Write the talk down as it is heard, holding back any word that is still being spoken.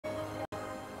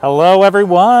Hello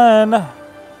everyone.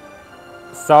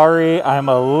 Sorry I'm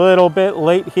a little bit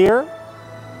late here.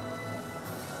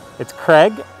 It's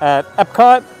Craig at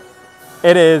Epcot.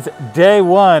 It is day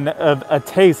one of a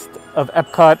taste of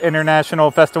Epcot International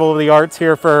Festival of the Arts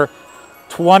here for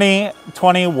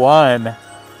 2021.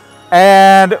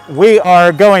 And we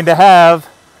are going to have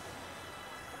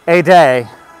a day.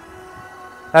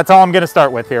 That's all I'm going to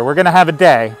start with here. We're going to have a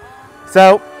day.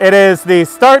 So it is the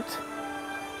start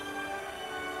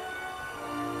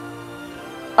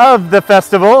of the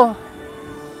festival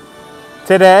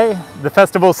today, the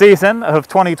festival season of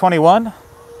 2021.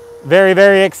 Very,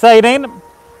 very exciting.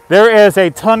 There is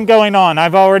a ton going on.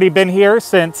 I've already been here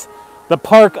since the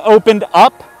park opened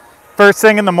up first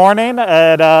thing in the morning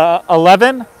at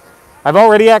 11. I've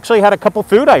already actually had a couple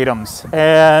food items,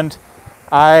 and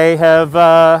I've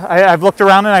looked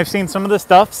around and I've seen some of the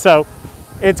stuff. So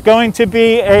it's going to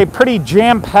be a pretty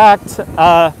jam-packed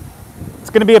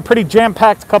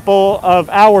couple of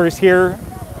hours here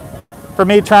for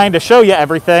me trying to show you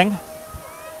everything.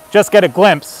 Just get a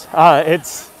glimpse.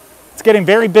 It's getting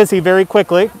very busy very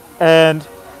quickly, and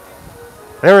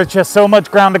there is just so much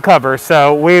ground to cover.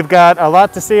 So we've got a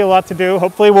lot to see, a lot to do.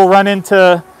 Hopefully we'll run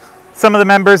into some of the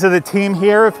members of the team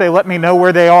here if they let me know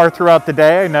where they are throughout the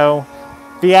day. I know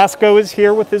Fiasco is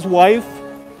here with his wife.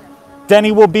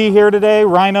 Denny will be here today.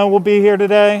 Rhino will be here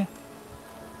today.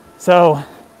 So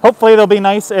hopefully they'll be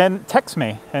nice and text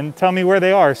me and tell me where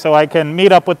they are so I can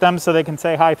meet up with them so they can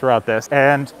say hi throughout this.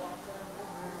 And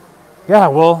yeah,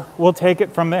 we'll take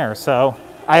it from there. So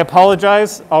I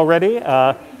apologize already.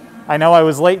 I know I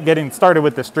was late getting started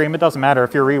with the stream. It doesn't matter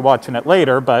if you're rewatching it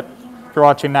later, but if you're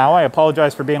watching now, I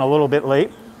apologize for being a little bit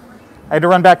late. I had to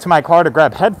run back to my car to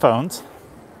grab headphones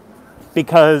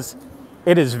because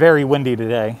it is very windy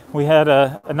today. We had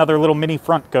another little mini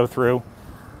front go through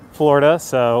Florida,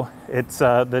 so it's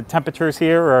the temperatures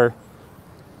here are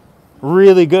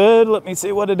really good. Let me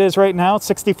see what it is right now.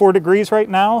 64 degrees right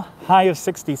now, high of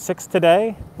 66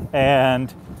 today,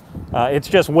 and it's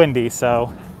just windy,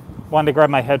 so wanted to grab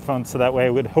my headphones so that way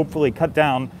it would hopefully cut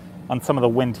down on some of the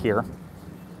wind here.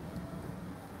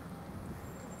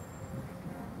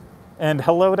 And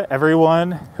hello to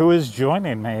everyone who is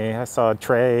joining me. I saw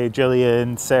Trey,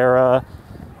 Jillian, Sarah,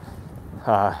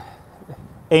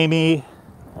 Amy,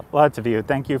 lots of you.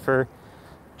 Thank you for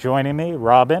joining me.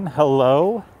 Robin,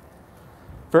 hello.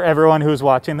 For everyone who's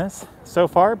watching this so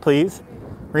far, please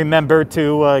remember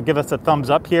to give us a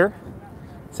thumbs up here.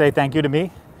 Say thank you to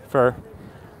me for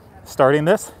starting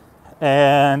this.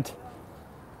 And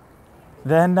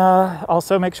then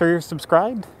also make sure you're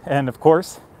subscribed. And of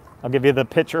course, I'll give you the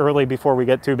pitch early before we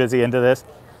get too busy into this.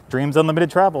 Dreams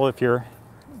Unlimited Travel, if you're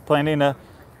planning a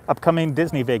upcoming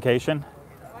Disney vacation,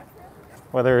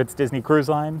 whether it's Disney Cruise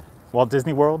Line, Walt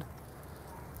Disney World,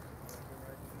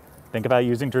 think about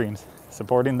using Dreams.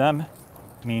 Supporting them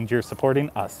means you're supporting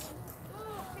us.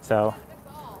 So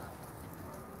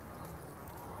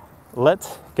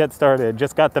let's get started.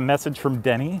 Just got the message from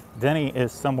Denny. Denny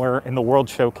is somewhere in the World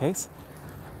Showcase.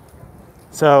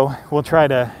 So we'll try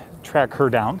to track her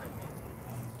down.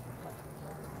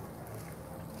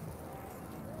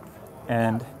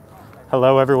 And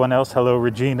hello everyone else. Hello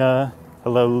Regina.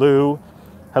 Hello Lou.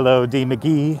 Hello D.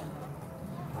 McGee.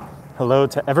 Hello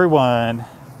to everyone.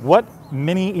 What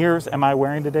mini ears am I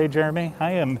wearing today, Jeremy?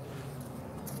 I am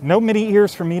no mini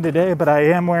ears for me today, but I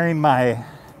am wearing my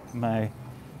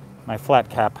flat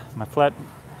cap, my flat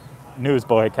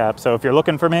newsboy cap. So if you're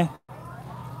looking for me,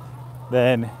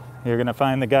 then you're gonna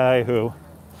find the guy who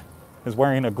is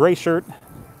wearing a gray shirt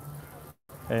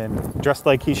and dressed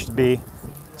like he should be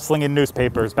slinging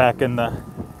newspapers back in the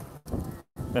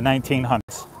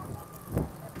 1900s.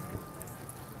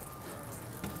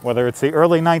 Whether it's the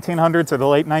early 1900s or the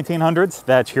late 1900s,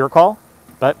 that's your call,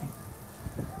 but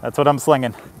that's what I'm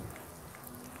slinging.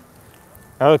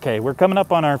 Okay, we're coming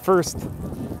up on our first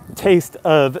taste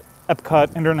of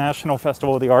Epcot International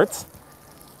Festival of the Arts.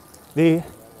 The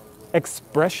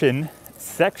expression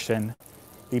section,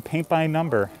 the paint by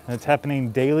number, that's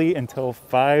happening daily until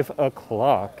 5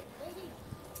 o'clock.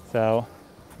 So,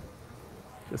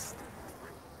 just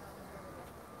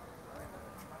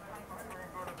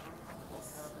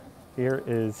here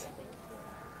is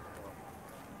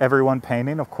everyone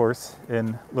painting, of course,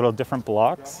 in little different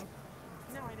blocks.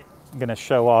 I'm going to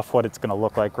show off what it's going to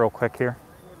look like real quick here.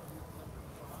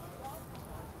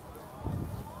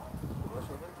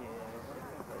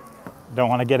 Don't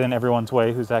want to get in everyone's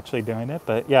way who's actually doing it,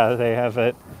 but yeah, they have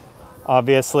it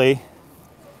obviously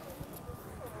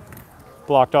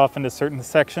blocked off into certain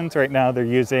sections. Right now they're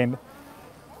using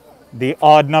the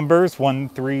odd numbers, 1,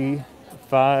 3,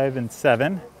 5, and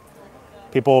 7.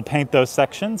 people will paint those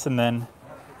sections, and then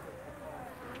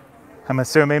I'm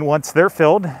assuming once they're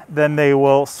filled, then they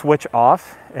will switch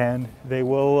off and they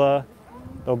will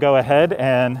they'll go ahead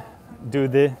and do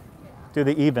the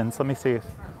evens. Let me see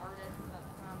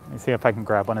if I can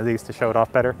grab one of these to show it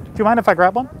off better. Do you mind if I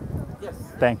grab one? Yes.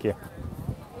 Thank you.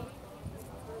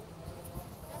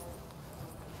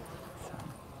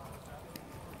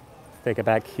 Take it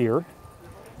back here.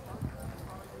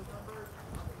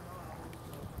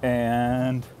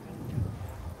 And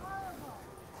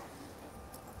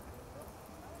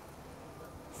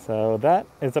so that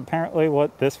is apparently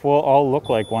what this will all look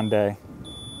like one day.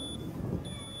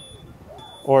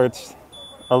 Or it's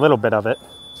a little bit of it.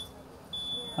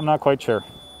 I'm not quite sure.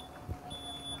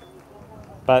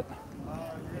 But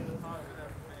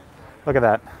look at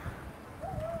that.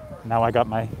 Now I got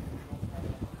my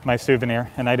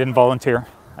souvenir, and I didn't volunteer.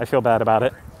 I feel bad about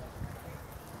it.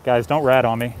 Guys, don't rat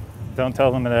on me. Don't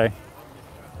tell them that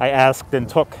I asked and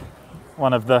took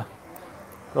one of the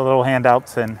little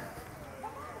handouts and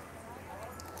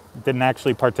didn't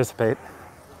actually participate.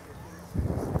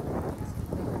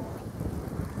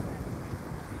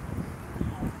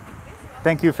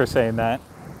 Thank you for saying that,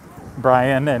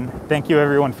 Brian, and thank you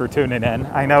everyone for tuning in.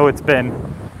 I know it's been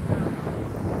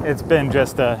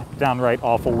just a downright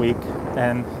awful week,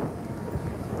 and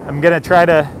I'm gonna try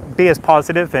to be as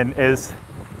positive and as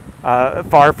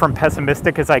far from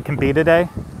pessimistic as I can be today.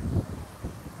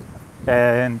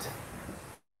 And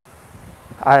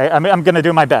I'm gonna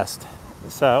do my best.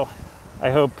 So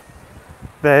I hope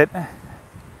that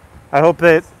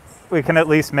we can at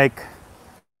least make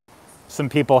some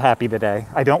people happy today.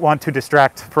 I don't want to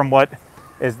distract from what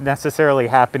is necessarily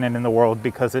happening in the world,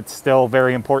 because it's still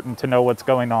very important to know what's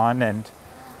going on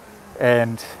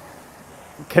and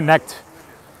connect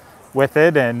with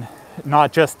it and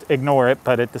not just ignore it.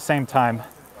 But at the same time,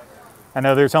 I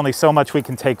know there's only so much we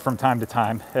can take from time to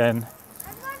time, and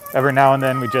every now and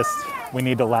then we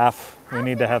need to laugh, we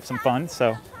need to have some fun.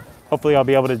 So hopefully I'll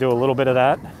be able to do a little bit of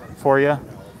that for you,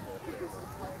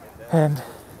 and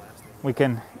we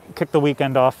can kick the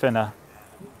weekend off in a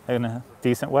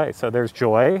decent way. So there's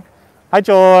Joy. Hi,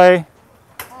 Joy.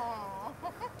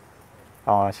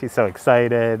 Oh, she's so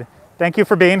excited. Thank you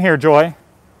for being here, Joy.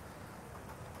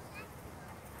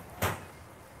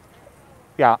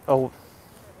 Yeah. Oh.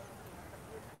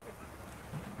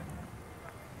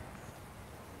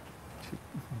 She's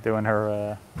doing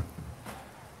her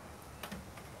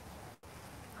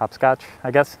hopscotch,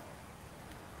 I guess. Is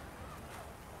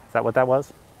that what that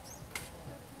was?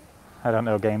 I don't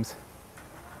know games.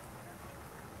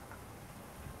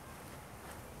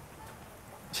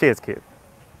 She is cute.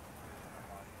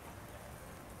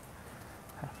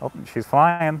 Oh, she's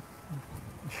flying.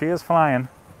 She is flying.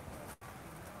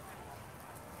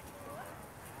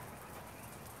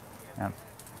 Yeah.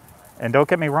 And don't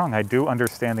get me wrong, I do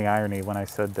understand the irony when I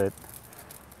said that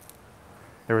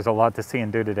there was a lot to see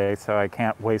and do today, so I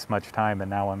can't waste much time, and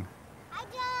now I'm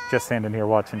just standing here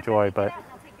watching Joy, but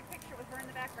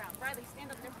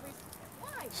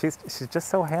she's just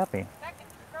so happy.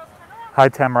 Hi,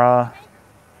 Tamra.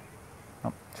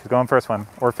 Oh, she's going first one,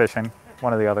 or fishing,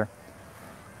 one or the other.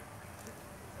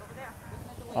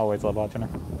 Always love watching her.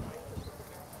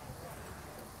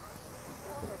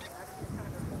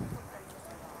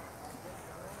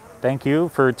 Thank you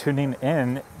for tuning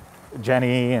in,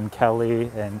 Jenny and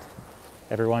Kelly and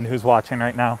everyone who's watching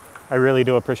right now. I really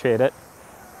do appreciate it.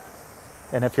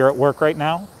 And if you're at work right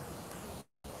now,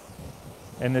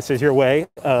 and this is your way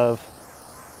of,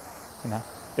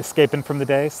 escaping from the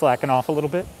day, slacking off a little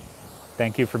bit,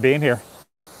 thank you for being here.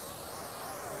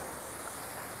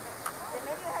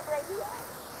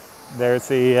 There's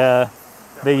the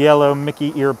yellow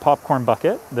Mickey ear popcorn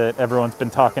bucket that everyone's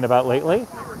been talking about lately.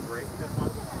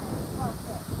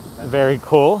 Very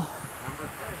cool.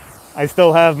 I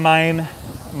still have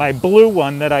my blue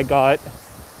one that I got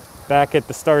back at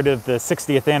the start of the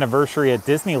 60th anniversary at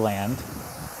Disneyland.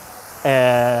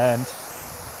 And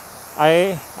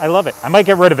I love it. I might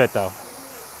get rid of it though.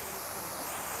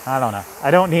 I don't know.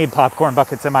 I don't need popcorn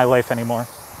buckets in my life anymore.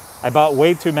 I bought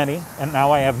way too many, and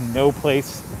now I have no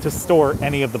place to store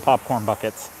any of the popcorn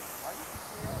buckets.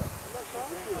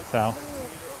 So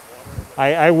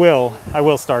I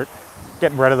will start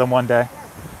getting rid of them one day.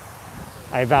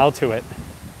 I vow to it.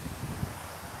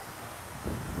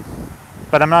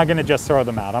 But I'm not going to just throw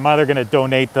them out. I'm either going to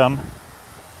donate them.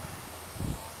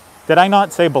 Did I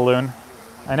not say balloon?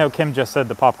 I know Kim just said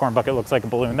the popcorn bucket looks like a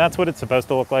balloon. That's what it's supposed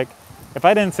to look like. If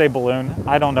I didn't say balloon,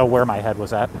 I don't know where my head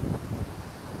was at.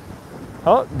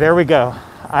 Oh, there we go.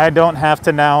 I don't have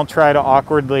to now try to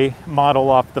awkwardly model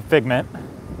off the figment.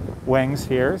 wings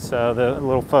here. So the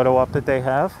little photo op that they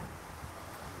have.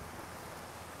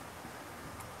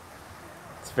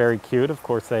 It's very cute. Of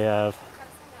course, they have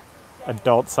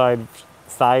adult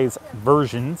size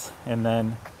versions and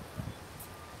then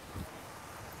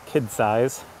kid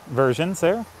size versions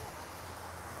there.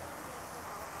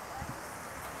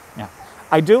 Yeah,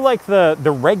 I do like the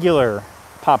regular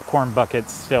popcorn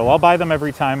buckets still. I'll buy them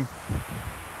every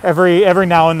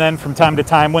now and then from time to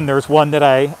time when there's one that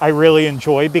I really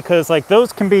enjoy, because like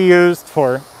those can be used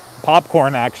for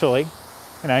popcorn actually.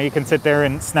 You know, you can sit there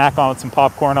and snack on some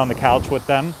popcorn on the couch with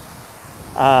them.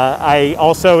 I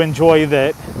also enjoy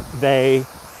that they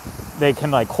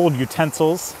can like hold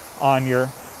utensils on your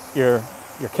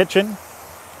kitchen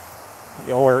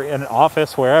or in an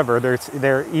office, wherever.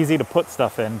 They're easy to put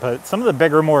stuff in. But some of the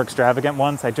bigger, more extravagant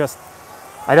ones, I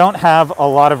don't have a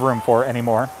lot of room for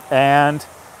anymore. And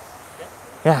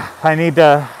yeah,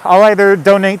 I'll either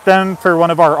donate them for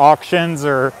one of our auctions,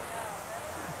 or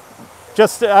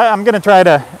just I'm gonna try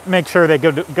to make sure they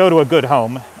go to a good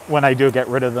home when I do get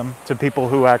rid of them, to people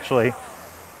who actually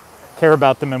care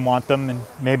about them and want them and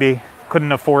maybe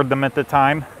couldn't afford them at the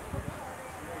time.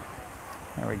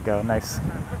 There we go, nice.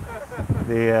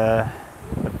 The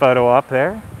photo op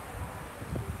there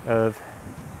of,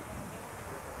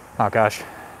 oh gosh,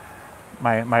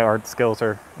 my art skills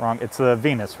are wrong. It's the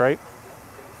Venus, right?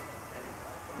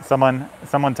 Someone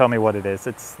tell me what it is.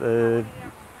 It's the...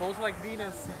 Pose like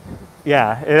Venus.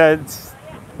 Yeah, it's...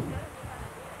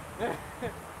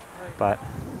 But...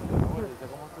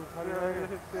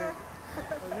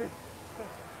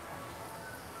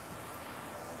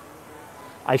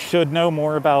 I should know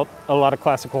more about a lot of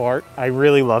classical art. I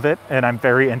really love it, and I'm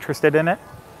very interested in it.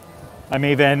 I'm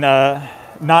even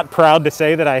not proud to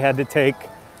say that I had to take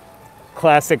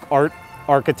classic art,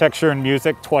 architecture, and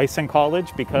music twice in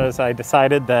college, because I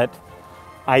decided that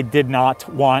I did not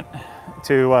want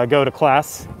to go to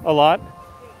class a lot.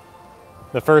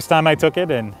 The first time I took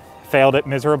it and failed it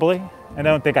miserably. I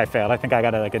don't think I failed. I think I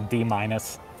got like a D-.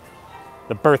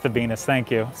 The Birth of Venus, thank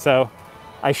you. So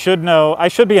I should know, I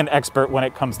should be an expert when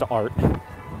it comes to art,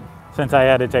 since I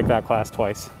had to take that class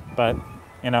twice. But,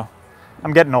 you know,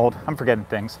 I'm getting old. I'm forgetting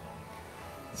things.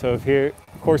 So here,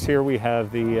 of course, here we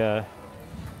have the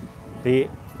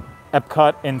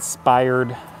Epcot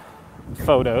inspired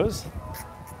photos.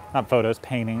 Not photos,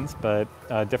 paintings, but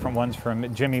different ones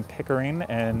from Jimmy Pickering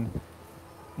and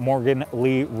Morgan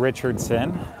Lee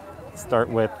Richardson. Start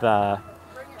with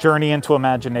Journey into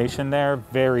Imagination there.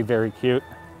 Very, very cute.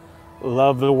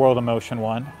 Love the World of Motion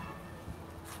one,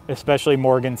 especially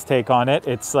Morgan's take on it.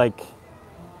 It's like,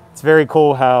 it's very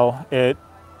cool how it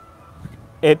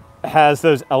has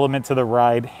those elements of the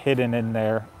ride hidden in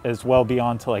there as well,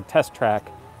 beyond to like Test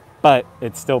Track, but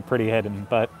it's still pretty hidden.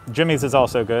 But Jimmy's is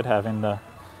also good, having the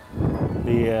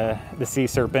sea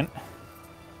serpent,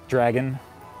 dragon,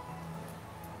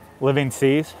 living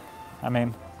seas. I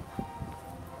mean,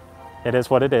 it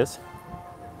is what it is.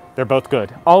 They're both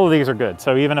good. All of these are good.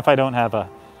 So even if I don't have a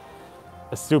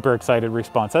super excited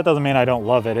response, that doesn't mean I don't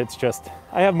love it. It's just,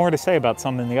 I have more to say about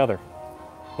some than the other.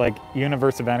 Like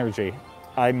Universe of Energy.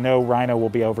 I know Rhino will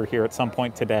be over here at some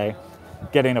point today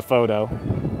getting a photo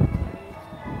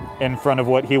in front of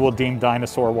what he will deem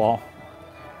dinosaur wall.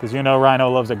 Because you know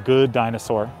Rhino loves a good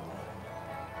dinosaur.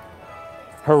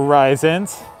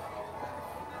 Horizons.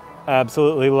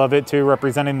 Absolutely love it too,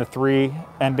 representing the 3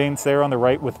 endings there on the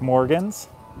right with Morgan's.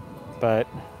 But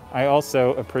I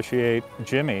also appreciate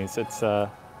Jimmy's. It's a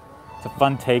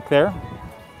fun take there.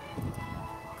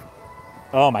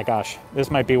 Oh my gosh, this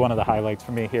might be one of the highlights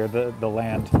for me here, the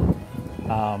land.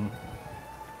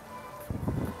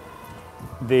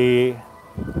 The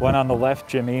one on the left,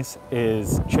 Jimmy's,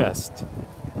 is just,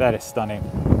 that is stunning.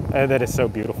 That is so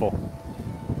beautiful.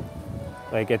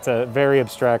 Like, it's a very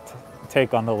abstract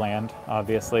take on the land,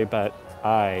 obviously, but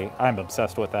I'm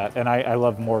obsessed with that. And I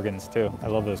love Morgan's too. I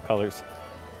love those colors.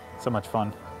 So much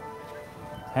fun.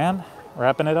 And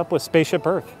wrapping it up with Spaceship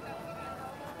Earth.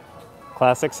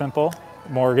 Classic, simple.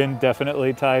 Morgan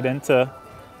definitely tied into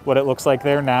what it looks like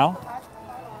there now,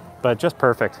 but just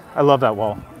perfect. I love that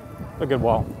wall. A good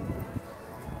wall.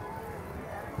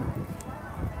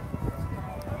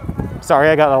 Sorry,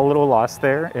 I got a little lost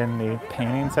there in the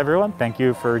paintings, everyone. Thank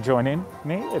you for joining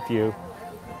me. If you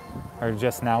are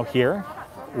just now here,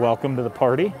 welcome to the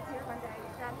party.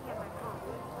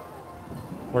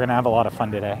 We're gonna have a lot of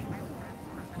fun today.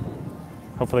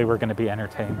 Hopefully we're gonna be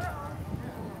entertained.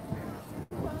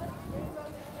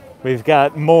 We've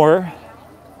got more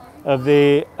of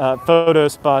the photo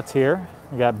spots here.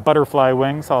 We got butterfly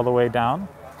wings all the way down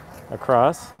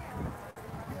across.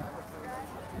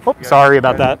 Oh, sorry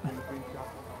about that.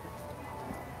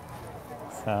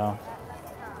 So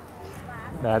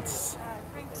that's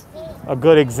a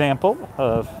good example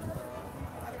of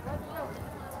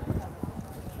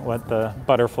what the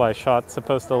butterfly shot's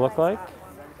supposed to look like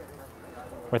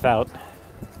without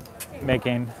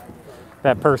making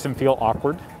that person feel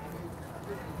awkward.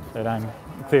 That I'm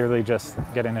clearly just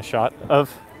getting a shot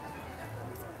of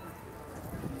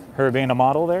her being a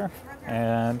model there.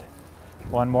 And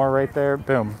one more right there.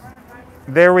 Boom.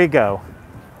 There we go.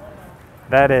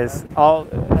 That is all,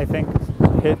 I think,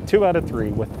 hit 2 out of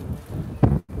 3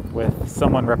 with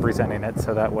someone representing it,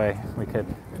 so that way we could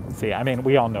see. I mean,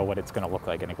 we all know what it's going to look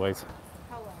like anyways.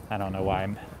 I don't know why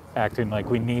I'm acting like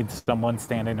we need someone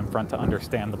standing in front to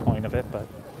understand the point of it, but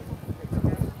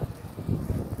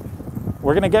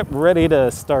we're going to get ready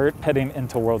to start heading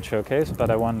into World Showcase, but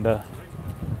I wanted to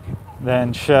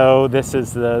then show, this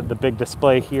is the big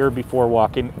display here before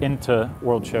walking into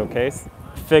World Showcase.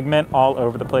 Figment all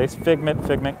over the place.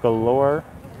 Figment galore.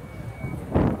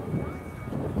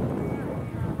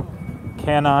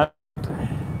 Cannot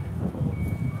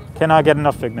get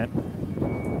enough figment.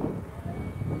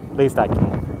 At least I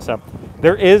can't. So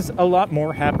there is a lot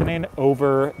more happening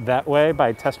over that way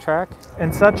by Test Track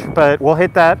and such, but we'll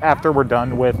hit that after we're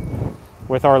done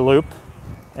with our loop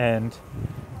and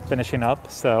finishing up.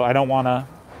 So I don't want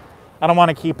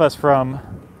to keep us from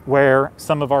where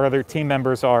some of our other team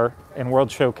members are in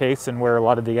World Showcase and where a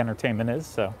lot of the entertainment is.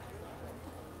 So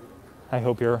I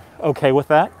hope you're okay with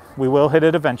that. We will hit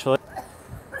it eventually.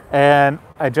 And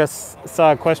I just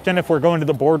saw a question if we're going to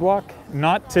the boardwalk.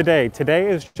 Not today. Today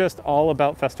is just all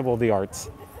about Festival of the Arts.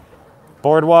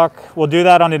 Boardwalk, we'll do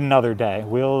that on another day.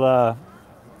 We'll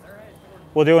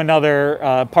do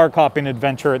another park hopping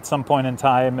adventure at some point in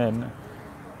time and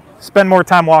spend more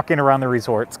time walking around the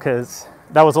resorts, because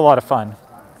that was a lot of fun.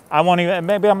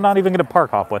 Maybe I'm not even going to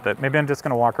park hop with it. Maybe I'm just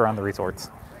going to walk around the resorts.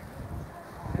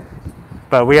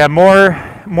 But we have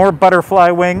more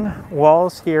butterfly wing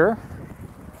walls here.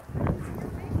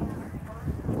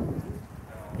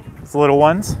 These little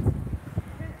ones.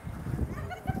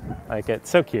 Like it.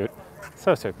 So cute.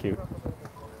 So cute.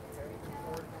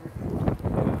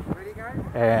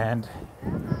 And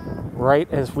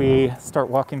right as we start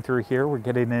walking through here, we're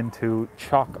getting into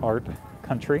chalk art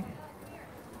country,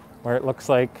 where it looks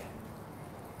like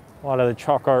a lot of the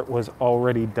chalk art was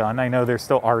already done. I know there's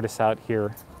still artists out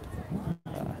here.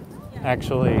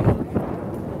 Actually,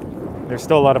 there's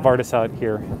still a lot of artists out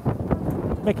here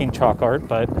making chalk art,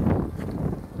 but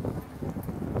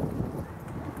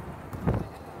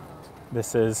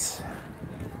this is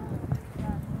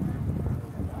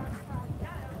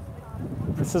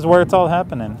where it's all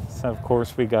happening. So of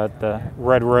course we got the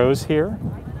red rose here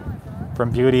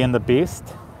from Beauty and the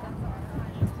Beast.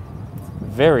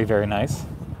 Very, very nice.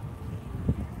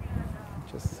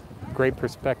 Just great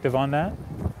perspective on that.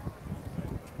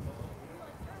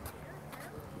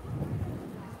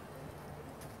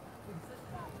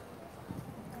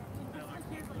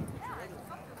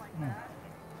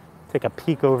 Take a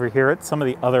peek over here at some of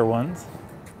the other ones.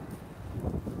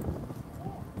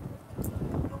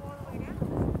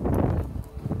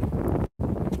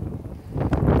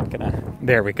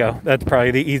 There we go. That's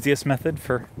probably the easiest method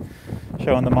for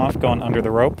showing them off, going under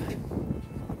the rope.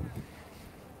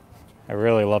 I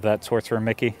really love that Sorcerer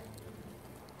Mickey.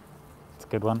 It's a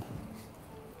good one.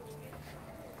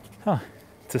 Huh,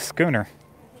 it's a schooner.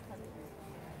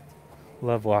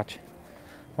 Love watching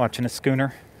a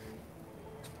schooner.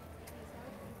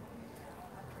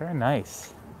 Very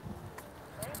nice.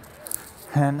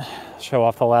 And show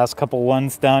off the last couple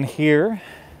ones down here.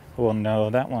 Well, no,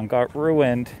 that one got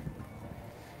ruined.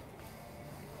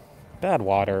 Bad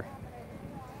water.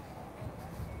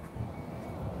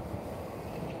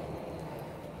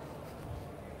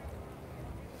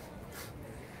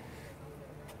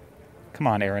 Come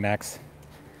on, Aaron X.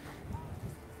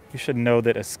 You should know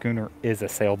that a schooner is a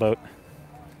sailboat.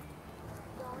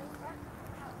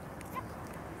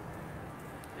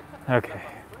 Okay,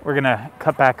 we're gonna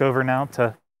cut back over now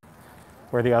to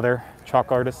where the other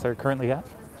chalk artists are currently at,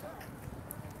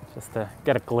 just to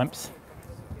get a glimpse.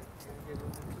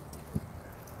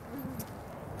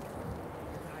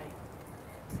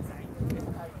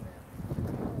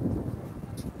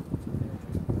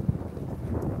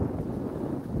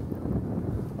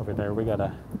 Over there we got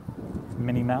a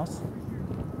Minnie Mouse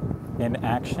in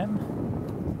action.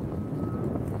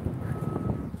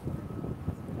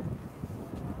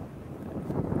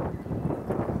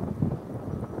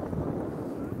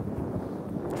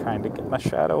 Trying to get my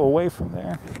shadow away from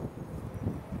there.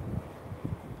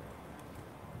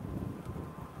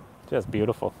 Just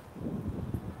beautiful.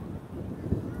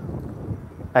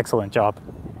 Excellent job.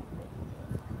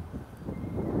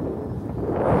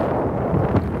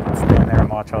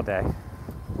 watch all day.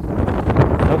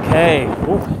 Okay,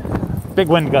 ooh, big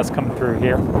wind gust coming through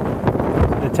here.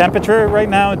 The temperature right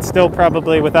now, it's still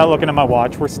probably, without looking at my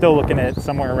watch, we're still looking at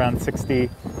somewhere around 60,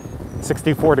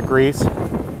 64 degrees.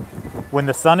 When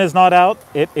the sun is not out,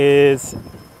 it's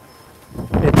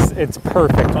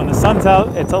perfect. When the sun's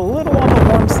out, it's a little on the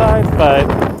warm side,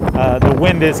 but the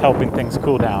wind is helping things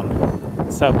cool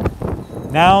down. So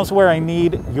now's where I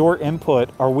need your input.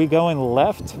 Are we going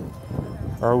left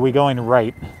or are we going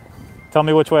right? Tell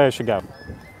me which way I should go.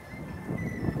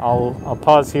 I'll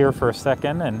pause here for a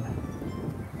second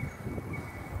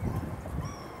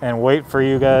and wait for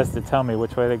you guys to tell me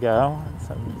which way to go.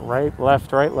 So right,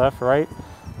 left, left, right.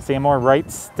 See more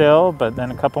right still, but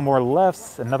then a couple more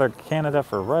lefts. Another Canada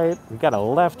for right. We got a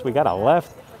left.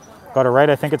 Go to right.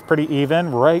 I think it's pretty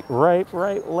even. Right,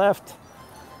 left.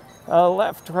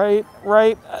 Left, right.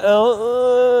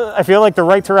 I feel like the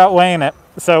rights are outweighing it.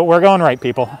 So we're going right,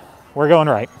 people. We're going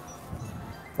right.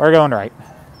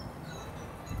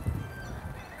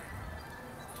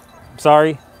 I'm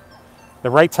sorry. The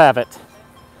rights have it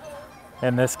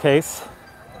in this case.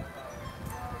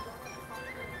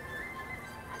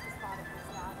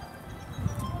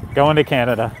 Going to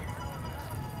Canada.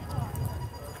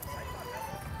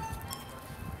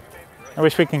 I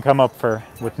wish we can come up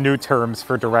with new terms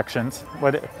for directions.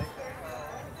 What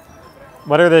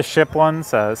are the ship ones?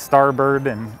 Starboard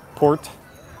and port.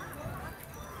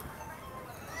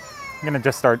 I'm gonna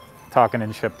just start talking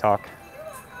in ship talk.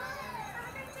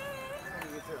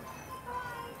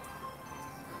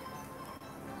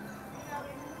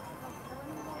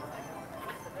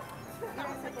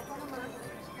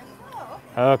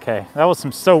 Okay, that was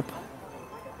some soap.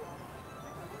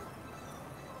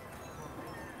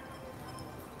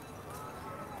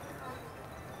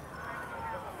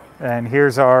 And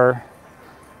here's our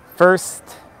first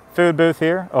food booth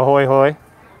here. Ahoy hoy.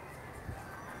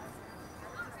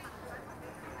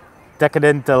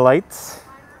 Decadent Delights.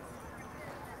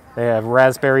 They have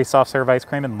raspberry soft serve ice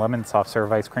cream and lemon soft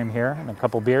serve ice cream here, and a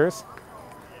couple beers.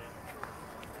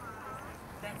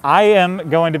 I am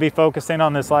going to be focusing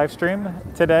on this live stream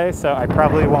today, so I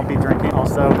probably won't be drinking.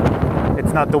 Also,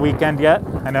 it's not the weekend yet.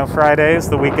 I know Friday is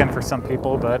the weekend for some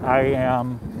people, but I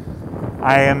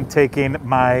am taking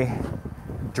my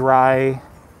dry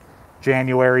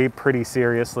January pretty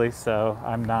seriously, so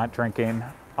I'm not drinking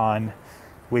on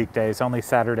weekdays, only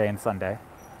Saturday and Sunday.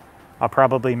 I'll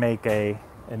probably make an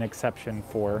exception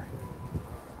for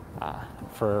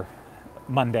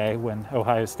Monday when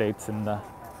Ohio State's in the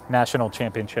national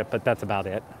championship, but that's about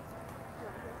it.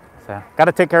 So, got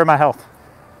to take care of my health.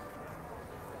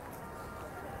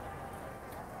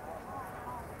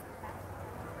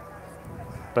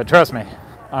 But trust me,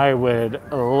 I would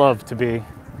love to be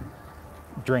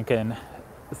drinking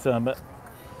some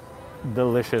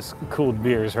delicious cooled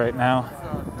beers right now.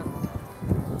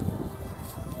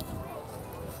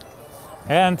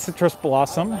 And Citrus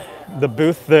Blossom, the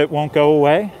booth that won't go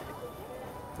away,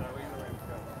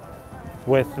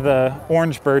 with the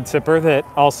orange bird sipper that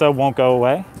also won't go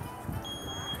away.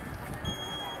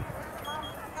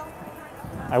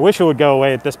 I wish it would go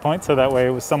away at this point, so that way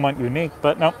it was somewhat unique,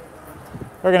 but nope.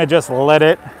 We're gonna just let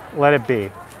it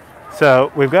be.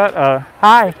 So we've got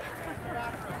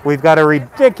we've got a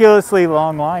ridiculously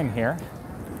long line here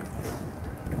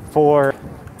for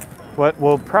what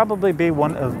will probably be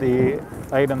one of the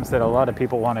items that a lot of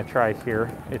people want to try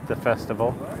here at the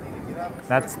festival.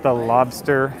 That's the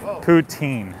lobster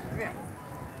poutine.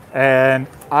 And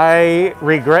I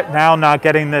regret now not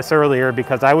getting this earlier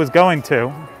because I was going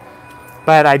to,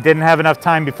 but I didn't have enough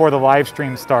time before the live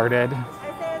stream started.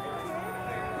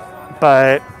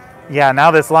 But yeah, now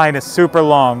this line is super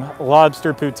long.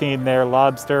 Lobster poutine there,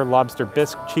 lobster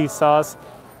bisque cheese sauce,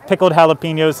 pickled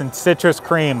jalapenos, and citrus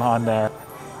cream on there.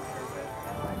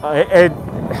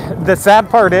 The sad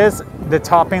part is the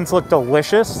toppings look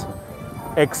delicious,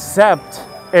 except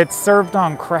it's served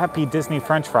on crappy Disney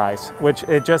French fries, which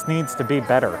it just needs to be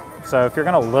better. So if you're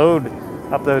gonna load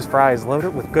up those fries, load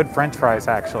it with good French fries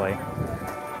actually.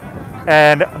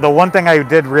 And the one thing I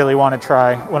did really want to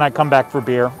try when I come back for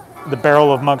beer, the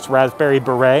Barrel of Monk's Raspberry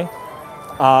Beret.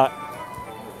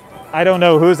 I don't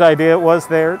know whose idea it was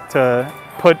there to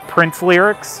put Prince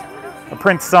lyrics, a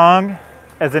Prince song,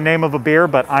 as the name of a beer,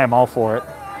 but I am all for it.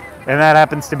 And that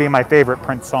happens to be my favorite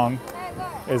Prince song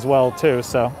as well too,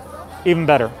 so even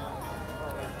better.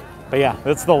 But yeah,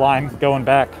 that's the line going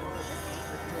back.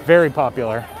 Very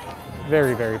popular,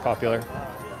 very, very popular.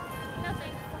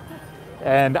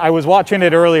 And I was watching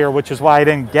it earlier, which is why I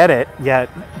didn't get it yet,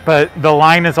 but the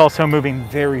line is also moving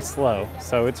very slow,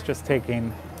 so it's just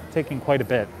taking quite a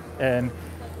bit. And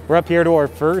We're up here to our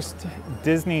first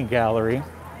Disney gallery,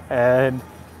 and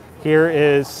here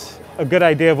is a good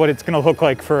idea of what it's going to look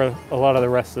like for a lot of the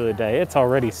rest of the day. It's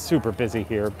already super busy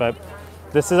here, but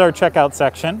this is our checkout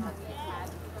section.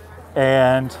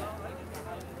 And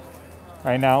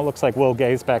right now it looks like Will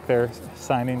Gay's back there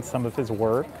signing some of his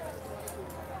work.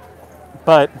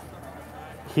 But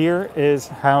here is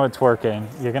how it's working.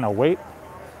 You're going to wait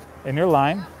in your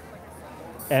line,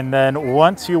 and then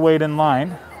once you wait in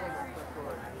line,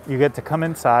 you get to come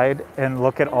inside and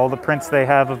look at all the prints they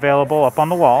have available up on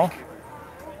the wall.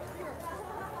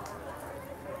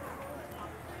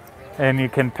 And you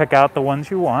can pick out the ones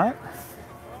you want.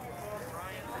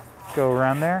 Go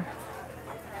around there.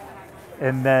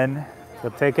 And then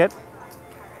you'll take it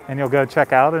and you'll go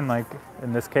check out. And like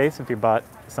in this case, if you bought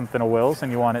something of Will's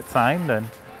and you want it signed, then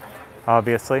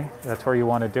obviously that's where you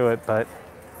want to do it. But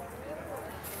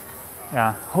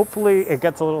yeah, hopefully it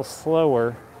gets a little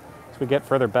slower as we get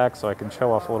further back so I can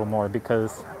show off a little more,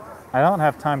 because I don't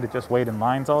have time to just wait in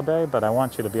lines all day, but I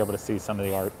want you to be able to see some of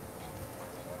the art.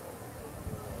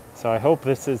 So I hope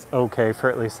this is okay for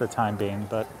at least the time being,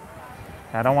 but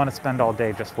I don't want to spend all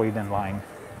day just waiting in line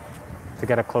to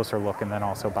get a closer look and then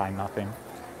also buy nothing.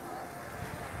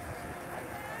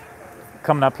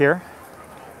 Coming up here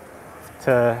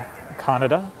to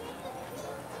Canada,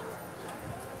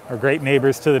 our great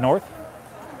neighbors to the north.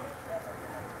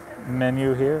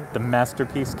 Menu here, the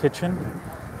Masterpiece Kitchen.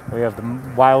 We have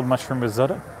the wild mushroom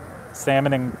risotto,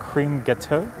 salmon and cream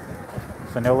gâteau,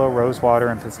 vanilla, rosewater,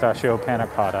 and pistachio panna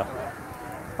cotta.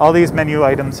 All these menu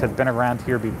items have been around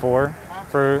here before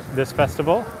for this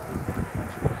festival.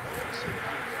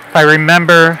 If I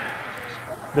remember,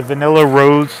 the vanilla,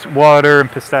 rosewater, and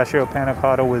pistachio panna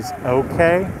cotta was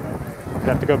okay. I'd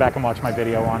have to go back and watch my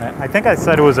video on it. I think I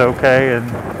said it was okay,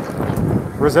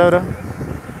 and risotto,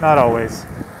 not always.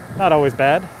 Not always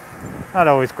bad, not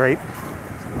always great.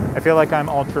 I feel like I'm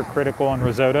ultra critical on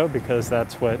risotto because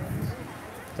that's what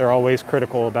they're always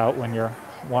critical about when you're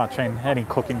watching any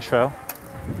cooking show.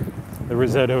 The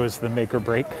risotto is the make or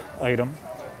break item.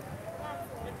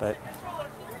 But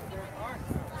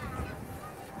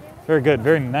very good,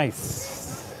 very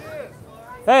nice.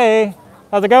 Hey,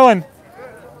 how's it going?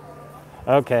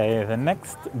 Okay, the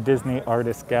next Disney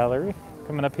Artist Gallery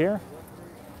coming up here.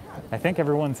 I think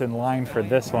everyone's in line for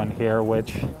this one here,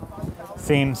 which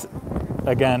seems,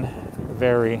 again,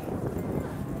 very,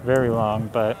 very long,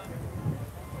 but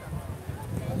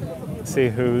let's see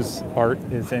whose art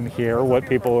is in here, what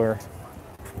people are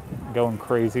going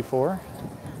crazy for.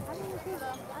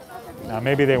 Now,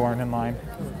 maybe they weren't in line.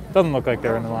 Doesn't look like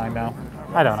they're in the line now.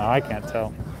 I don't know, I can't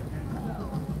tell.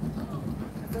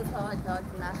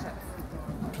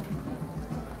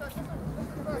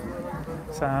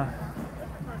 So,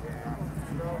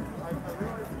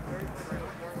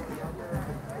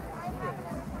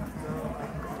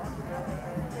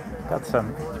 got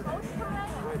some.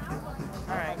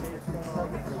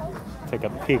 Take a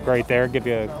peek right there, give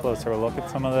you a closer look at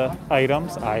some of the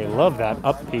items. I love that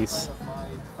up piece.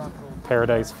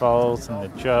 Paradise Falls and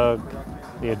the jug,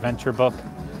 the adventure book.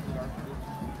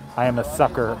 I am a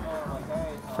sucker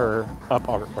for up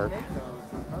artwork.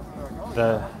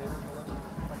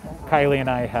 Kylie and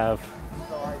I have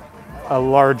a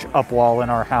large up wall in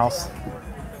our house.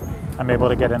 I'm able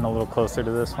to get in a little closer to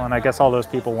this one. I guess all those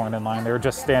people weren't in line. They were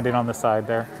just standing on the side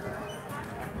there.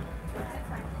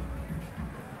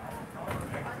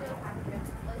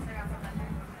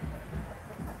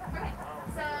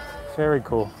 Very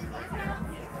cool.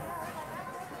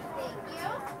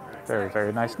 Very,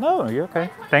 very nice. No, you're okay.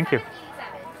 Thank you.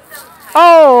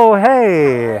 Oh,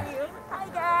 hey. Hi,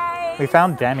 guys. We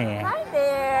found Denny. Hi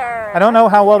there. I don't know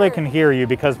how well they can hear you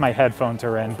because my headphones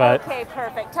are in, but... Okay,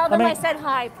 perfect. Tell them I said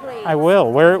hi, please. I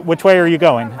will. Which way are you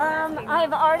going?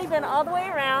 I've already been all the way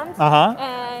around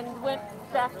and went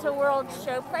back to World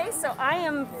Show Place, so I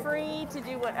am free to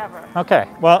do whatever. Okay.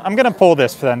 Well, I'm going to pull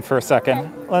this then for a second.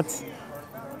 Okay. Let's...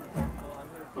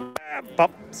 Oh,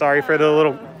 sorry for the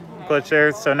little glitch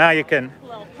there. So now you can...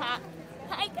 Little pat.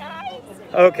 Hi, guys.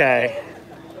 Okay.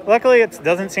 Luckily, it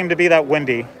doesn't seem to be that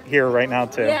windy here right now,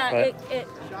 too. Yeah, but... it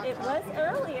was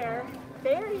earlier.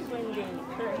 Very windy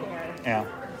through here. Yeah.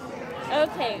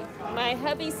 Okay, my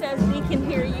hubby says we can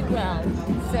hear you well,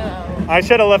 so... I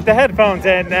should have left the headphones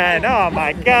in then. Oh,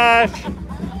 my gosh.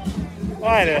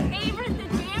 What a... Favorite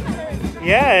the jammers.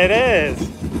 Yeah, it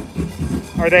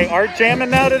is. Are they art jamming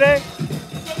now today?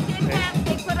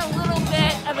 They put a little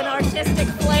bit of an artistic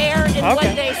flair in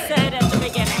what they said at the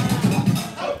beginning.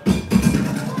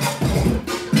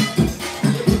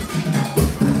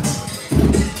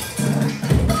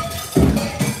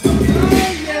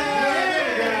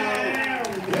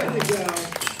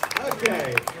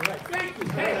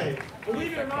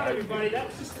 everybody. That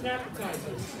was just an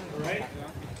appetizer. All right?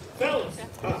 Fellas,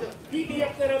 beat me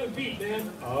up that other beat,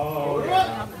 man. Oh,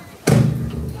 yeah.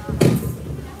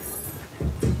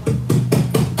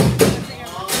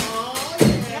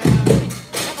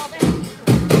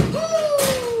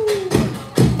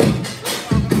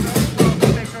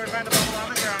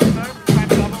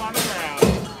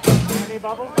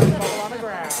 Bubble on the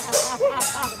ground.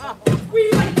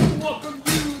 We like to welcome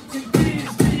you to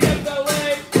Disney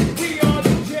LA. We are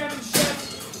the Jam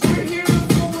Chefs. We're here to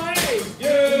play.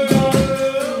 Yeah.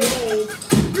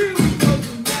 Really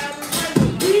doesn't matter when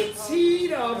the heat's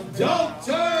heat up. Don't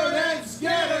turn and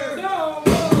scatter. No.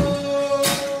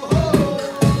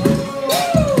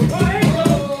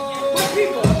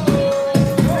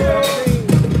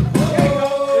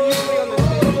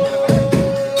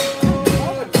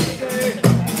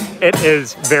 It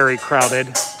is very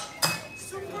crowded.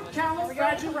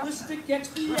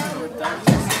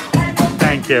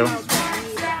 Thank you.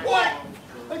 What?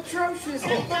 Atrocious.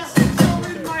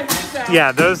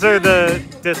 Yeah, those are the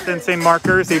distancing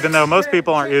markers, even though most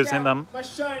people aren't using them.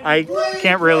 I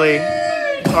can't really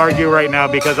argue right now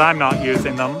because I'm not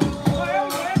using them.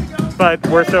 But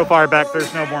we're so far back,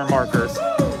 there's no more markers.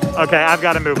 Okay, I've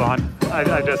got to move on.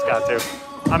 I just got to.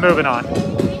 I'm moving on.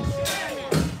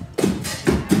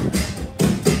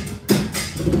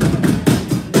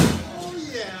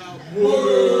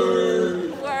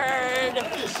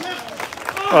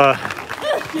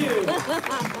 Thank you.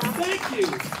 Thank you.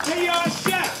 Hey,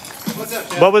 chef. What's up,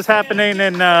 Chef? What was happening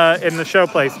in the show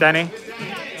place, Denny? Two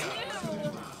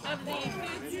of the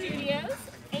food studios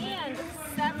and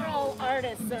several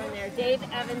artists are in there. Dave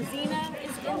Avanzino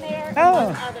is in there,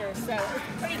 among others. So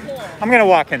it's pretty cool. I'm gonna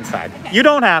walk inside. Okay. You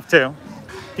don't have to.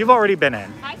 You've already been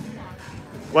in.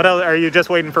 What else? Are you just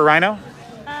waiting for Rhino?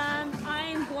 I'm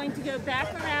going to go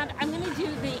back around. I'm going to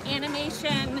do the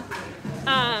animation.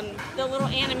 The little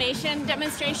animation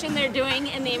demonstration they're doing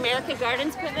in the America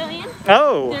Gardens Pavilion.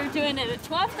 Oh. They're doing it at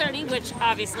 12:30, which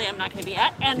obviously I'm not going to be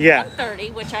at, and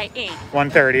 1:30, which I am.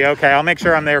 1:30. Okay, I'll make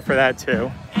sure I'm there for that too.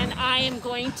 And I am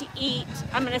going to eat.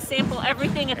 I'm going to sample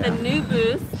everything at the new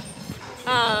booth,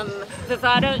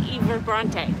 Vivado y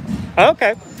Verbranti.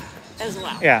 Okay. As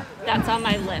well. Yeah. That's on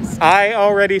my list. I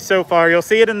already so far. You'll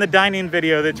see it in the dining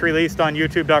video that's released on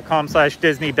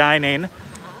YouTube.com/Disney Dining.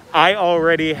 I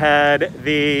already had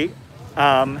the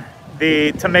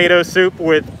tomato soup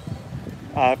with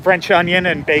French onion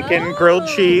and bacon, grilled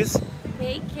cheese,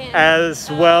 as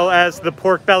well as the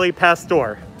pork belly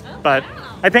pastor. But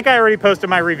I think I already posted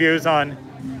my reviews on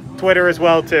Twitter as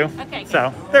well too. Okay.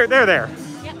 So they're there.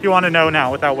 Yep. If you want to know now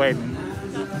without waiting.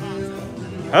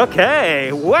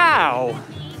 Okay. Wow.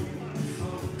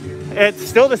 It's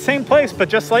still the same place, but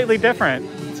just slightly different.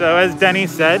 So as Denny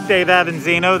said, Dave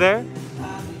Avanzino there.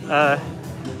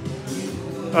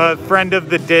 A friend of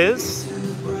the DIS.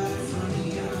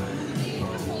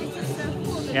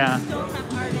 Yeah.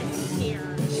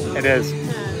 It is.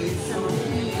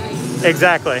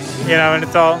 Exactly. You know, and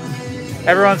it's all,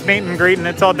 everyone's meet and greet and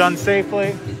it's all done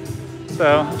safely.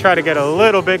 So try to get a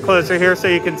little bit closer here so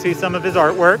you can see some of his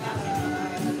artwork.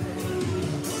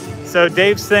 So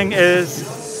Dave's thing is,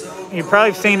 you've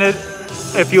probably seen it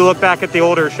if you look back at the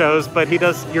older shows, but he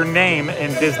does your name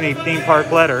in Disney theme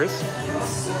park letters.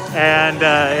 And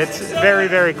it's very,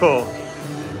 very cool.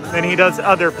 Then he does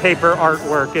other paper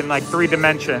artwork in like 3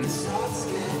 dimensions.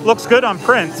 Looks good on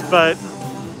print, but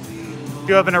if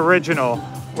you have an original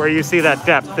where you see that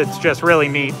depth, it's just really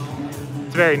neat.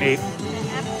 It's very neat.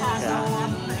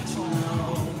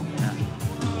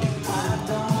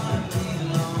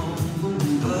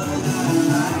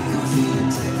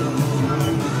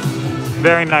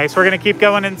 Very nice. We're going to keep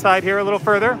going inside here a little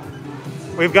further.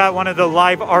 We've got one of the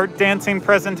live art dancing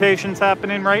presentations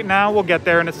happening right now. We'll get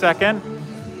there in a second.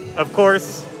 Of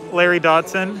course, Larry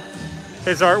Dodson,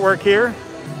 his artwork here.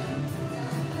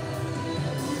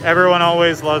 Everyone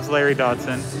always loves Larry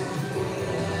Dodson.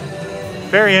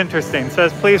 Very interesting. It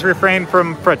says, please refrain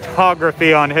from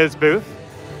photography on his booth.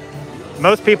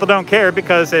 Most people don't care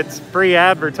because it's free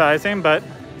advertising, but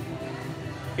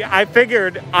I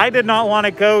figured I did not want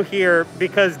to go here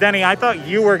because, Denny, I thought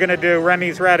you were going to do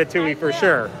Remy's Ratatouille for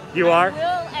sure. You are? I will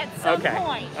at some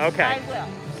point. Okay. I will.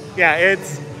 Yeah,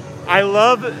 I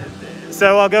love,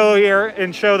 so I'll go here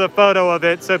and show the photo of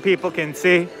it so people can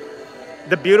see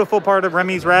the beautiful part of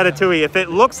Remy's Ratatouille. If it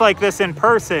looks like this in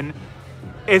person,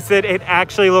 is that it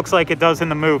actually looks like it does in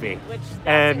the movie.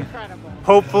 That's incredible.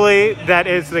 Hopefully that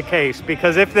is the case,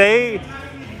 because if they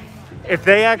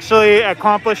actually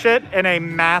accomplish it in a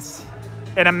mass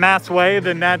way,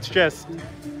 then that's just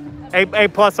a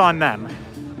plus on them.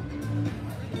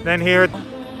 Then here,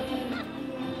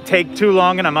 take too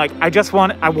long, and I'm like, I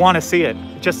want to see it.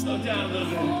 Just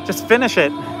finish it.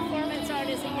 Performance art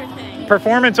isn't your thing.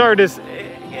 Performance art is,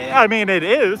 I mean, it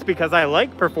is because I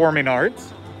like performing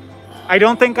arts. I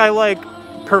don't think I like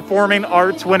performing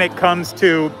arts when it comes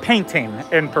to painting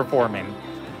and performing.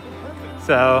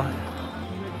 So,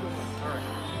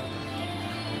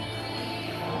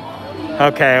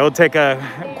 okay, we'll take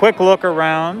a quick look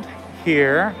around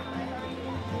here.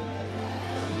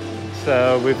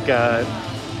 So we've got,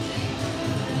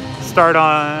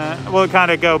 we'll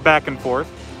kind of go back and forth.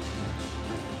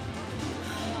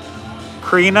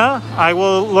 Krina, I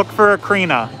will look for a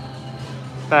Krina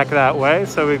back that way.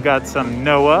 So we've got some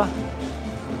Noah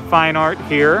fine art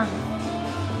here.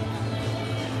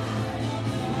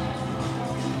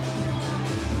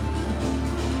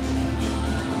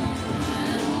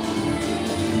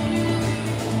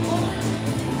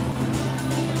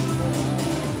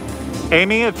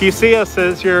 Amy, if you see us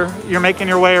as you're making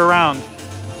your way around,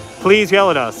 please yell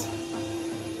at us.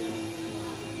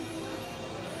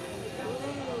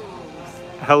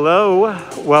 Hello,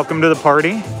 welcome to the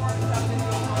party.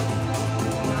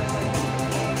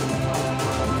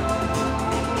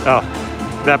 Oh,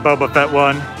 that Boba Fett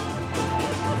one.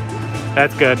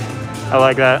 That's good. I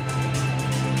like that.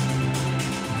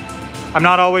 I'm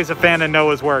not always a fan of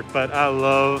Noah's work, but I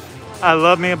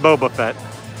love me a Boba Fett.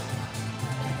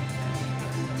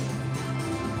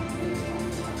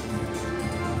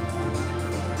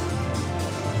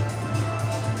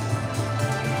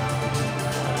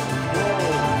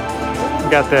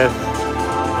 Got this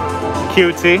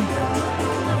cutesy.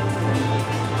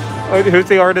 Oh, who's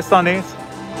the artist on these?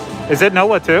 Is it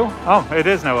Noah too? Oh, it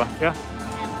is Noah, yeah.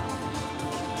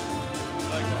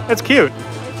 It's cute.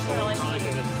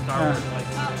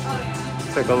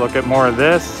 Take a look at more of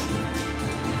this.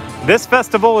 This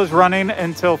festival is running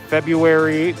until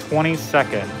February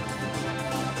 22nd.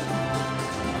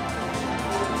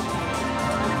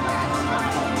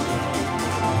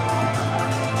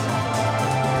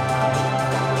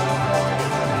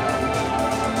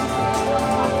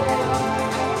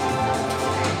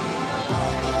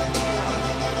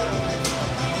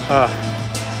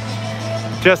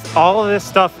 Just all of this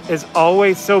stuff is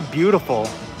always so beautiful.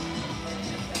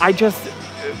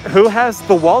 Who has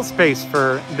the wall space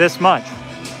for this much?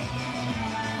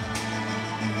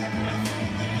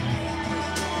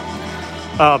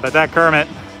 Oh, but that Kermit.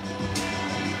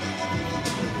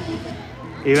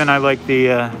 Even I like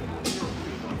the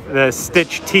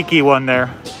Stitch Tiki one there.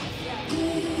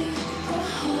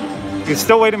 You're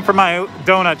still waiting for my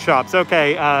donut shops.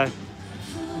 Okay,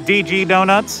 DG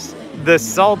Donuts, the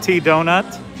salty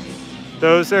donut.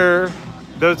 Those are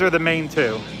the main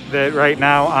two that right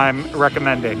now I'm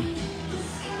recommending.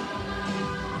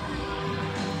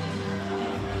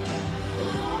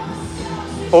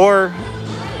 Or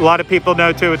a lot of people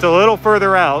know too, it's a little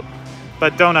further out,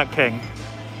 but Donut King.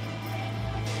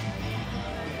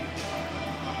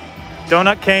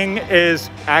 Donut King is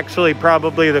actually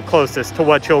probably the closest to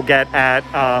what you'll get at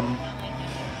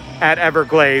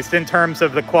Everglazed in terms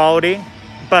of the quality,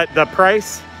 but the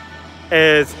price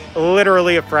is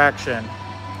literally a fraction.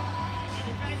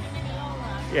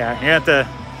 Yeah,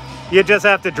 you just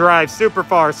have to drive super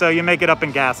far, so you make it up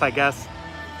in gas, I guess.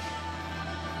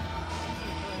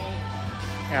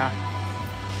 Yeah.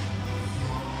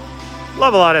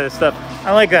 Love a lot of this stuff.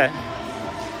 I like that.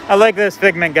 I like this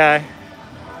Figment guy.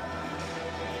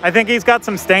 I think he's got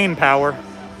some staying power.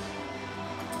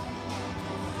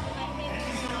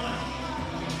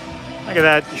 Look at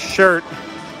that shirt.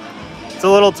 It's a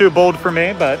little too bold for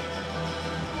me, but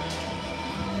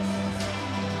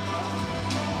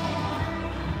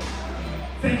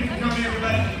Thank you for coming,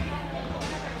 everybody.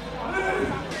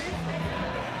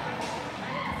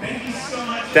 Thank you so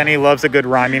much. Denny loves a good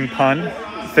rhyming pun.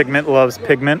 Figment loves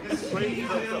pigment. He is really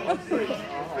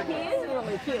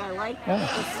cute. I like the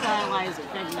stylized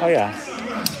Figment. Oh yeah.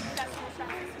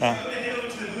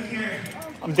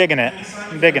 I'm digging it.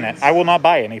 I'm digging it. I will not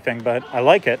buy anything, but I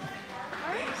like it.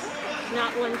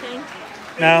 Not one thing?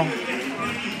 No.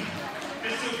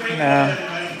 No.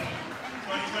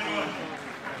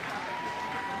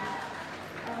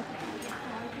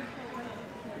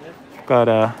 Got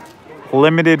a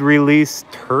limited release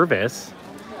Tervis.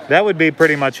 That would be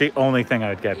pretty much the only thing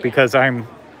I'd get because I'm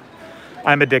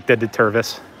addicted to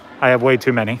Tervis. I have way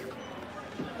too many.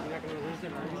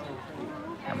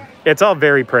 It's all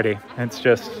very pretty. It's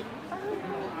just.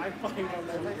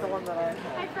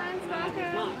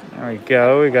 There we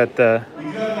go. We got the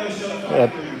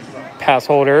pass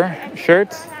holder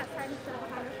shirts.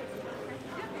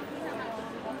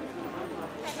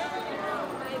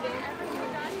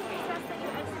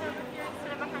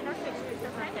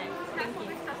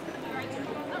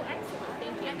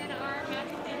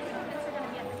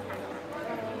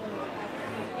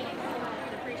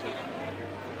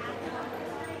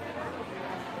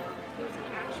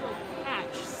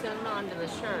 onto the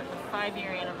shirt, the 5-year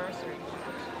anniversary.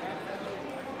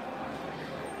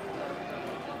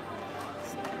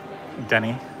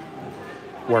 Denny,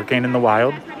 working in the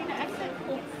wild. Ready to exit?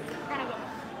 Oh, gotta go.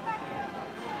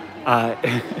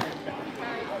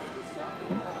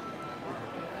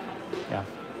 Yeah.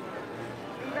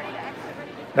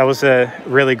 That was a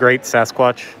really great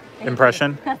Sasquatch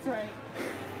impression. That's right.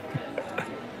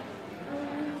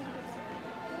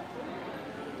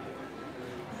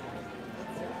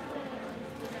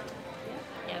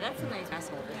 Yeah, that's a nice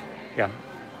asshole. Yeah.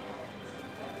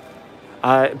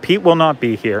 Pete will not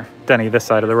be here. Denny, this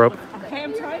side of the rope. Okay,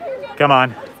 I'm trying to get Come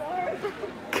on.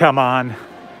 Come on.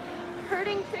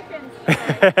 hurting chickens.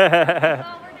 That's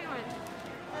all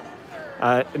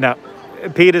we're doing. No,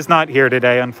 Pete is not here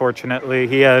today, unfortunately.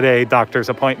 He had a doctor's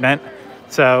appointment,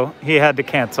 so he had to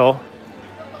cancel.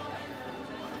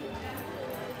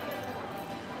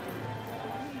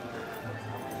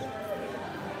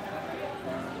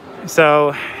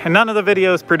 So none of the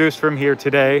videos produced from here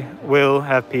today will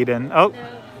have Pete in. Oh,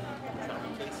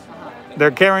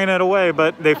 they're carrying it away,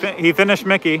 but he finished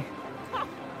Mickey.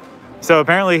 So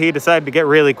apparently he decided to get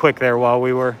really quick there while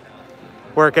we were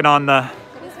working on the...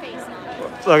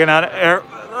 Looking at it.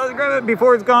 Let's grab it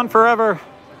before it's gone forever.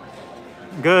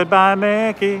 Goodbye,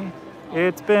 Mickey.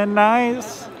 It's been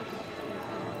nice.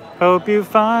 Hope you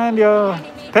find your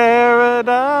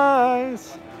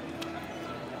paradise.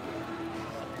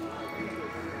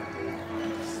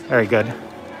 Very good.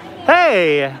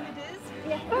 Hey!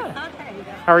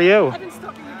 How are you? I've been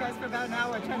stalking you guys for about an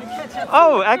hour trying to catch up.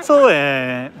 Oh,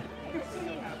 excellent.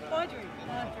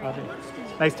 Audrey.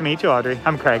 Nice to meet you, Audrey.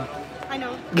 I'm Craig. I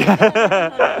know. Craig and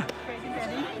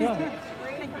Betty. Yeah.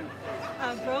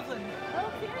 Groveland.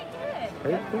 Oh, very good.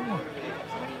 Very cool.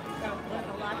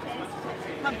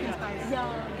 Pumpkin spice.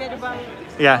 Get about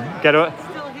Yeah, get it.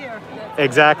 still here.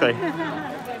 Exactly.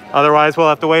 Otherwise, we'll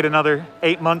have to wait another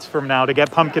 8 months from now to get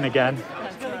pumpkin again.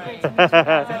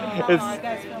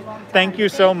 Thank you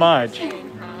so much.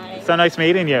 Hi. So nice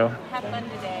meeting you. Have fun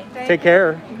today. Take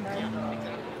care.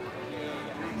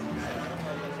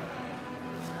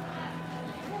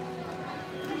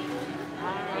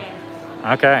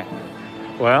 Okay.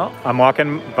 Well, I'm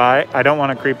walking by. I don't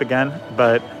want to creep again,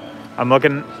 but I'm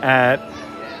looking at...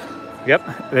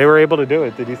 Yep, they were able to do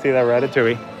it. Did you see that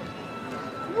ratatouille?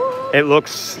 It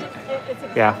looks...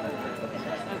 Yeah.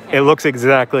 It looks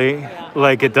exactly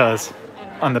like it does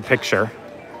on the picture.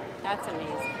 That's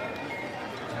amazing.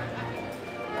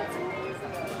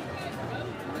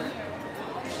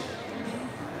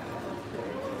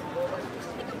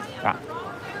 Yeah.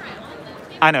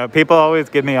 I know, people always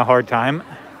give me a hard time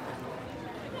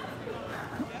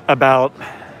about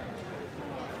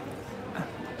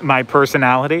my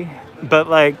personality, but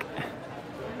like,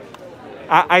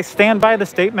 I stand by the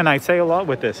statement I say a lot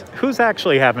with this. Who's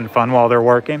actually having fun while they're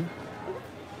working?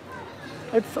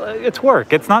 It's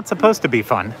work. It's not supposed to be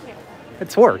fun.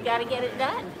 It's work. You gotta get it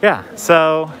done. Yeah,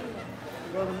 so,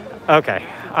 okay.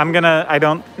 I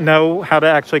don't know how to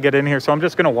actually get in here, so I'm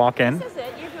just gonna walk in. This is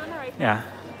it. You're doing the right thing. Yeah.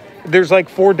 There's like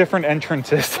 4 different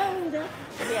entrances.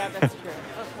 Yeah, that's true.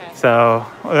 Okay. So,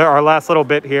 our last little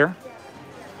bit here.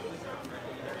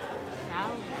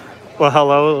 Now, Well,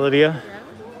 hello, Lydia.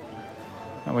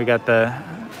 And we got the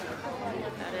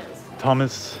that is.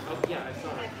 Thomas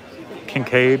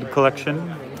Kincaid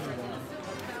collection.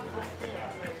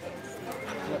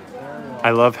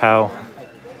 I love how,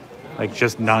 like,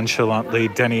 just nonchalantly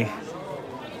Denny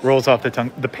rolls off the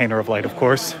tongue. The Painter of Light, of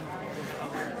course.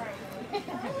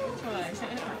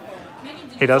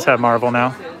 He does have Marvel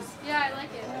now. Yeah, I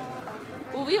like it.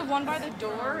 Well, we have one by the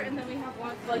door, and then we have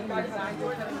one like by the back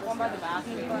door, and then one by the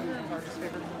bathroom. Our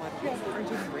favorite one.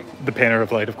 The Painter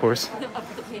of Light, of course. The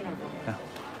painter. Yeah.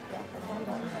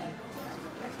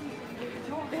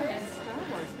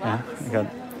 Wow, Yeah, this you got,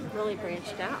 really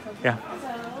branched out. yeah.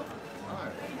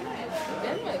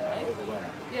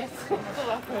 Yes.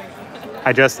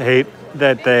 I just hate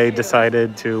that they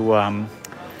decided to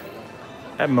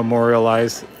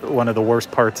memorialize one of the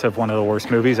worst parts of one of the worst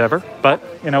movies ever. But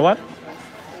you know what?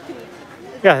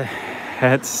 Yeah,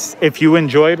 it's if you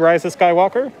enjoyed Rise of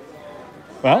Skywalker,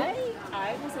 well,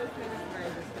 I was okay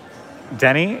with Rise.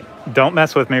 Denny, don't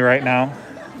mess with me right now.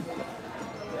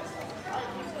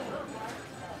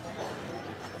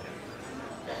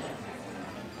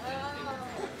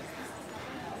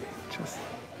 Just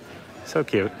so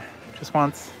cute. Just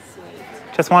wants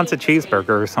a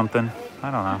cheeseburger or something. I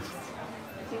don't know.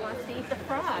 He wants to eat the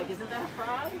frog. Isn't that a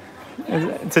frog?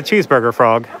 It's a cheeseburger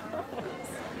frog.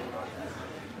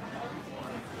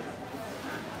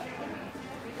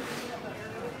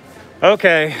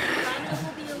 Okay. Rhino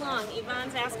will be along.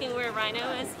 Yvonne's asking where Rhino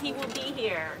is. He will be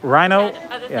Rhino?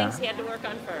 Had other Yeah. things he had to work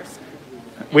on first.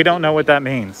 We don't know what that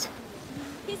means.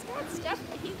 He's got stuff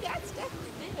to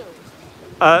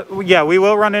do. Yeah, we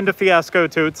will run into Fiasco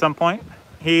too at some point.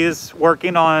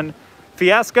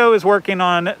 Fiasco is working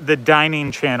on the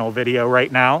dining channel video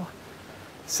right now.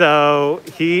 So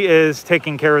he is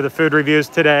taking care of the food reviews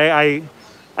today.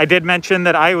 I did mention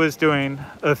that I was doing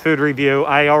a food review.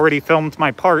 I already filmed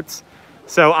my parts.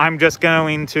 So I'm just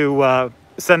going to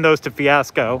send those to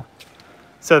Fiasco.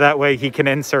 So that way he can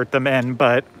insert them in.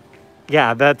 But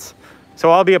yeah,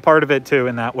 so I'll be a part of it too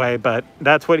in that way. But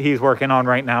that's what he's working on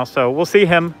right now. So we'll see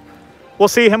him. We'll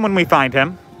see him when we find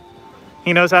him.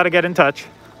 He knows how to get in touch.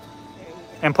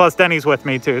 And plus Denny's with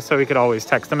me too, so we could always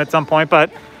text him at some point.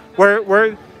 But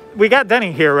we got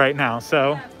Denny here right now,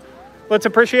 so let's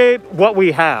appreciate what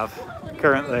we have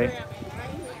currently.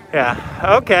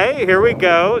 Yeah, okay, here we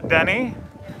go, Denny.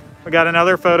 We got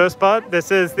another photo spot.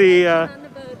 This is the, On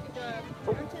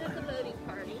the voting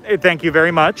party. thank you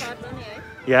very much. Claude Monet.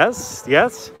 Yes,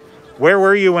 yes. Where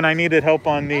were you when I needed help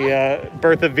on the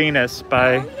Birth of Venus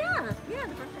by, Oh,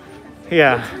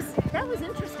 yeah. yeah, That was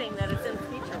interesting that it's in the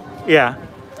feature. yeah.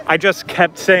 I just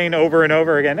kept saying over and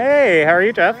over again, hey, how are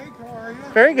you, Jeff?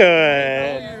 Very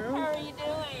good. How are you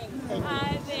doing?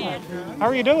 Hi there. How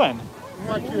are you doing?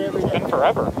 It's been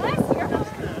forever.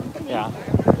 Yeah.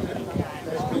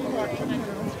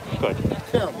 Good.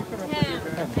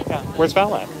 Yeah. Where's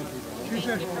Val at?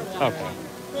 Okay.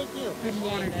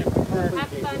 Have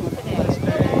fun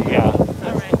today. Yeah.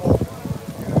 All right.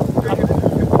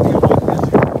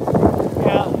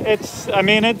 Yeah.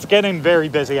 It's getting very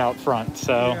busy out front,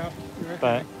 so,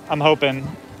 but I'm hoping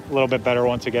a little bit better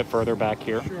once we get further back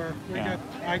here. Sure. Yeah.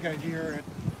 I got here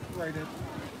right at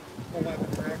 11,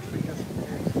 or actually just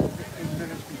 15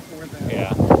 minutes before that.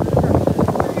 Yeah.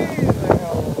 Hey, the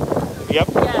hell. Yep.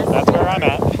 Yes. That's where I'm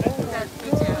at. That's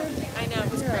me too. I know,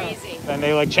 it was crazy. Then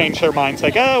they change their minds,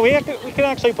 we can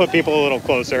actually put people a little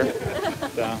closer.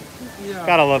 So, Yeah.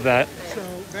 gotta love that. So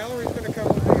Valerie's going to come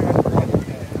with me on Friday.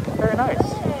 Very nice.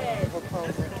 We'll call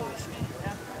her.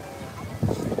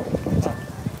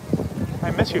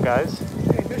 I miss you guys.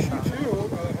 Hey, miss you too.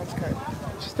 That's kind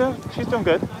of. She's doing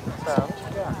good. So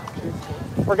yeah,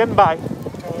 we're getting by.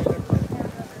 Tell her that.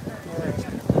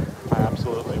 I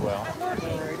absolutely will. All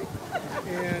right.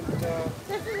 And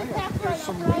there's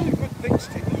some really good things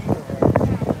to eat around.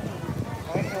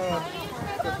 I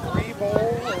had the Brie Bowl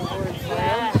over in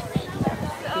France.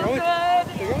 The only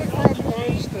problem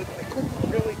was that I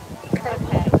couldn't really cut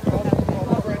all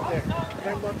the bread there. And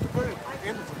I love the bread.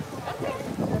 And the bread.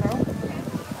 You know?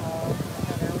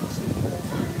 And I would see people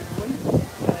from Italy.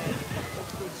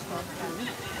 That's good stuff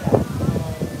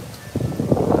too.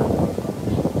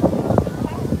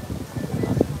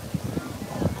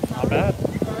 Not bad.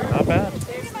 Not bad.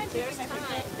 There's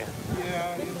time.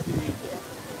 Yeah, indeed.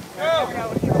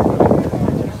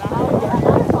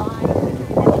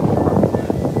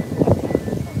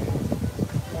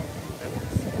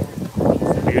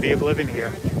 Beauty of living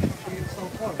here. It's so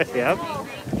close. Yep. You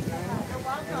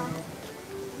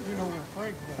know where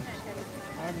Frank lives.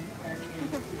 I'm actually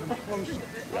even closer.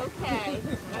 Okay.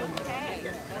 Okay.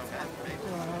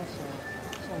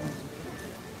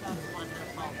 That's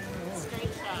wonderful.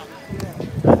 Straight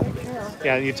shot.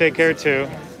 Yeah, you take care too.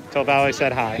 Tell Val I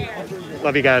said hi.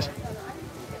 Love you guys.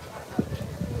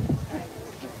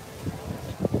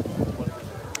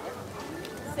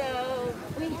 So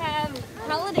we have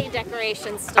holiday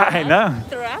decorations still I know.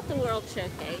 throughout the World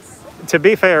Showcase. To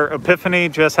be fair, Epiphany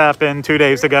just happened 2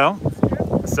 days ago.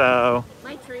 So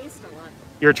My tree's still up.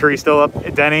 your tree's still up,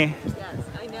 Denny. Yes,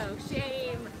 I know.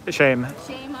 Shame. Shame.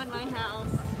 Shame on my house.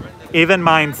 Even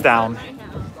mine's down. My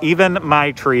house. Even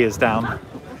my tree is down.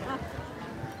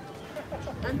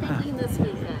 I'm thinking this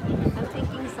weekend. I'm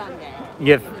thinking Sunday.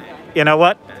 You know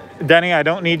what? Denny, I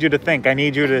don't need you to think. I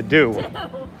need you to do.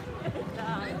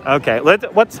 Okay,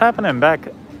 what's happening back?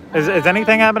 Is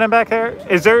anything happening back there?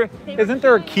 Isn't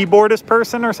there a keyboardist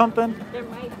person or something? There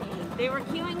might be. They were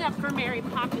queuing up for Mary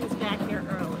Poppins back here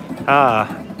early.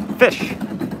 Fish.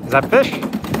 Is that fish?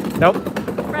 Nope.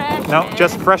 Fresh. No,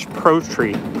 just fresh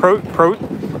poultry.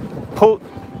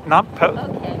 Not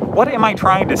Okay. What am I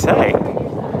trying to say?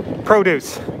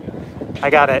 Produce. I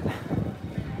got it.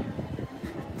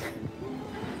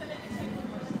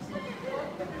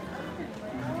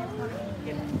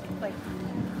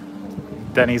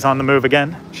 Denny's on the move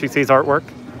again. She sees artwork.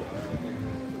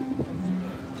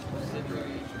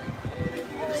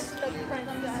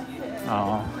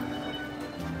 Oh.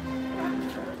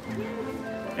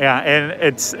 Yeah, and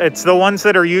it's the ones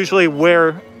that are usually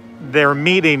where they're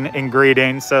meeting and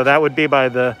greeting. So that would be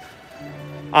by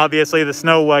obviously the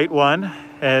Snow White one.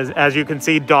 As you can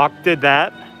see, Doc did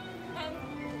that.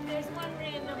 And there's one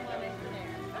random one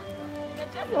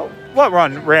over there. What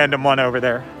random one over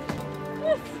there?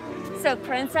 So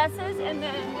princesses and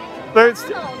then There's,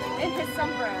 Donald in his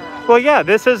sombrero. well, yeah,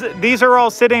 these are all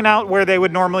sitting out where they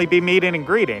would normally be meeting and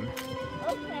greeting.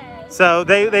 Okay. So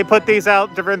they put these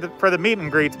out for the meet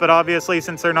and greets, but obviously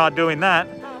since they're not doing that,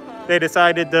 they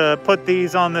decided to put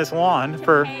these on this lawn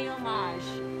for. Pay homage.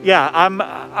 Yeah, I'm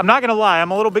not gonna lie, I'm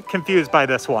a little bit confused by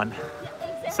this one.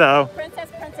 So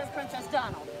Princess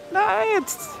Donald. no,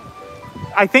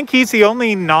 I think he's the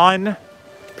only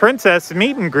non-princess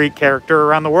meet and greet character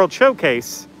around the World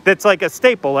Showcase that's like a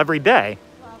staple every day.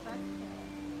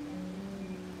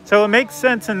 So it makes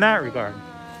sense in that regard. And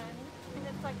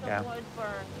it's like the Yeah. wood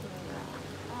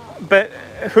for. But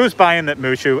who's buying that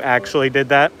Mushu actually did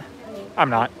that? I'm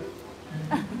not.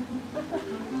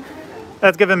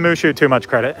 That's giving Mushu too much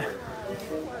credit.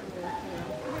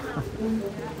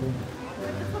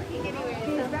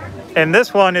 And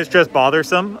this one is just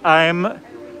bothersome.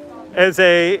 As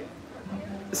a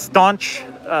staunch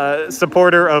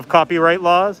supporter of copyright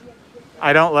laws,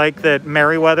 I don't like that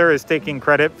Merriweather is taking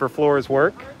credit for Flora's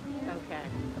work. Okay.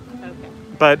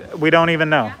 But we don't even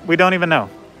know. We don't even know.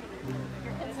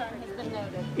 Your concern has been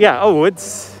noted. Yeah, oh,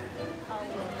 it's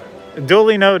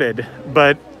duly noted,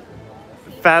 but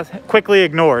quickly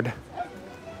ignored.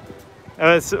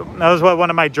 That was what one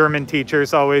of my German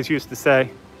teachers always used to say.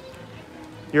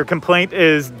 Your complaint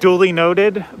is duly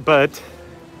noted, but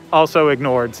also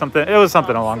ignored. It was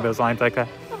something along those lines like that.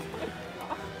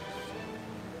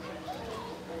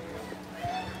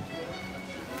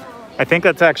 I think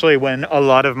that's actually when a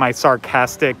lot of my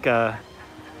sarcasm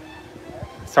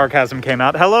came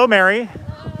out. Hello, Mary.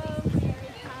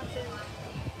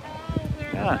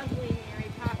 We're lovely,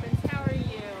 Mary Poppins. How are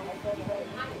you?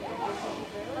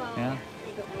 Yeah.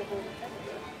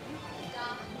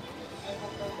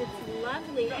 It's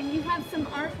lovely. And you have some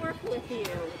artwork with you.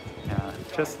 Yeah,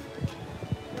 just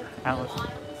Alice.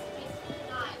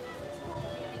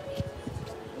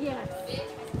 Yes.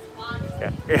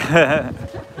 Yeah.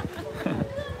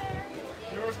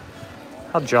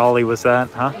 How jolly was that,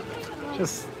 huh?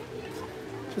 Just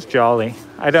jolly.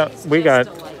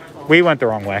 We went the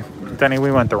wrong way. Denny,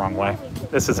 we went the wrong way.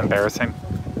 This is embarrassing.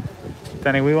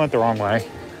 Denny, we went the wrong way.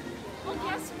 Well,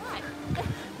 guess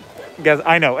what? Guess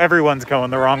I know everyone's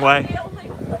going the wrong way.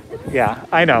 Yeah,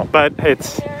 I know, but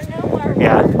it's There are no markers.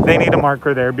 yeah, they need a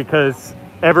marker there because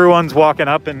everyone's walking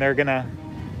up and they're gonna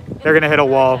hit a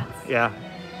wall. Yeah.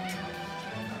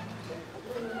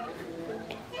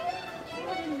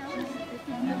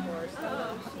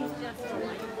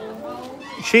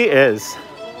 She is.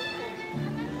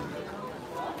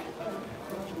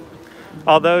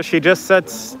 Although she just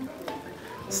sets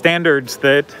standards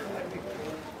that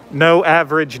no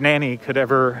average nanny could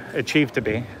ever achieve to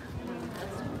be.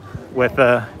 With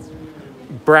a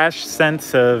brash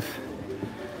sense of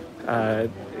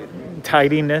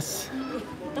tidiness.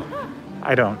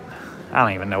 I don't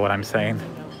even know what I'm saying.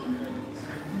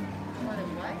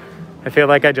 I feel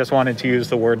like I just wanted to use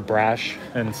the word brash,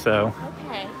 and so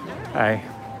Okay.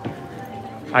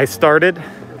 I started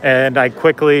and I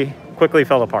quickly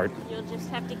fell apart. You'll just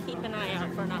have to keep an eye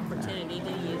out for an opportunity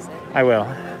to use it. I will.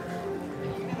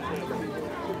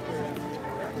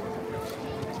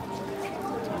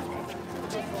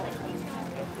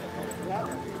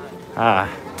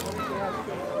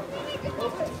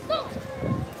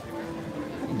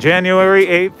 January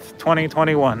 8th,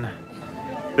 2021.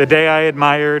 The day I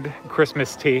admired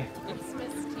Christmas tea.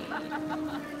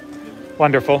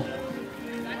 Wonderful.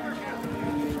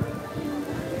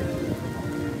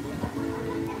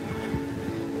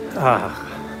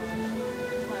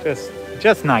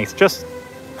 Just nice. Just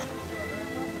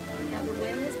Now the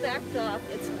wind is backed off.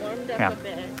 It's warmed up Yeah. a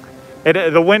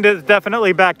bit. the wind is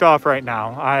definitely backed off right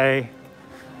now.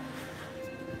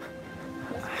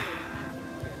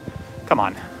 Come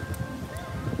on.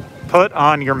 Put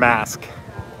on your mask.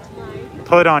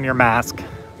 Put on your mask.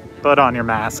 Put on your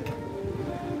mask.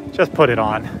 Just put it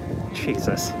on.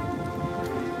 Jesus.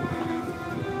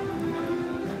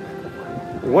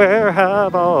 Where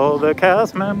have all the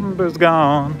cast members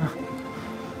gone?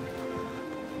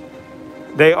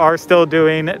 They are still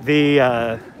doing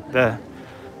the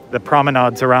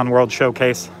promenades around World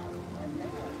Showcase.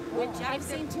 Which I've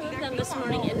seen 2 of them this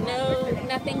morning, and no,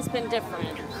 nothing's been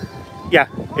different. Yeah,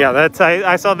 that's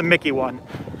I saw the Mickey one.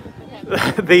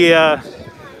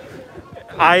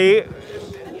 I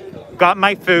got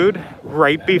my food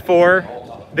right before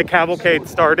the cavalcade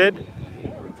started,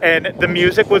 and the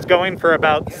music was going for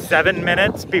about 7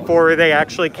 minutes before they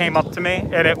actually came up to me,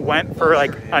 and it went for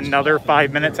like another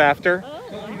 5 minutes after. Oh,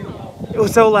 wow. It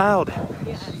was so loud.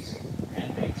 Yes.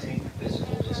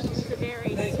 It's a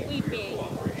very sweeping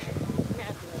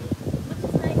method.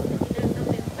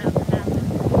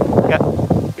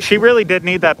 Yeah, she really did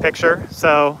need that picture.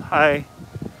 So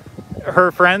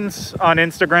her friends on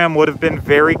Instagram would have been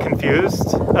very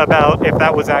confused about if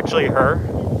that was actually her,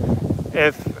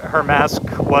 if her mask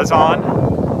was on.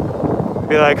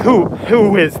 Be like,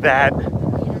 who is that?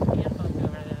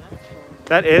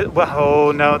 That is, well,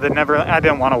 oh no, I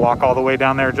didn't want to walk all the way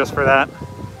down there just for that.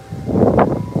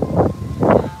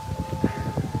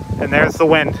 And there's the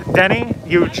wind. Denny,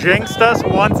 you jinxed us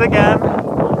once again.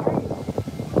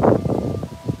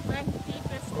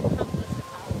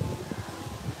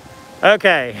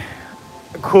 Okay,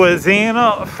 cuisine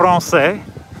française.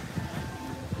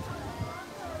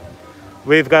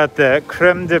 We've got the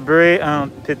crème de brie en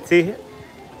petit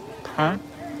pain,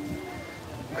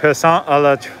 croissant à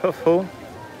la truffle,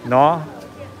 no,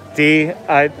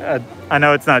 I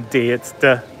know it's not D, it's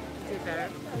de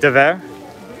verre.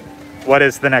 What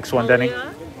is the next one, Denny?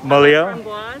 Molio.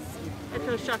 Framboise et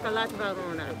au chocolat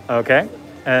Valrhona. Okay,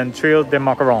 and trio de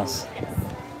macarons.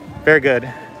 Very good.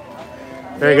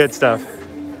 Very good stuff.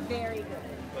 Very good.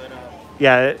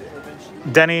 Yeah,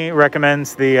 Denny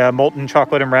recommends the molten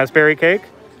chocolate and raspberry cake.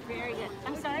 Very good.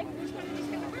 I'm sorry?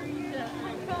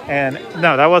 And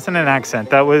no, that wasn't an accent.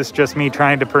 That was just me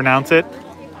trying to pronounce it.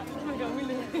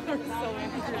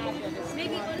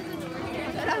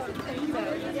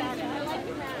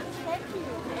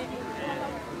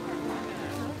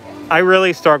 I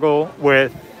really struggle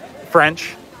with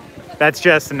French. That's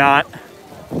just not...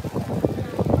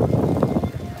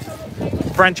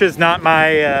 French is not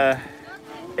my...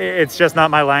 it's just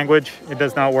not my language. It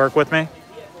does not work with me.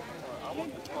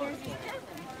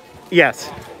 Yes.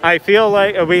 I feel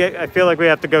like we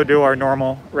have to go do our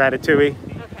normal ratatouille.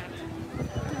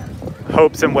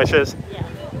 Hopes and wishes.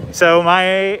 So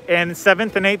in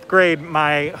 7th and 8th grade,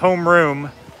 my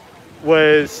homeroom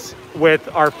was with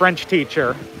our French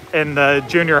teacher in the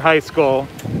junior high school.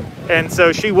 And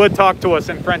so she would talk to us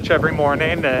in French every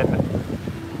morning.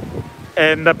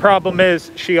 And the problem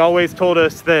is she always told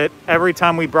us that every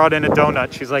time we brought in a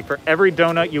donut, she's like, for every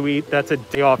donut you eat, that's a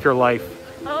day off your life.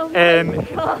 Oh And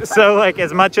so like,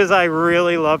 as much as I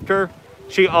really loved her,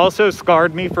 she also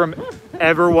scarred me from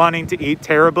ever wanting to eat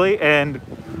terribly. And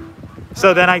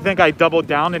so then I think I doubled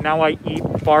down and now I eat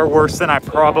far worse than I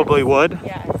probably would.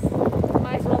 Yes.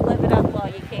 Might as well live it up while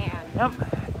you can. Yep.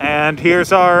 And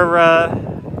here's our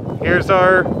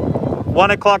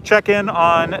 1 o'clock check-in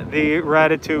on the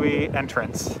Ratatouille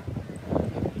entrance.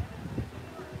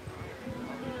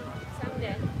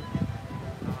 Someday.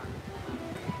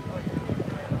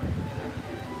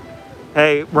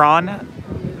 Hey, Ron,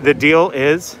 the deal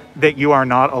is that you are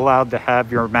not allowed to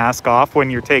have your mask off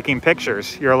when you're taking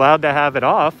pictures. You're allowed to have it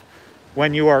off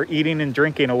when you are eating and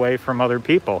drinking away from other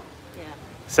people. Yeah.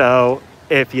 So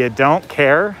if you don't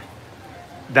care,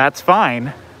 that's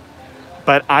fine.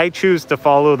 But I choose to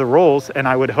follow the rules, and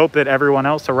I would hope that everyone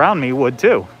else around me would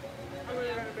too.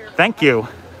 Thank you.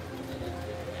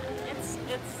 It's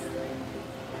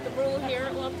the rule here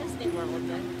at Walt Disney World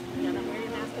that you gotta wear your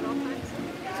mask at all times.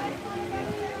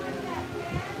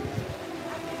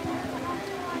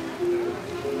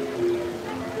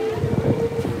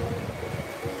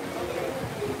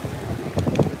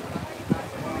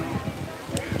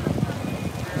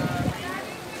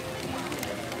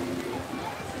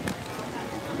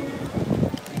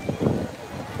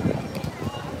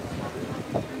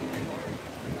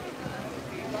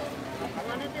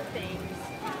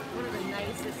 One of the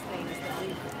nicest things that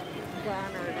we've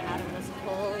garnered out of this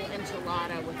whole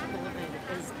enchilada with COVID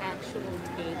is actual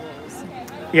tables.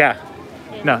 Yeah.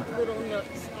 In No. little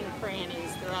nooks and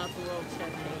crannies throughout the World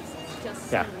Showcase. It's just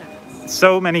so Yeah. nice.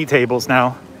 So many tables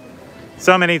now.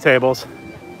 So many tables.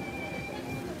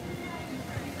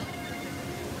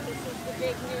 This is the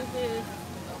big new booth.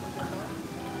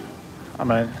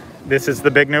 This is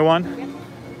the big new one.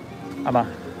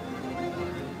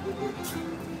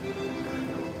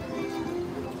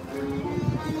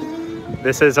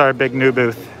 This is our big new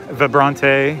booth,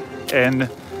 Vibrante and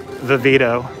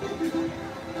Vivito,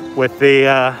 with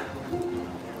the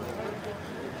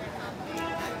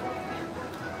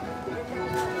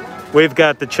we've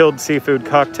got the chilled seafood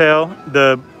cocktail,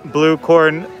 the blue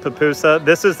corn pupusa.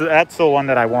 That's the one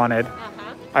that I wanted.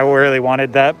 I really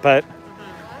wanted that, but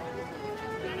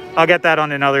I'll get that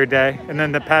on another day. And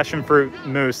then the passion fruit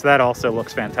mousse, that also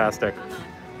looks fantastic.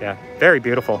 Yeah, very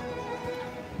beautiful.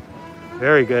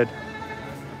 Very good.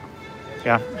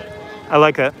 Yeah, I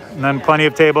like it. And then plenty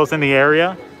of tables in the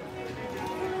area.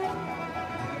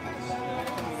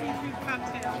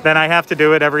 Then I have to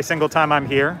do it every single time I'm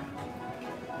here.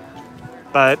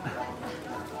 But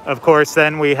of course,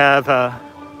 then we have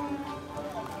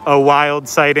a wild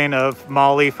sighting of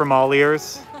Molly from All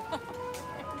Ears.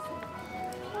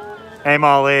 Hey,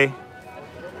 Molly.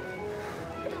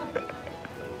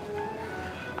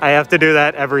 I have to do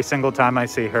that every single time I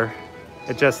see her.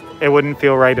 It wouldn't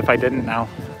feel right if I didn't now.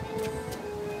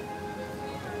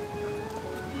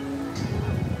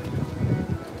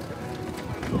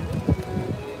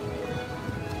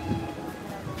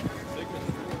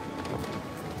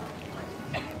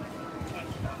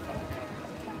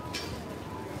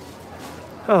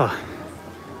 Oh,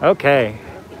 okay.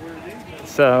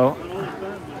 So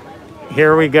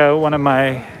here we go. One of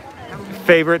my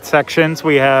favorite sections.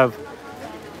 We have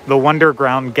the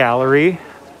Wonderground Gallery.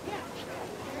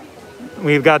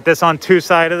 We've got this on two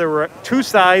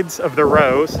sides of the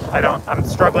rows. I'm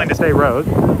struggling to say road,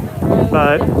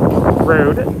 but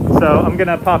road. So I'm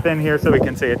gonna pop in here so we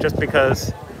can see it, just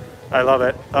because I love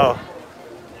it. Oh,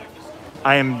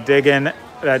 I am digging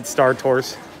that Star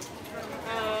Tours.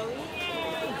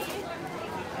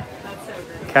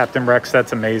 Captain Rex,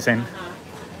 that's amazing.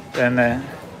 And the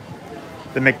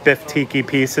McBiff Tiki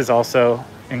piece is also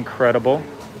incredible.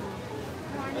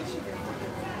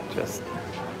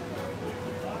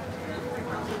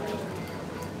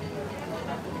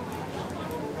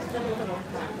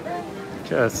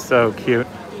 Just so cute.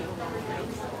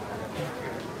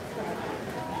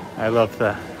 I love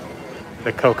the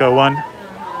Coco one.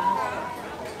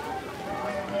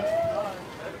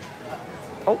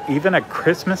 Oh, even a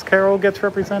Christmas Carol gets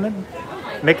represented?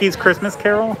 Mickey's Christmas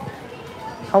Carol?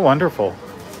 How wonderful.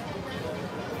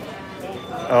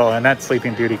 Oh, and that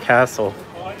Sleeping Beauty castle.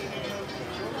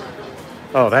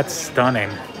 Oh, that's stunning.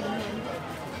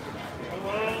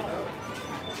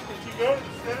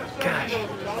 Gosh.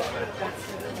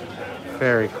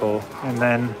 Very cool. And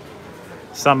then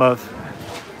some of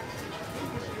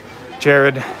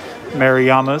Jared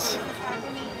Mariyama's.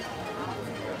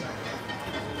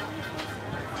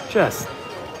 Just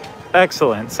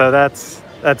excellent. So that's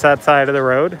that side of the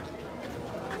road.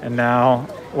 And now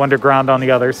Wonderground on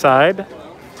the other side.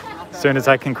 As soon as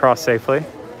I can cross safely,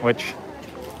 which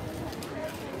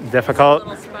difficult.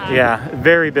 Yeah,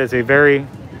 very busy, very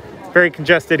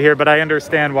congested here, but I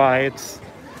understand why.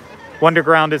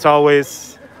 Wonderground is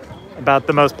always about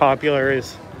the most popular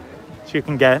as you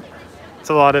can get. It's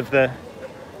a lot of it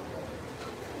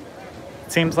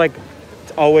seems like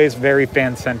it's always very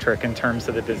fan-centric in terms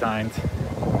of the designs.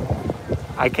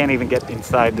 I can't even get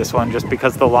inside this one just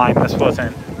because the line, this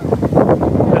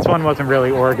one wasn't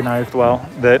really organized well.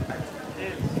 The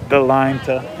line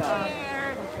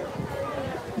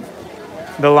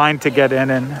to get in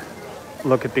and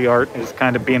look at the art is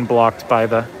kind of being blocked by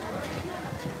the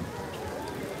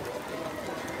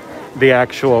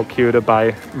actual queue to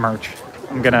buy merch.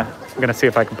 I'm gonna see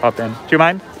if I can pop in. Do you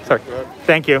mind? Sorry.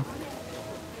 Thank you.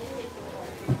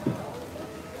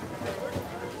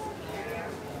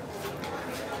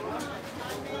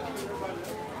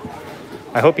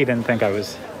 I hope he didn't think I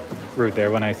was rude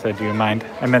there when I said, do you mind?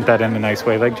 I meant that in a nice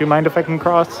way. Like, do you mind if I can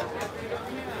cross?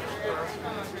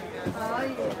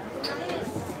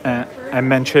 I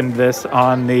mentioned this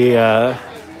on the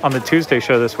Tuesday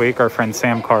show this week. Our friend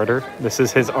Sam Carter. This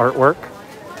is his artwork.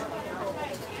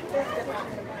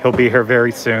 He'll be here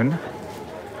very soon,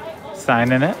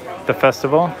 signing it at the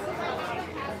festival.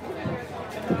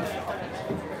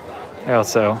 I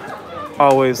also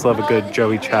always love a good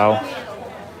Joey Chow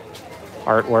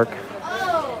artwork.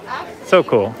 So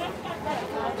cool.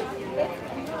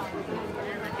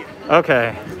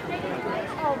 Okay.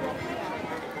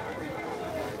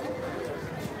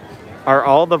 Are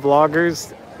all the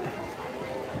vloggers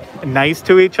nice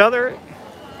to each other?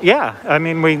 Yeah, I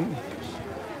mean,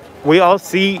 we all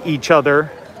see each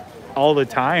other all the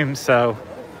time, so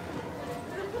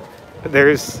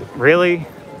there's really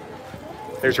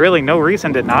no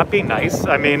reason to not be nice.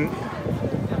 I mean,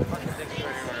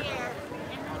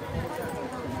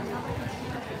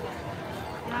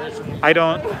 I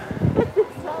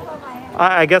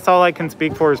guess all I can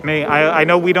speak for is me. I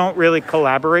know we don't really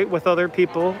collaborate with other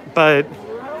people, but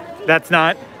that's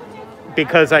not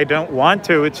because I don't want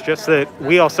to. It's just that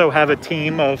we also have a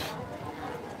team of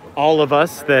all of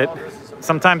us that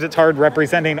sometimes it's hard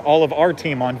representing all of our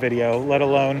team on video, let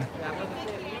alone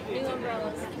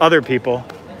other people.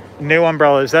 New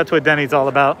umbrellas. That's what Denny's all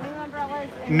about.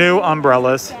 New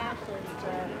umbrellas.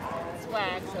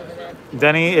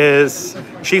 Denny is,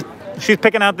 she's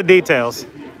picking out the details.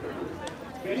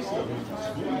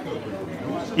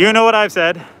 You know what I've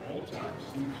said.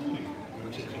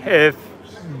 If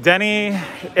Denny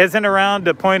isn't around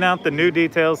to point out the new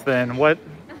details, then what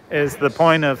is the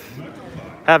point of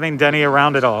having Denny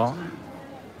around at all?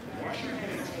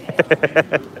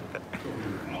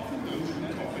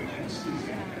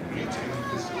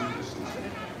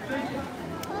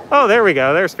 Oh, there we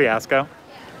go. There's Fiasco.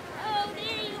 Oh, there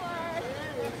you are.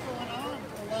 What's going on?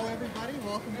 Hello, everybody.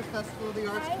 Welcome to Festival of the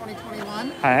Arts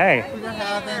 2021. Hey. We were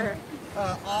having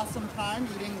awesome time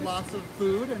eating lots of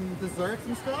food and desserts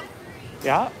and stuff.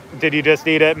 Yeah. Did you just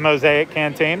eat at Mosaic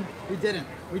Canteen? We didn't.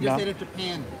 We just No. ate at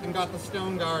Japan and got the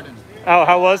Stone Garden. Oh,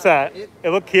 how was that? It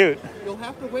looked cute. You'll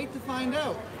have to wait to find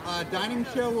out. Dining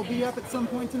show will be up at some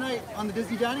point tonight on the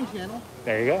Disney Dining Channel,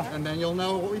 There you go. and then you'll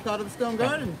know what we thought of the Stone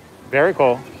Garden. Very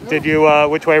cool. Did you,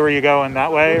 which way were you going?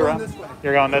 That way? We're going around? this way.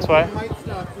 You're going this way? We might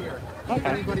stop here. If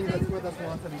anybody that's with us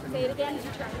wants anything. Say it again.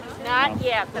 Not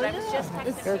yet, but I was just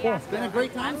texting Fiasco. It's been a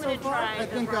great time so far. try I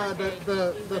think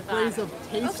the phrase of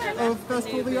taste of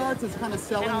Festival of the Arts is kind of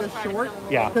selling this short.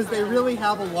 Yeah. Because they really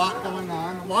have a lot going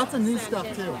on. Lots of new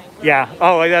stuff too. Yeah.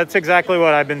 Oh, that's exactly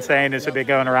what I've been saying is a bit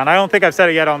going around. I don't think I've said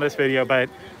it yet on this video, but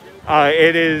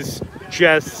it is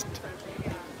just,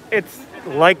 it's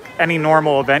like any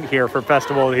normal event here for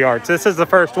Festival of the Arts. This is the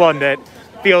first one that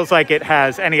feels like it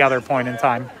has any other point in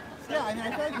time. Yeah, I mean,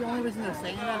 I feel like the only reason they're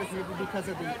saying that is maybe because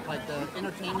of the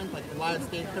entertainment, like the live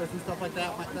stage shows and stuff like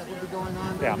that that would be going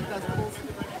on during the festivals.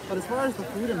 But as far as the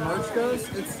food and merch goes,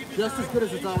 it's just as good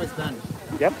as it's always been.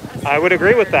 Yep, I would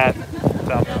agree with that.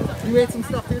 So. You ate some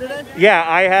stuff too today? Yeah,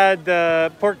 I had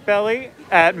the pork belly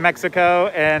at Mexico,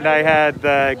 and I had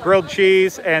the grilled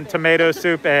cheese and tomato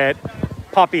soup at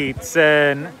Pop Eats,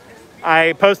 and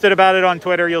I posted about it on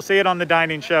Twitter. You'll see it on the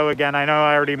dining show again. I know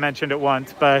I already mentioned it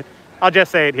once, but I'll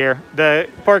just say it here. The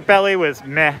pork belly was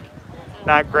meh,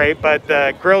 not great, but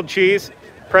the grilled cheese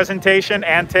presentation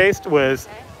and taste was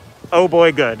oh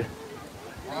boy good.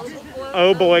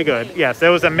 Oh boy good. Yes, it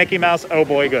was a Mickey Mouse oh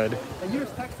boy good. And you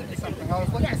just texted me something. I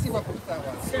was looking to see what booth that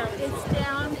was. So it's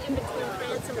down in between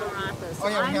France and Morocco. So Oh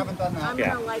yeah, we haven't done that. I'm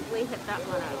Yeah. gonna likely hit that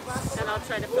one up, and I'll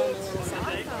try to film a little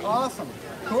something. Awesome.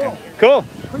 Cool. Cool.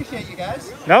 Appreciate you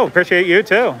guys. No, appreciate you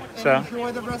too. And So,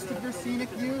 enjoy the rest of your scenic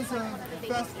views of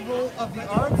Festival of the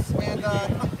Arts. And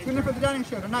tune in for the dining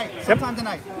show tonight, sometime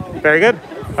tonight. very good.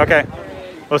 Okay.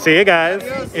 We'll see you guys.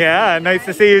 Adios. Yeah, nice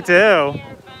to see you too.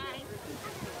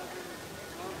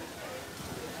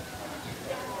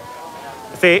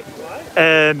 See,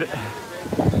 and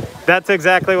that's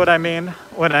exactly what I mean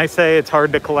when I say it's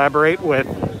hard to collaborate with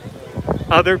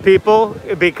other people,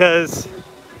 because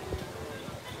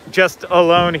just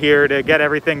alone here to get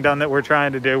everything done that we're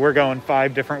trying to do, we're going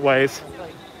 5 different ways.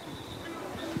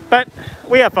 But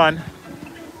we have fun.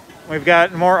 We've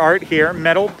got more art here,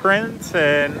 metal prints,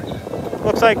 and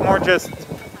looks like more just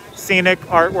scenic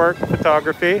artwork,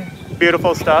 photography,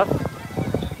 beautiful stuff.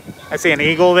 I see an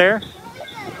eagle there.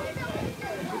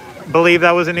 Believe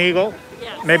that was an eagle.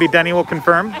 Yes. Maybe Denny will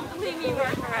confirm. I believe you were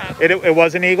correct. It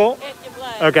was an eagle? It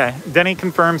was. Okay, Denny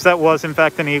confirms that was in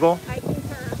fact an eagle. I concur.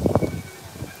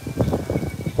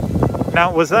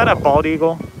 Now, was that a bald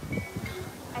eagle?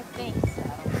 I think so.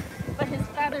 But his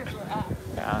feathers were up.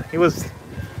 Yeah,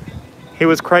 he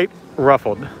was quite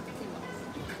ruffled.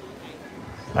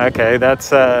 Okay, that's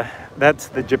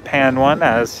the Japan one,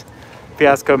 as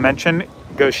Fiasco mentioned,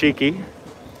 Goshiki.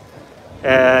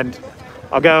 And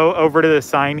I'll go over to the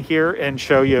sign here and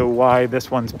show you why this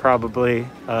one's probably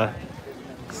a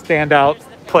standout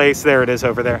place. There it is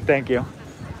over there. Thank you.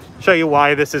 Show you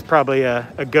why this is probably a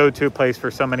go-to place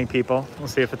for so many people. We'll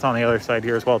see if it's on the other side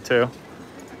here as well too.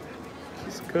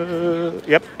 Just go.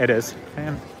 Yep, it is.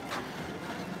 Man.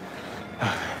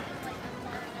 Oh,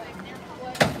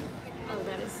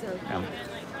 that is so cool.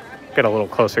 Get a little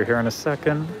closer here in a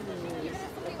second.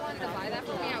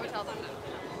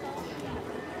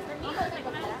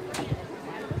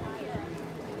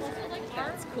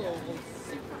 That's cool.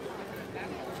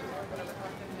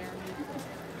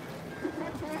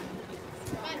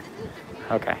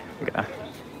 Okay, I'm gonna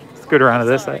scoot around to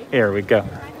this side. Here we go.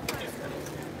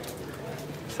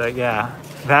 So yeah,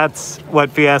 that's what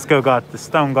Fiasco got, the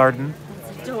Stone Garden.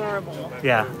 It's adorable.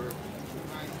 Yeah,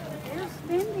 They're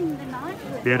spending the night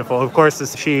with beautiful. Of course, the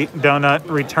sheet donut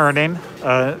returning,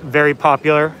 very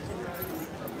popular,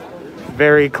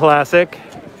 very classic.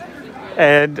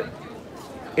 And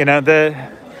you know,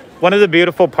 one of the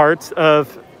beautiful parts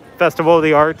of Festival of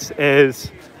the Arts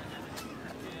is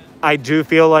I do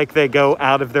feel like they go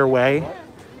out of their way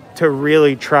to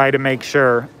really try to make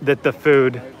sure that the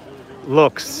food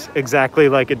looks exactly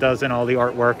like it does in all the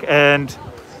artwork. And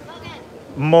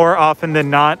more often than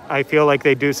not, I feel like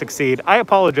they do succeed. I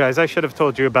apologize. I should have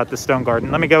told you about the Stone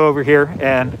Garden. Let me go over here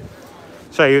and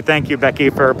show you. Thank you, Becky,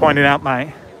 for pointing out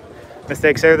my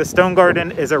mistakes there. The Stone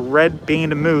Garden is a red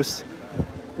bean mousse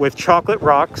with chocolate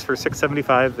rocks for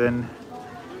 $6.75 and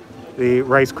the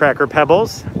rice cracker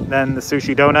pebbles, then the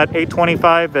sushi donut,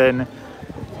 $8.25, and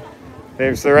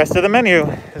there's the rest of the menu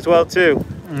as well too.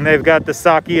 And they've got the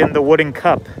sake in the wooden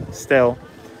cup still.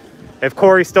 If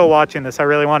Corey's still watching this, I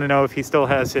really want to know if he still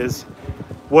has his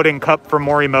wooden cup for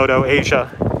Morimoto Asia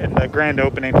in the grand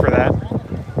opening for that.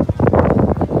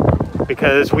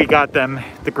 Because we got them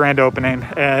at the grand opening,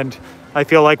 and I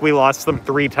feel like we lost them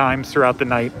 3 times throughout the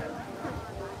night.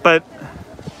 But,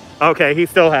 okay, he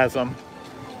still has them.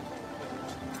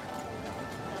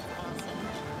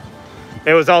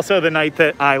 It was also the night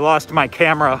that I lost my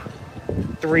camera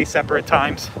 3 separate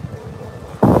times.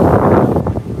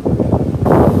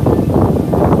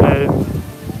 And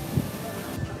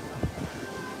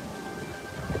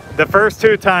the first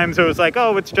 2 times it was like,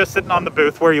 oh, it's just sitting on the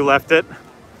booth where you left it.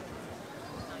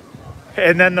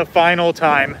 And then the final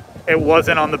time, it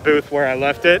wasn't on the booth where I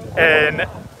left it. And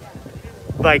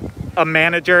like a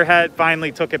manager had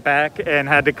finally took it back and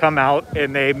had to come out,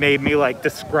 and they made me like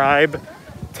describe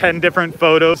 10 different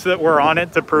photos that were on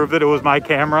it to prove that it was my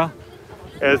camera.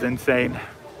 It was insane.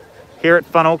 Here at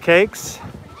Funnel Cakes,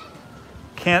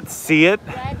 can't see it,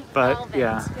 but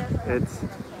yeah, it's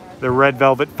the red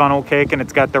velvet funnel cake, and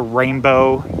it's got the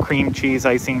rainbow cream cheese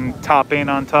icing topping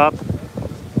on top.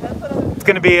 It's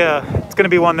gonna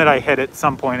be one that I hit at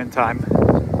some point in time.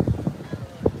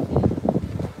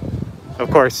 Of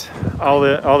course, all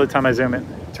the time I zoom in,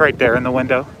 it's right there in the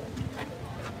window.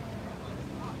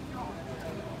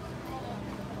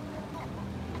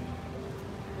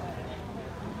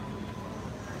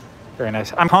 Very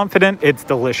nice. I'm confident it's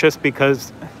delicious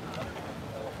because,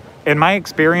 in my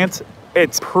experience,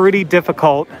 it's pretty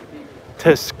difficult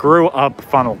to screw up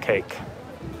funnel cake.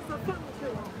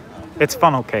 It's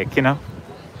funnel cake, you know?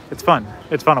 It's fun.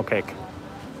 It's funnel cake.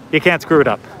 You can't screw it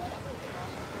up.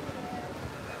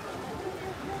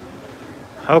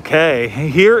 Okay,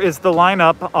 here is the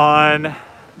lineup on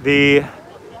the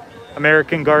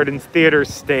American Gardens Theater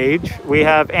stage. We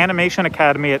have Animation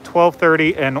Academy at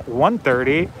 12:30 and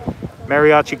 1:30.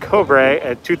 Mariachi Cobre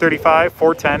at 2:35,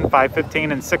 4:10,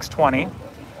 5:15, and 6:20.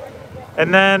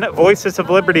 And then Voices of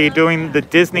Liberty doing the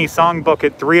Disney Songbook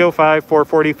at 3:05,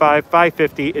 4:45,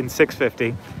 5:50, and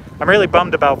 6:50. I'm really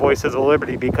bummed about Voices of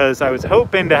Liberty because I was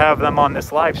hoping to have them on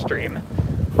this live stream,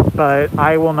 but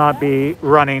I will not be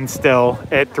running still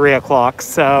at 3 o'clock.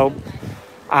 So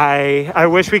I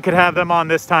wish we could have them on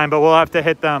this time, but we'll have to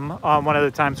hit them on one of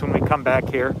the times when we come back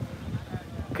here.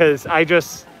 Because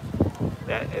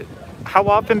how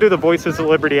often do the Voices of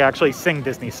Liberty actually sing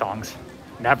Disney songs?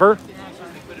 Never?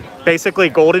 Basically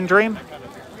Golden Dream?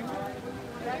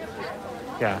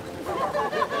 Yeah.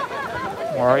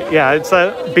 Or, yeah, it's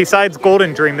besides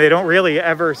Golden Dream, they don't really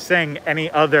ever sing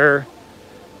any other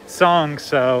songs,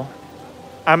 so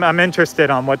I'm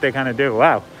interested on what they kind of do.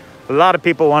 Wow. A lot of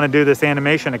people want to do this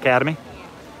Animation Academy.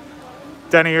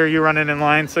 Denny, are you running in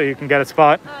line so you can get a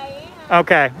spot? I am.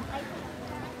 Okay.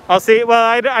 I'll see.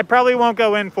 Well, I probably won't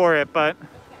go in for it, but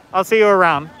I'll see you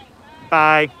around.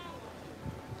 Bye.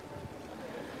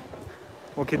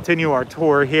 We'll continue our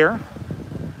tour here.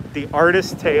 The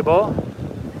artist table.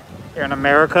 Here in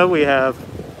America, we have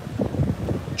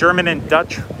German and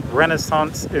Dutch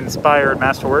Renaissance-inspired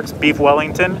masterworks. Beef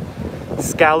Wellington,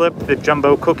 Scallop, the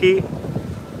Jumbo Cookie,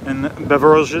 and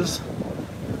beverages.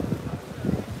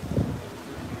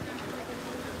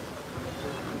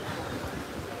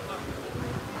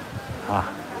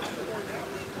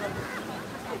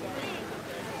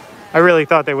 I really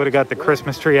thought they would have got the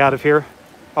Christmas tree out of here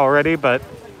already, but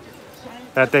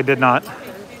that they did not.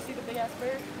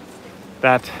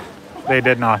 That they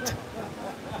did not.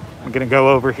 I'm gonna go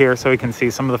over here so we can see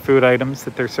some of the food items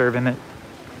that they're serving at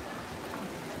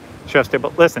Chef's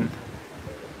Table. Listen,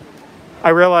 I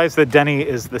realize that Denny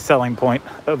is the selling point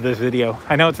of this video.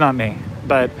 I know it's not me,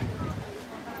 but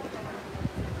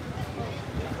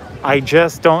I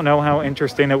just don't know how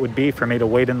interesting it would be for me to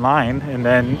wait in line and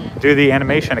then do the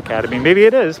Animation Academy. Maybe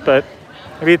it is, but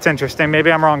maybe it's interesting.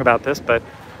 Maybe I'm wrong about this, but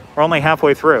we're only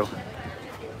halfway through.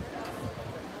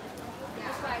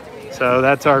 So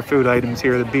that's our food items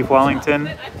here. The Beef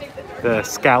Wellington, the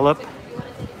Scallop,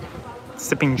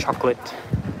 Sipping Chocolate.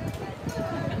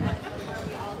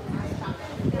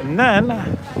 And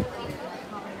then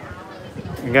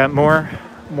we got more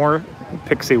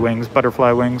pixie wings,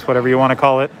 butterfly wings, whatever you want to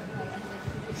call it.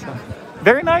 So,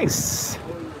 very nice.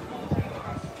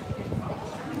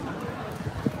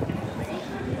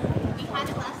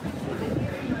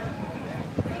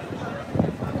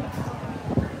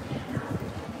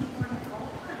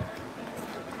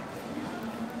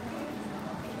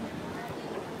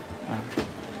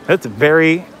 It's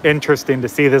very interesting to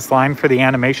see this line for the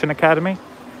Animation Academy.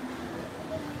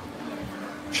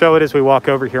 show it as we walk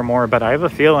over here more, but I have a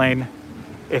feeling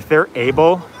if they're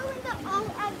able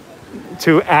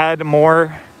to add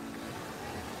more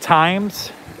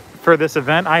times for this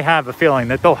event, I have a feeling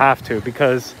that they'll have to,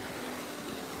 because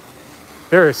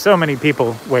there are so many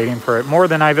people waiting for it, more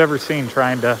than I've ever seen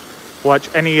trying to watch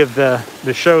any of the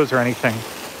shows or anything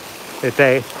that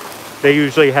they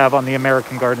usually have on the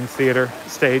American Gardens Theater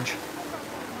stage.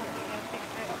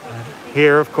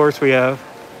 Here, of course, we have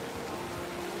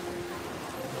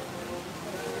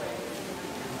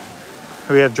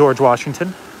George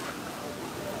Washington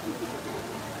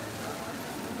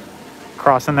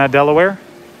crossing that Delaware,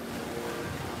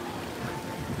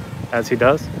 as he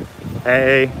does.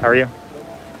 Hey, how are you?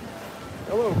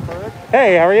 Hello, Craig.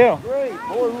 Hey, how are you? Great.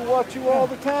 Boy, we watch you all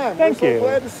the time. Thank We're you. so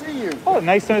glad to see you. Oh,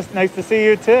 nice to see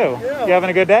you too. Yeah. You having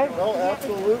a good day? Oh,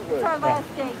 absolutely. It's our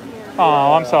last day here.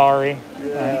 Oh, I'm sorry.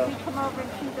 Yeah. We come over and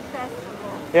see the festival.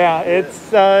 Yeah,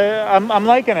 it's I'm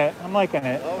liking it. I'm liking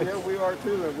it. Oh, yeah, we are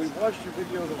too. And we've watched your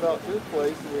videos about this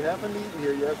place, and we haven't eaten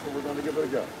here yet, so we're going to give it a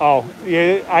go. Oh,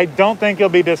 yeah, I don't think you'll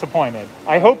be disappointed.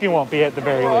 I hope you won't be at the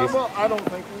very least. Well, I don't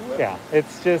think we will. Yeah,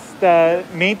 it's just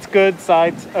meat's good,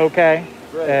 sides okay,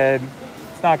 Great. and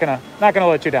it's not gonna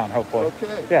let you down. Hopefully.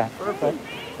 Okay. Yeah. Perfect.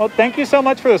 Well, thank you so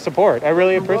much for the support. I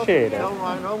really appreciate it. Tell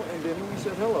Rhino and Denny we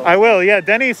said hello. I will. Yeah,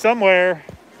 Denny's somewhere.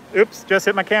 Oops, just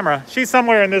hit my camera. She's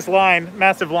somewhere in this line,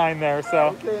 massive line there.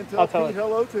 So Okay, and I'll tell tell Pete her.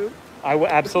 hello too. I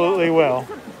absolutely will.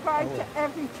 Subscribe to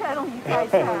every channel you guys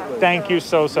have. Thank you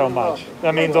so much.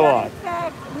 That means a lot. In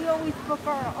fact, we always book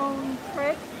our own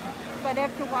trips, but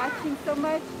after watching so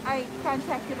much, I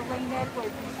contacted Elaine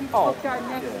Edwards. She booked our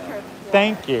next trip.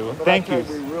 Thank you. But Thank I you.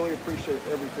 tell we really appreciate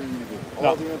everything you do. No.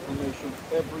 All the information,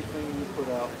 everything you put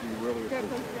out, we really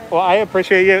appreciate. Well, I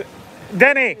appreciate you.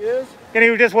 Denny, Yes? can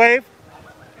you just wave?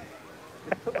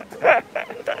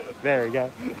 There you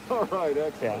go. All right,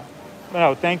 excellent. Yeah.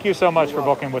 No, thank you so much for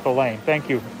booking with Elaine. Thank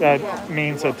you. That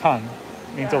means a ton.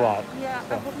 Means a lot. Yeah,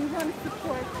 but we want to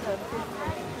support the business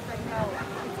because I know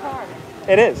it's hard.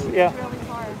 It is, yeah. It's really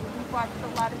hard. We've watched a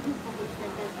lot of people lose their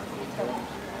businesses, so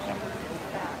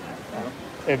it's bad.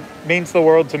 It means the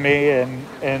world to me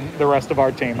and the rest of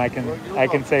our team. I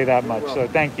can say that much. So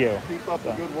thank you. Keep up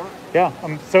the good work. Yeah,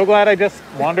 I'm so glad I just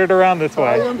wandered around this way.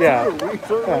 I am Yeah. too. We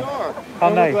certainly are. How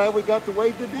And nice. we're glad we got to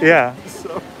wait to do Yeah. it.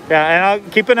 So, Yeah, and I'll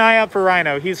keep an eye out for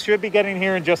Rhino. He should be getting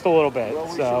here in just a little bit. well,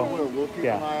 we sure So will. We'll keep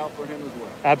yeah. an eye out for him as well.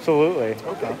 absolutely.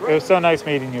 Okay, It great. was so nice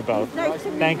meeting you both. Nice to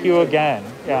meet Thank you again.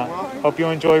 Yeah. welcome. Hope you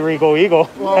enjoy Regal Eagle.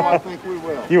 Well, I think we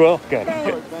will. You will? Good. All right,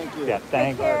 Good. thank you. Yeah, Take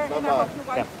thanks. care, and I Bye-bye. hope your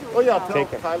wife too. Oh, yeah, tell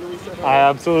Take care. Tyler we said hello. I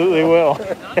absolutely will.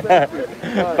 Thank you.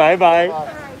 All right. Bye-bye. Bye.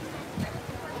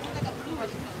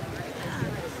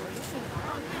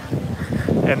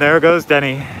 And there goes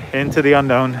Denny into the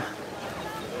unknown.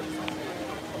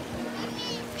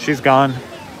 She's gone.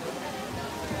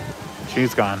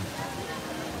 She's gone.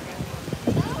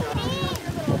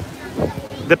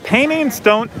 The paintings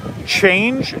don't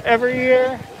change every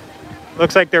year.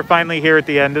 Looks like they're finally here at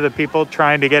the end of the people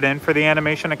trying to get in for the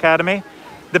Animation Academy.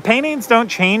 The paintings don't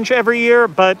change every year,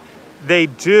 but they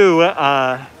do.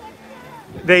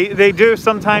 They do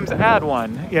sometimes add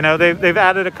one. You know, they've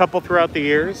added a couple throughout the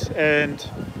years, and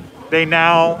they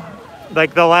now,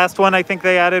 like the last one I think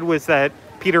they added was that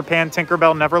Peter Pan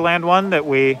Tinkerbell Neverland one that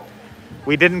we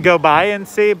didn't go by and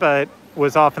see, but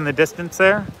was off in the distance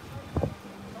there.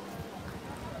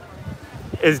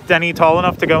 Is Denny tall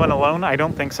enough to go in alone? I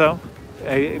don't think so.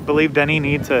 I believe Denny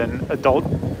needs an adult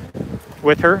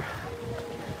with her.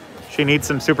 She needs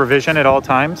some supervision at all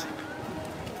times.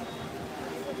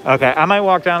 Okay, I might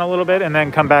walk down a little bit and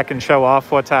then come back and show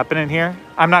off what's happening here.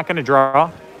 I'm not going to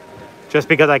draw just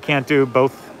because I can't do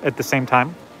both at the same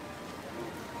time.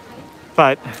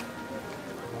 But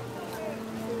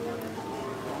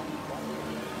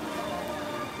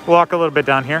walk a little bit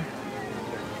down here.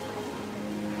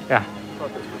 Yeah.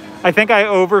 I think I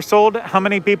oversold how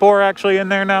many people are actually in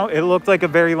there now. It looked like a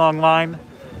very long line,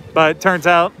 but it turns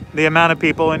out the amount of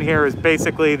people in here is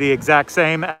basically the exact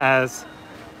same as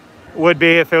would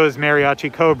be if it was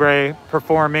Mariachi Cobre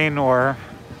performing or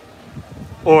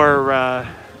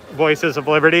Voices of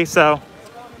Liberty. So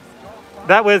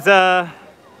that was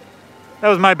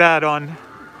my bad on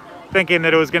thinking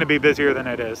that it was going to be busier than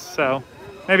it is. So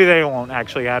maybe they won't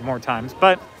actually add more times,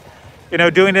 but you know,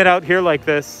 doing it out here like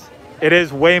this, it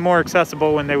is way more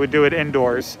accessible when they would do it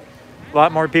indoors. A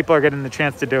lot more people are getting the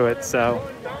chance to do it. So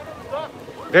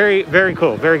very, very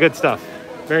cool. Very good stuff.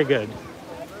 Very good.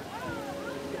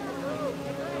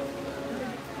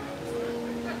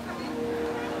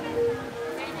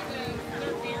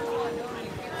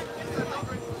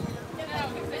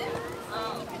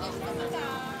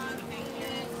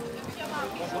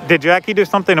 Did Jackie do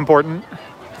something important?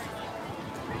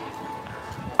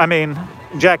 I mean,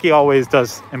 Jackie always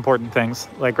does important things.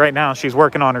 Like right now, she's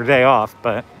working on her day off,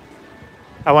 but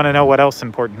I want to know what else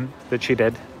important that she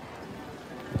did.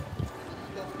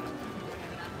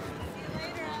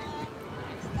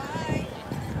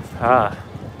 Ah.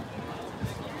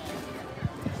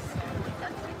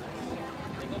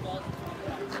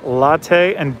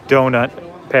 Latte and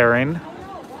donut pairing.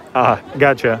 Ah,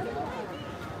 gotcha.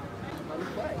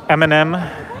 M&M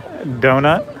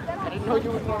donut. I didn't know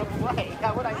you would want to play.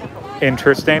 How would I know?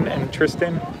 Interesting,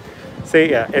 interesting. See,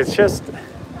 yeah, it's just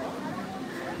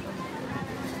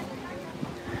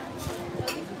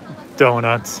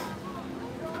donuts.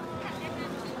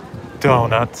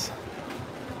 Donuts.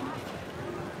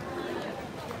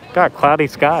 Got cloudy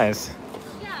skies.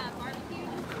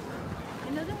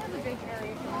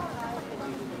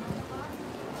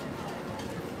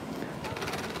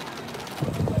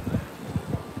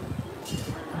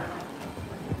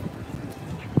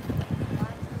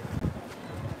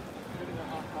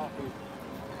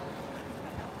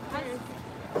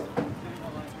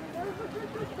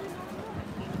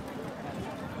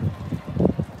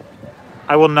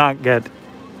 I will not get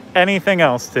anything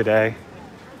else today.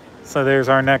 So there's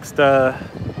our next,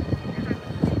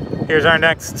 here's our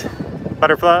next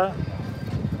butterfly.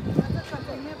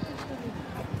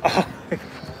 Oh.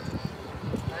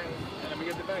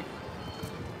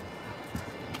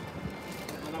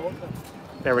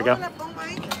 There we go.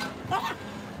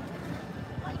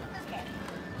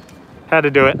 Had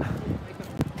to do it.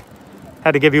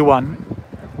 Had to give you one.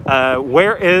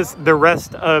 Where is the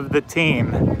rest of the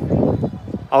team?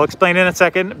 I'll explain in a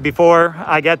second. Before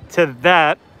I get to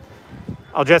that,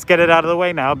 I'll just get it out of the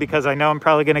way now because I know I'm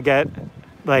probably going to get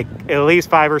like at least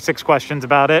 5 or 6 questions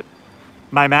about it.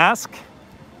 My mask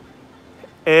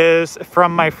is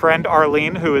from my friend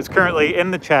Arlene, who is currently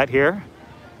in the chat here.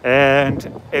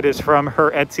 And it is from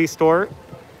her Etsy store,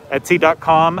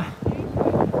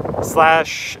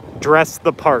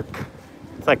 etsy.com/dressthepark.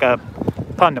 It's like a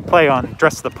pun to play on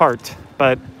dress the part,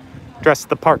 but dress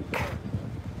the park.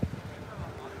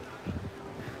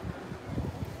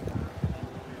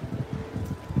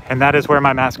 And that is where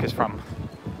my mask is from.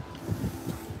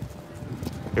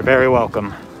 You're very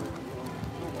welcome.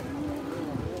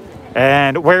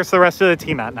 And where's the rest of the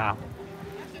team at now?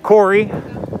 Corey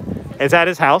is at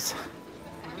his house.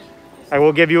 I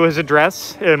will give you his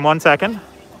address in 1 second.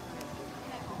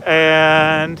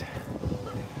 And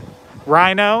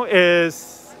Rhino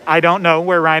is, I don't know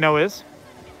where Rhino is,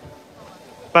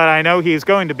 but I know he's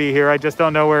going to be here. I just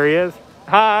don't know where he is.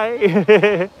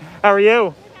 Hi, how are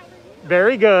you?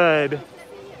 Very good.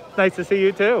 Nice to see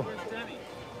you too.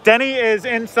 Denny is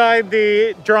inside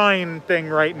the drawing thing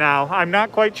right now. I'm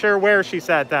not quite sure where she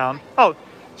sat down. Oh,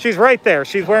 she's right there.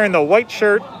 She's wearing the white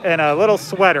shirt and a little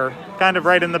sweater, kind of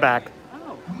right in the back.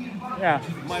 Oh. Yeah.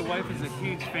 My wife is a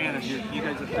huge fan of you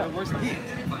guys. Where's Pete?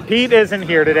 Pete isn't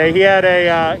here today. He had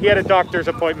a doctor's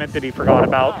appointment that he forgot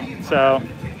about. So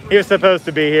he was supposed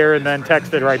to be here and then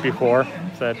texted right before.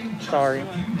 Said, sorry.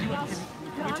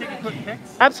 Can we take a quick pic?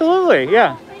 Absolutely,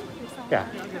 yeah. Yeah.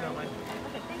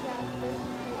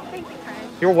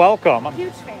 You're welcome. I'm a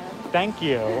Huge fan. Thank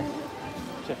you.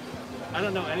 I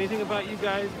don't know anything about you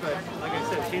guys, but like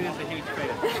I said, Tina's a huge fan.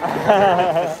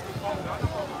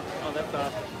 Oh, that's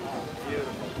awesome.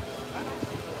 Beautiful.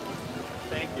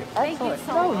 Thank you. Excellent.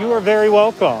 No, you are very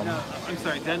welcome. No, I'm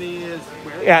sorry, Denny is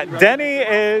where? Yeah, Denny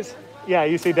is, yeah,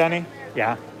 you see Denny?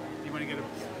 Yeah. You want to get a,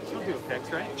 she'll do a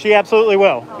pics, right? She absolutely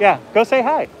will. Yeah, go say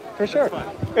hi, for sure.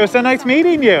 It was so nice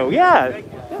meeting you. Yeah.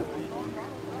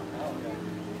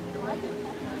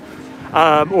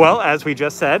 Well, as we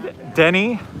just said,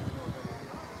 Denny's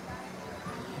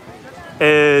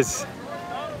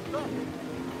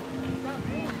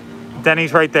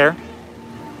right there,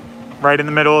 right in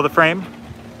the middle of the frame,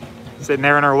 sitting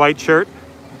there in her white shirt.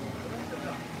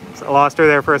 So I lost her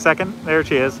there for a second. There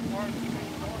she is.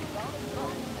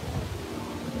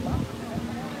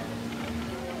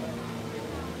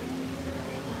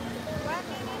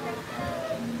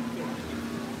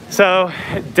 So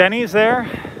Denny's there.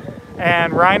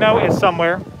 And Rhino is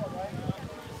somewhere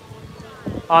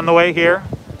on the way here.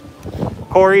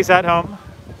 Corey's at home.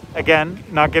 Again,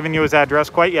 not giving you his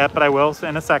address quite yet, but I will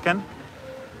in a second.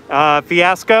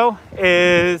 Fiasco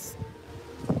is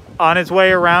on his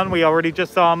way around. We already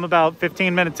just saw him about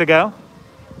 15 minutes ago.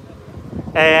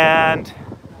 And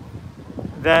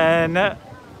then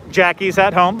Jackie's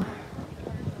at home.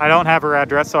 I don't have her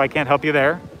address, so I can't help you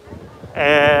there.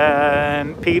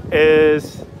 And Pete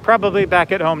is probably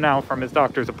back at home now from his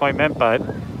doctor's appointment, but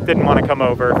didn't want to come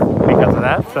over because of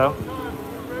that, so.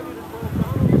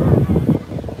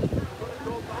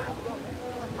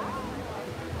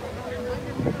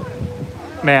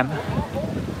 Man,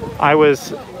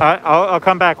 I'll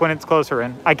come back when it's closer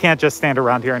in. I can't just stand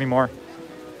around here anymore.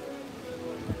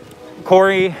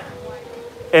 Corey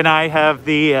and I have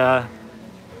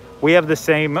we have the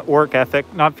same work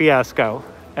ethic, not Fiasco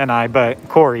and I, but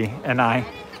Corey and I.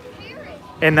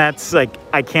 And that's like,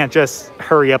 I can't just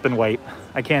hurry up and wait.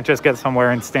 I can't just get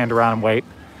somewhere and stand around and wait.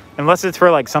 Unless it's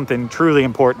for like something truly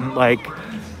important, like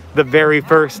the very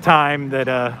first time that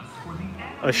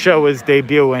a show is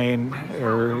debuting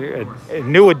or a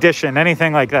new edition,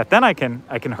 anything like that, then I can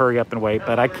hurry up and wait.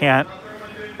 But I can't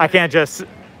just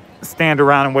stand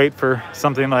around and wait for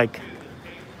something like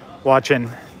watching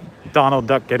Donald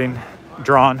Duck getting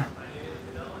drawn.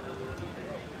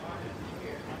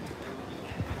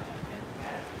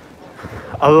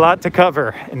 A lot to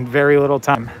cover in very little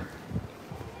time.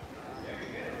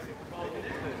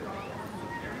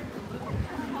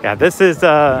 Yeah, this is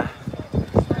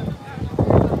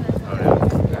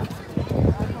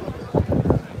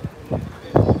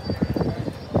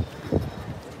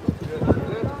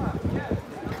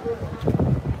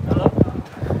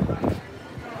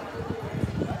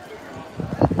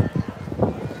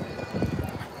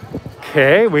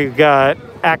okay, we've got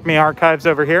Acme Archives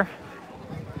over here.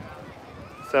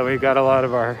 So we've got a lot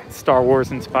of our Star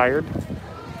Wars inspired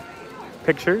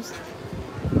pictures.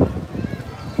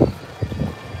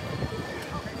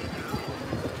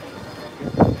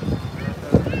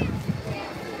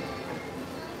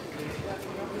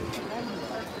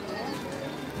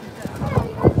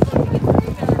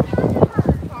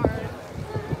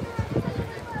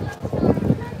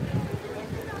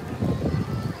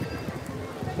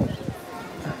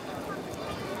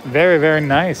 Very, very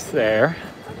nice there.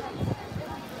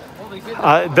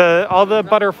 All the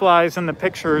butterflies and the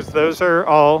pictures, those are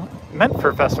all meant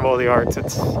for Festival of the Arts.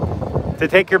 It's to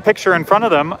take your picture in front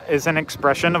of them is an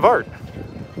expression of art.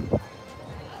 Of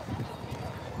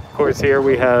course, here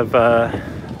we have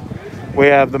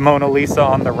the Mona Lisa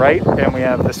on the right, and we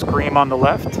have the Scream on the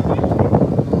left.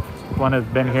 One has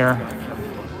been here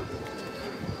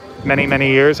many, many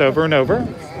years, over and over.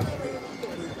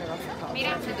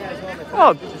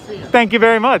 Oh, thank you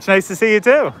very much. Nice to see you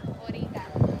too.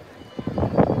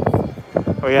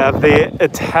 We have the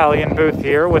Italian booth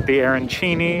here with the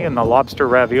arancini and the lobster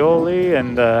ravioli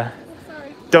and the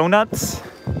donuts,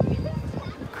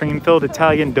 cream-filled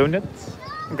Italian donuts.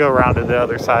 Go around to the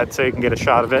other side so you can get a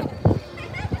shot of it.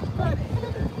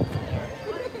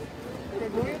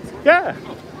 Yeah.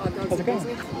 How's it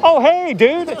going? Oh, hey,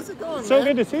 dude. How's it going, so man?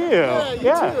 good to see you. Yeah, you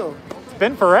too. It's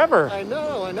been forever. I know.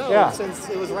 Yeah. Since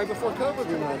it was right before COVID,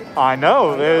 you know. I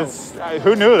know.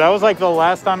 Who knew? That was like the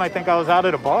last time I think I was out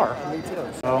at a bar. Me too.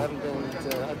 So Oh.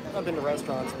 I've been to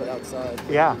restaurants, but outside.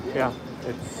 Yeah.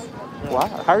 It's wow.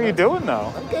 How are you doing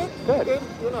though? I'm good. Good.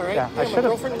 Doing all right. Yeah, I my should've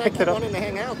girlfriend and I picked keep it up. wanting to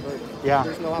hang out, but Yeah.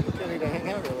 there's no opportunity to hang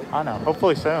out really. I know.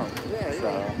 Hopefully soon. Yeah. So,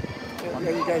 Are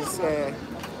you guys live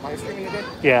streaming today?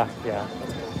 yeah.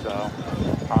 So,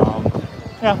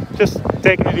 yeah, just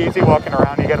taking it easy, walking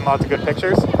around. You getting lots of good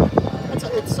pictures.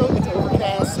 It's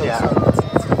overcast, so Yeah. it's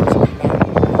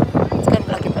kind of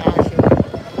like a fashion,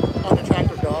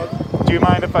 unattractive dog. Do you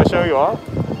mind if I show you off?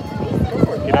 Go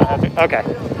for it. You don't have to. Okay.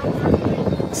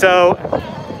 So,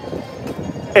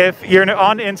 if you're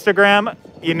on Instagram,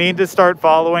 you need to start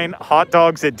following Hot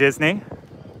Dogs at Disney.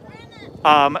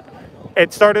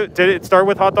 Did it start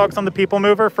with Hot Dogs on the People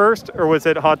Mover first, or was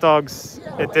it Hot Dogs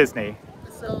at Disney?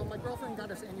 So my girlfriend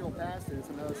got us annual passes,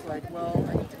 and I was like, well,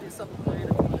 I need to do something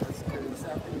creative with this, because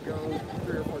after you go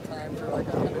 3 or 4 times, you're like,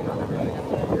 I'm going to do everything I'm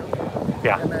going to do.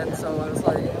 Yeah. And then so I was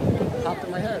like, popped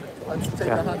in my head, let's take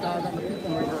the Hot Dog on the People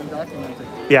Mover and document it.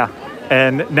 Yeah.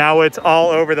 And now it's all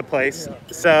over the place.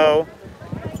 So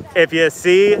if you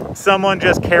see someone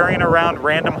just carrying around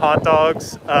random hot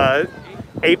dogs,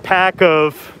 8-pack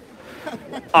of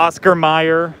Oscar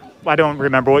Mayer. I don't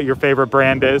remember what your favorite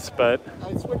brand is, but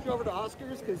I switched over to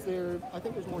Oscars because I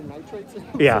think there's more nitrates in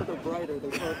them, Yeah. so they're brighter. They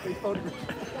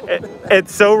photograph.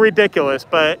 it's so ridiculous.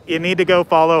 But you need to go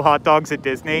follow Hot Dogs at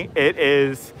Disney.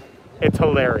 It's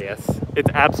hilarious. It's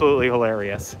absolutely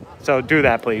hilarious. So do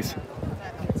that, please.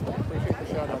 Appreciate the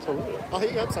shout out. Absolutely. I'll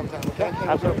hit you up sometime, okay? Yeah,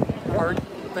 absolutely. Card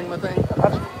thing, my thing.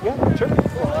 Yeah, sure.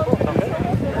 Okay.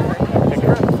 Take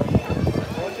care.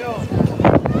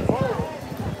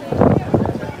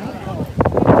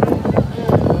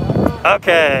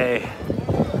 Okay,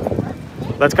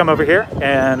 let's come over here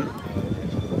and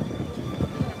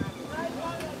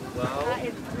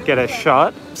get a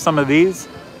shot. Some of these.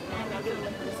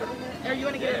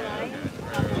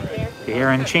 The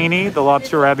arancini, the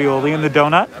lobster ravioli, and the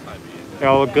donut. They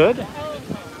all look good.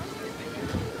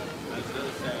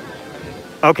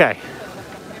 Okay.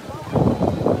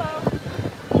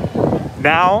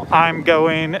 Now I'm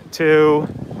gonna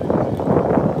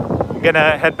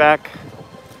head back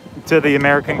to the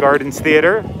American Gardens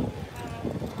Theater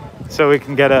so we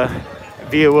can get a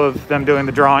view of them doing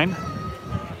the drawing.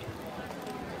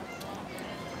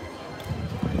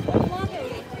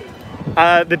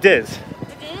 The DIS.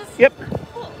 The DIS? Yep.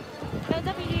 Cool. The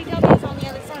WDW is on the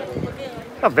other side of the lagoon.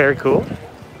 Oh, very cool.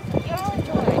 You all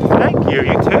enjoy. Thank you.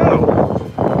 You too.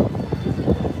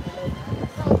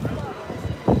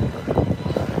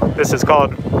 This is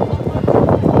called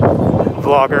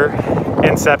Vlogger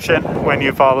Inception, when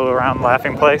you follow around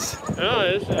Laughing Place.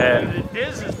 Oh, the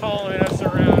DIS is following us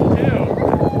around too.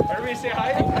 Everybody say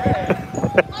hi to Craig.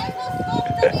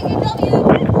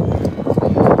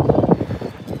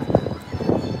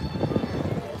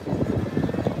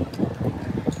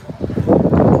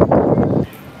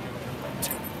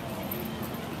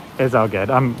 It's all good.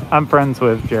 I'm friends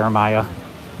with Jeremiah.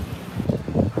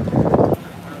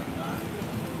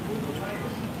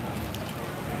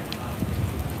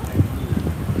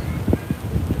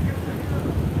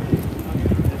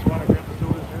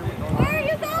 Where are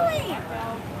you going?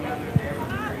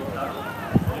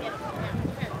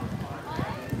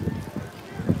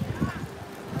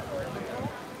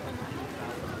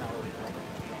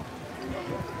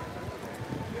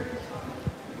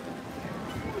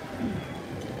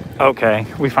 Okay,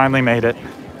 we finally made it.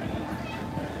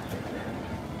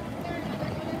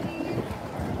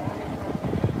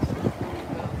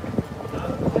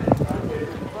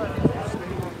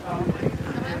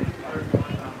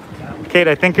 Kate,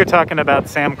 I think you're talking about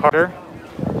Sam Carter.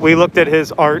 We looked at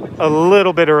his art a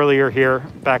little bit earlier here,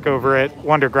 back over at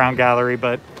Wonderground Gallery,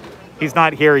 but he's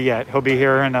not here yet. He'll be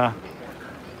here in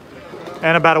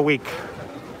about a week.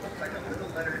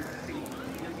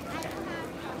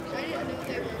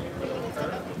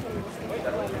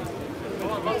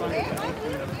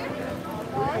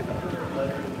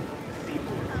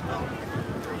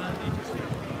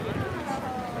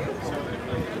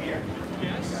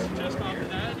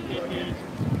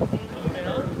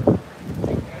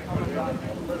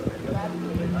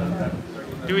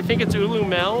 Do we think it's Ulu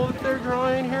Mel that they're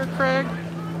drawing here, Craig?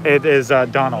 It is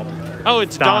Donald. Oh,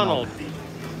 it's Donald.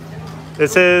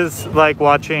 This is like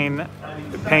watching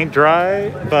paint dry,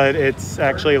 but it's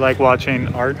actually like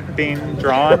watching art being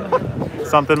drawn.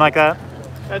 Something like that.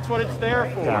 That's what it's there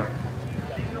for. Yeah.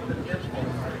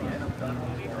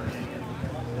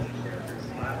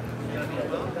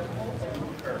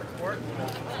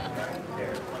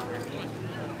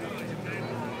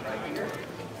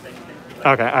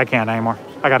 Okay, I can't anymore.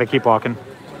 I gotta keep walking.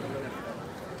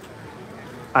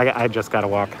 I just gotta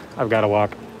walk. I've gotta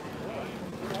walk.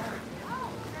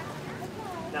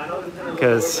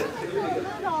 Because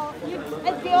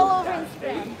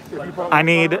I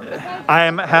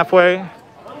am halfway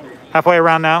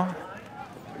around now.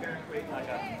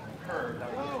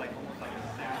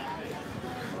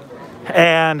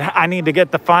 And I need to get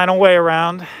the final way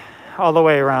around, all the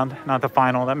way around, not the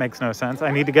final, that makes no sense. I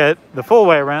need to get the full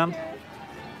way around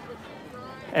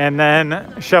and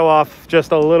then show off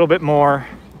just a little bit more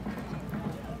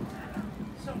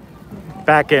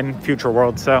back in Future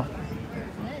World. So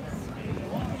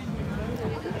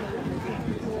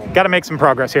got to make some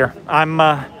progress here. I'm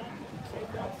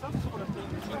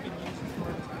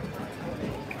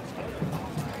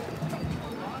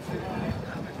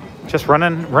just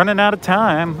running out of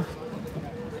time.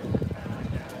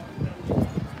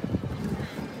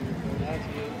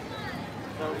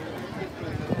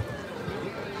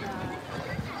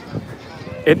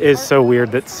 It is so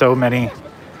weird that so many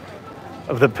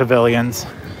of the pavilions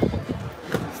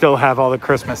still have all the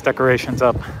Christmas decorations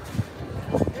up.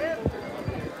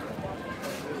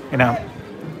 You know,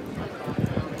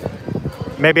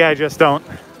 maybe I just don't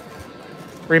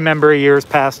remember years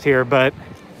past here, but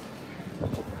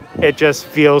it just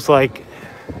feels like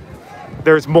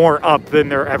there's more up than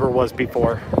there ever was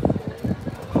before.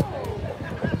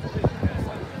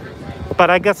 But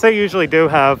I guess they usually do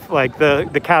have like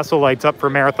the castle lights up for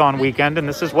marathon weekend, and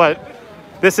this is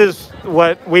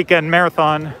what weekend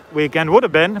marathon weekend would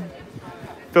have been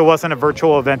if it wasn't a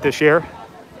virtual event this year.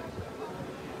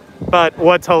 But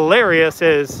what's hilarious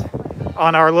is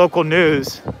on our local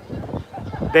news,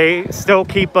 they still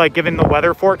keep like giving the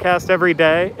weather forecast every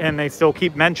day, and they still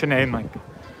keep mentioning like,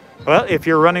 well, if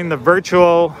you're running the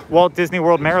virtual Walt Disney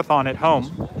World Marathon at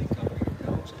home.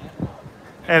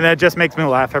 And that just makes me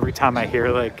laugh every time I hear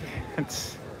like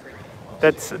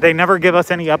they never give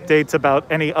us any updates about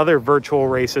any other virtual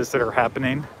races that are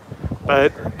happening,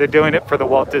 but they're doing it for the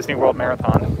Walt Disney World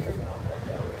Marathon.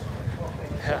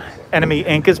 Enemy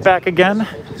Inc. is back again,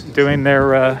 doing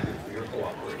their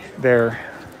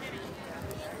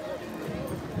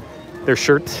their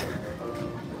shirts.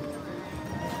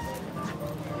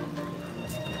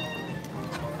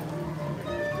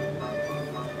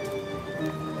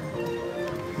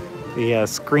 The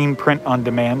screen print on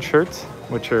demand shirts,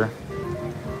 which are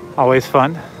always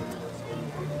fun.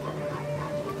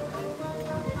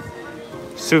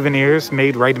 Souvenirs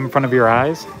made right in front of your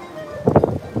eyes.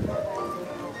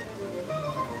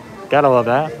 Gotta love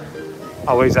that.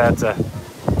 Always adds a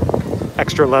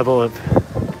extra level of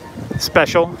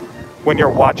special when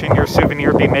you're watching your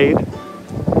souvenir be made.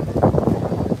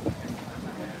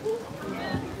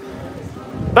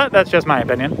 But that's just my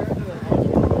opinion.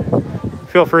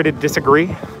 Feel free to disagree.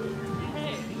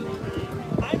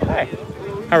 Hi.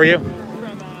 How are you?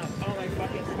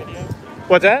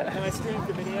 What's that? Am I streaming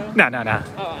the video? No.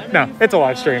 No, it's a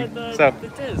live stream. So. The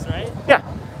DIS, right? Yeah.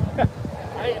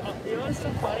 You know what's so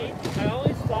funny? I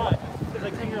always thought, because I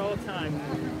come here all the time,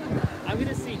 I'm going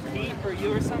to see Pete or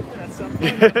you or something at some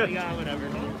point. Like, whatever.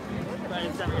 But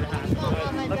it's never going to happen.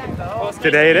 Well, it's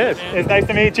Today it nice is. to meet you, man. It's nice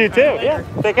to meet you too. Yeah.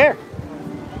 Take care.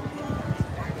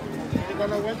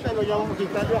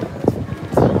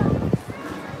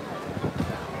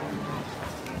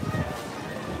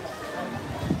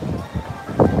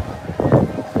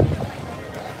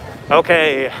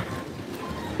 Okay,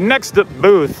 next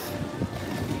booth,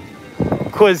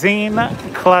 Cuisine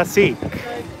Classique.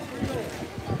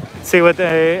 See what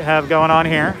they have going on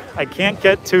here. I can't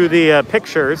get to the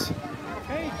pictures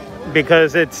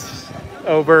because it's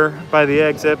over by the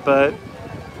exit, but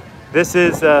this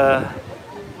is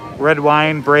red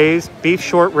wine braised beef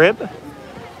short rib.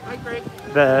 Hi, Greg.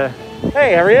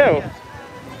 Hey, how are you?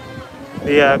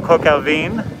 The coq au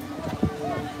vin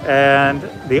and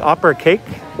the opera cake.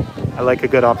 I like a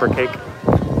good opera cake.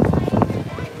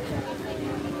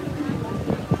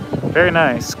 Very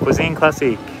nice. Cuisine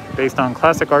Classique, based on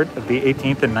classic art of the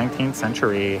 18th and 19th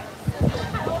century.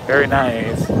 Very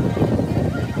nice.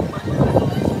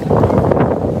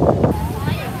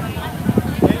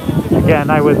 Again,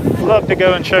 I would love to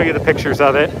go and show you the pictures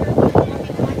of it,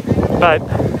 but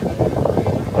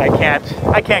I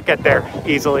can't get there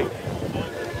easily.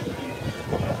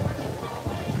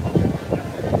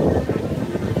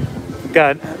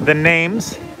 Got the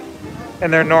names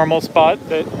in their normal spot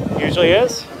that usually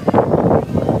is.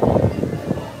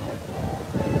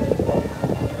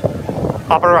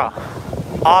 Opera.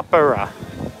 Opera.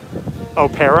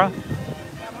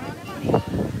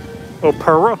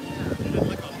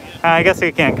 I guess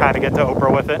you can kind of get to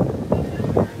Oprah with it.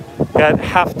 Got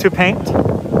Have to Paint.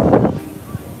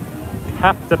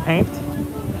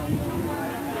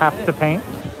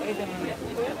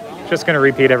 Just gonna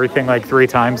repeat everything like 3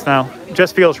 times now.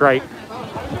 Just feels right.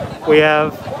 We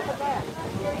have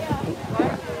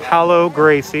Paolo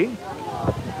Gracie.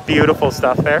 Beautiful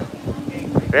stuff there.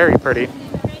 Very pretty.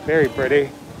 Very pretty.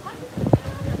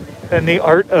 And the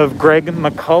art of Greg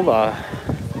McCullough.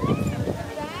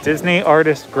 Disney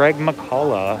artist Greg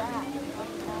McCullough.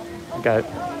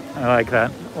 I like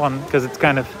that one because it's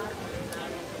kind of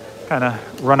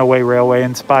Runaway Railway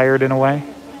inspired in a way.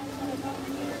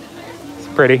 It's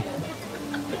pretty.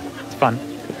 It's fun.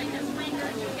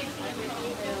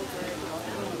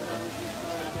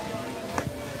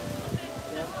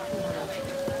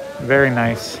 Very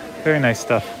nice. Very nice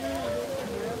stuff.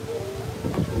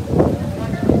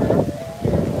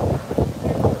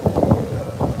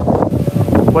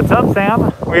 What's up,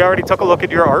 Sam? We already took a look at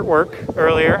your artwork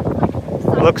earlier.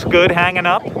 Looks good hanging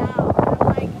up.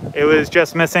 It was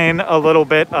just missing a little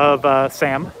bit of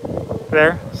Sam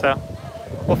there, so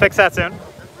we'll fix that soon.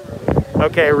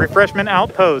 Okay, Refreshment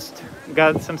Outpost.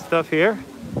 Got some stuff here.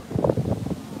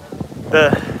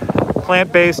 The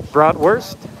plant-based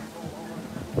bratwurst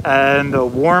and a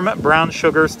warm brown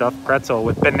sugar stuffed pretzel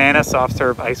with banana soft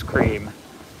serve ice cream.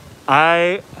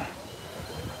 I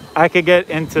could get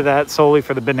into that solely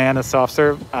for the banana soft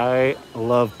serve. I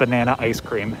love banana ice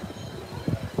cream.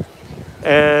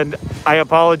 And I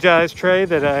apologize, Trey,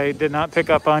 that I did not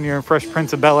pick up on your Fresh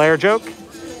Prince of Bel-Air joke.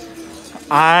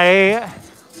 I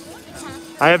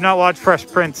have not watched Fresh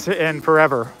Prince in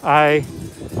forever. A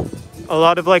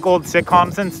lot of like old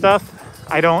sitcoms and stuff,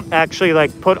 I don't actually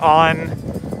like put on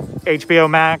HBO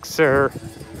Max or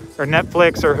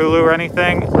Netflix or Hulu or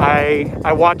anything.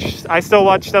 I still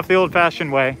watch stuff the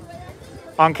old-fashioned way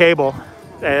on cable,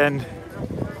 and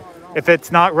if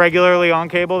it's not regularly on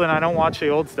cable, then I don't watch the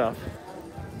old stuff.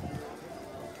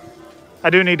 I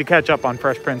do need to catch up on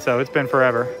Fresh Prince though. It's been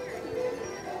forever.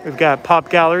 We've got Pop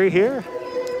Gallery here,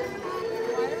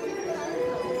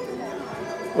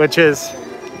 which is,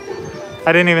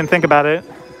 I didn't even think about it.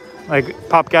 Like,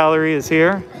 Pop Gallery is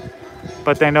here,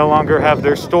 but they no longer have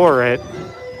their store at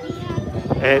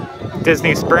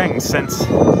Disney Springs, since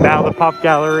now the Pop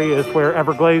Gallery is where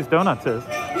Everglazed Donuts is.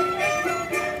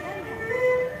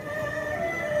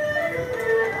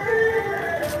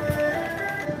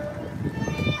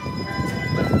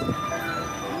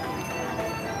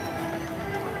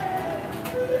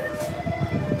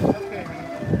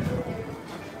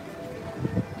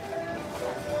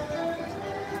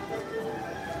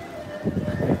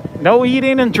 No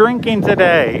eating and drinking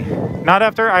today. Not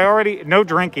after no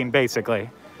drinking basically.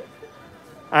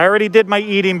 I already did my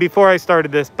eating before I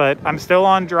started this, but I'm still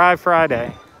on Dry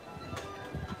Friday.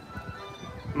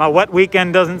 My wet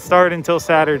weekend doesn't start until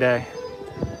Saturday.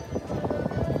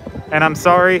 And I'm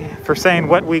sorry for saying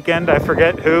wet weekend. I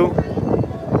forget who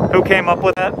came up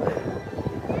with that.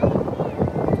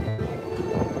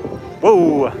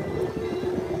 Whoa.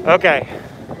 Okay.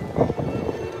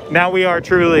 Now we're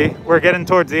getting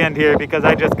towards the end here because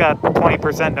I just got the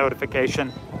 20%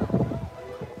 notification.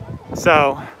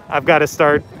 So I've got to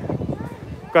start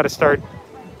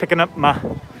picking up my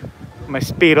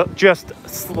speed just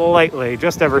slightly,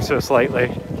 just ever so slightly.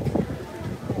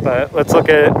 But let's look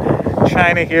at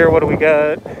China here. What do we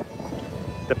got?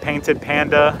 The Painted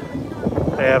Panda.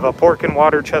 They have a pork and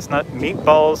water chestnut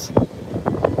meatballs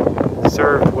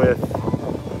served with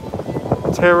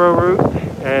taro root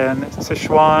and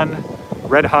Sichuan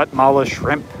red hot mala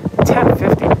shrimp.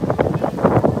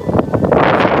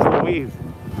 $10.50. Louise.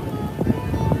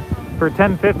 For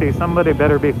 $10.50, somebody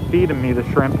better be feeding me the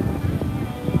shrimp.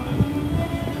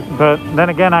 But then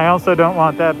again, I also don't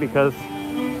want that because,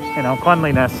 you know,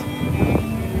 cleanliness.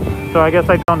 So I guess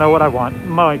I don't know what I want.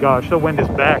 My gosh, the wind is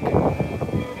back.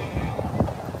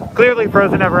 Clearly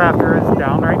Frozen Ever After is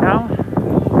down right now.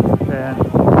 And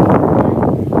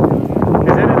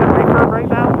is it in a refurb right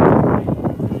now?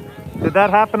 Did that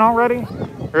happen already?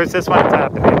 Or is this when it's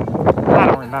happening? I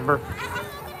don't remember.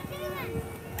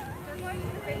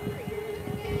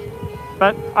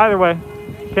 But either way,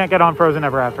 can't get on Frozen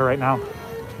Ever After right now.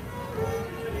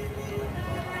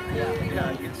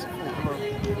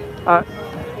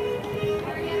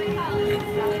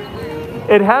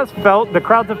 The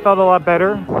crowds have felt a lot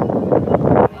better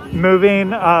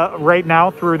moving right now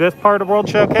through this part of World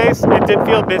Showcase. It did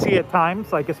feel busy at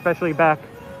times, like especially back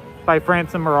by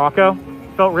France and Morocco.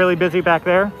 Felt really busy back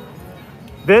there.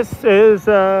 This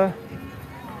isn't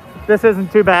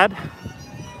too bad.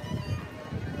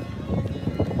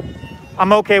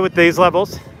 I'm okay with these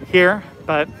levels here,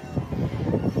 but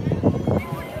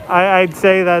I'd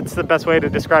say that's the best way to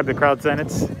describe the crowds then.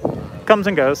 It comes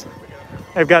and goes.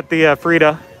 I've got the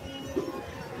Frida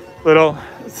little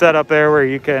setup there where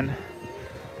you can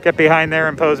get behind there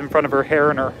and pose in front of her hair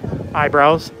and her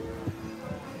eyebrows.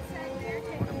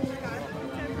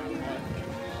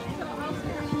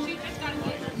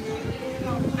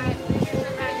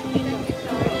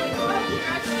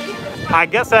 I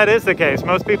guess that is the case.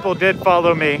 Most people did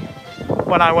follow me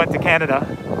when I went to Canada.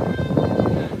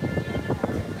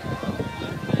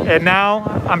 And now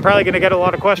I'm probably going to get a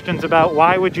lot of questions about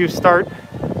why would you start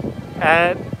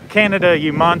at Canada,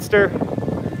 you monster,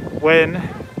 when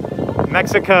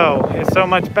Mexico is so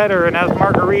much better and has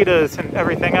margaritas and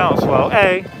everything else. Well,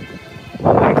 A,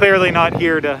 I'm clearly not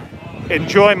here to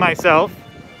enjoy myself,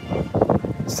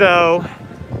 so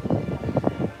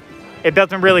it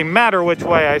doesn't really matter which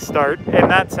way I start in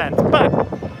that sense. But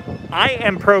I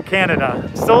am pro-Canada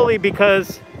solely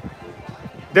because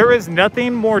there is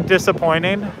nothing more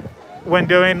disappointing when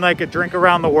doing like a drink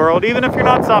around the world, even if you're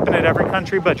not stopping at every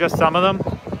country, but just some of them.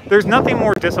 There's nothing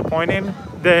more disappointing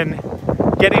than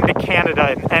getting to Canada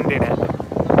and ending it.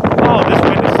 Oh, this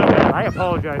wind is so bad. I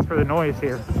apologize for the noise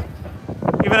here.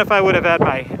 Even if I would have had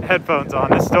my headphones on,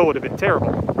 this still would have been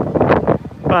terrible.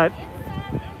 But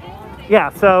yeah,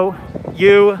 so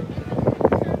you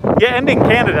ending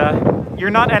Canada, you're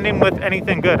not ending with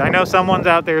anything good. I know someone's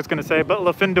out there is going to say, but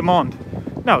la fin du monde.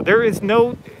 No, there is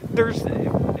no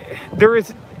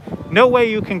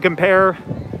way you can compare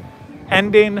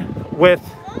ending with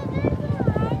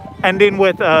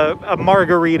a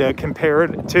margarita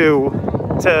compared to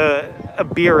a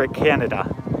beer at Canada.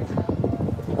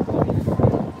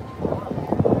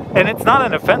 And it's not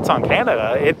an offense on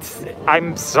Canada.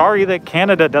 I'm sorry that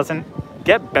Canada doesn't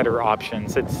get better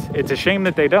options. It's a shame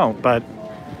that they don't. But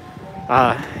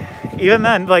even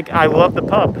then, like, I love the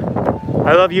pub.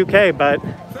 I love UK, but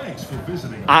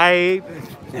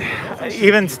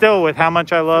even still, with how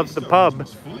much I love the pub,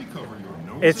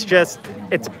 it's just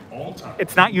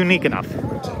it's not unique enough.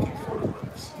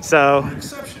 So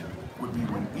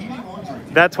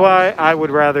that's why I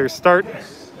would rather start.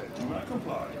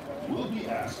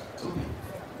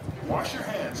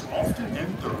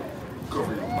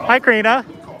 Hi, Karina.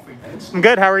 I'm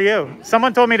good. How are you?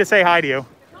 Someone told me to say hi to you.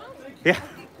 Yeah.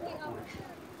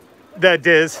 The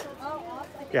DIS.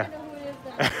 Yeah.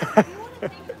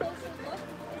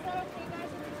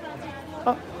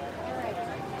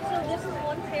 So this is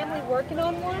one family working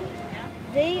on one.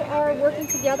 They are working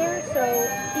together, so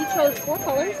he chose 4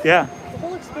 colors. Yeah. The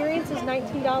whole experience is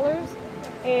 $19,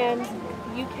 and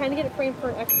you can get it framed for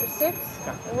an extra $6.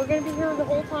 And we're going to be here the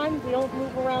whole time. We don't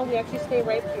move around. We actually stay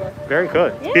right here. Very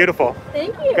good. Yeah. Beautiful.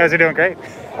 Thank you. You guys are doing great.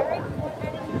 All right.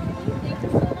 Thank you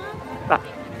so much. Ah.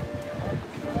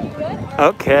 You good?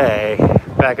 Okay,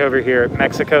 back over here at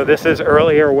Mexico. This is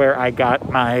earlier where I got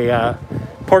my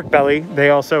pork belly. They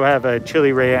also have a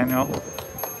chili relleno.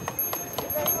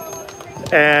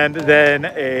 And then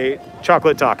a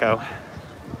chocolate taco.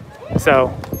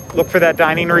 So look for that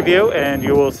dining review and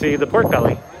you will see the pork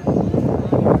belly.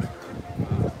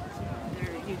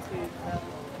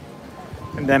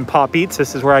 And then Pop Eats,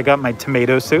 this is where I got my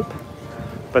tomato soup.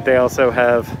 But they also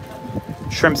have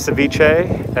shrimp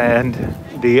ceviche and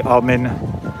the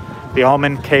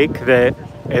almond cake that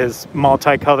is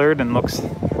multicolored and looks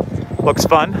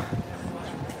fun.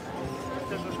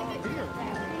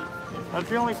 That's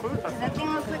the only food.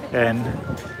 And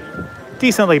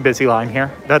decently busy line here.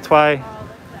 That's why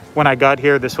when I got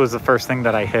here, this was the first thing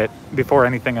that I hit before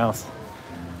anything else.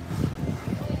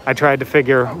 I tried to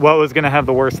figure what was going to have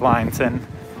the worst lines, and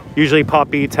usually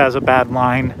Pop Eats has a bad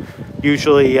line.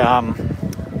 Usually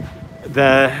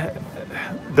the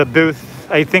booth,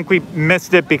 I think we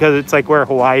missed it because it's like where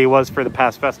Hawaii was for the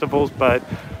past festivals, but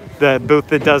the booth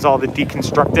that does all the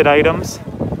deconstructed items,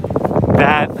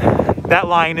 that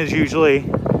line is usually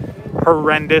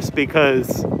horrendous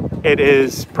because it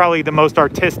is probably the most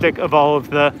artistic of all of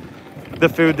the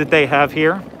food that they have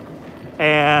here.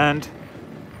 And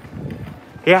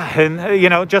yeah, and you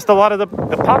know, just a lot of the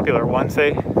popular ones,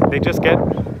 they just get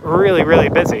really, really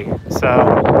busy.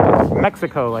 So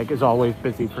Mexico like is always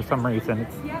busy for some reason.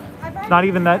 It's not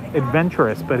even that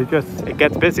adventurous, but it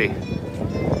gets busy.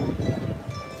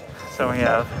 So we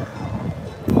have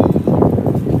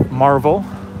Marvel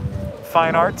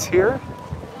Fine Arts here.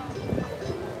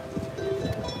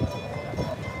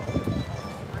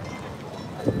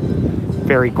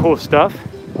 Very cool stuff.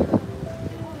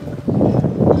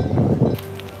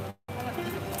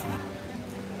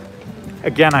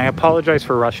 Again, I apologize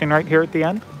for rushing right here at the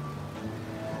end.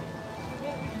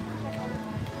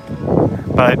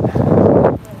 But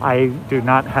I don't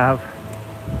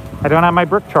have my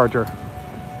brick charger.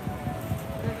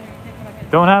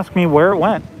 Don't ask me where it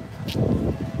went.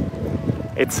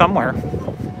 It's somewhere.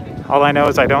 All I know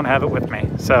is I don't have it with me.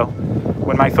 So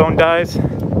when my phone dies,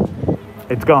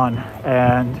 it's gone.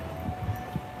 And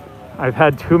I've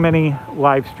had too many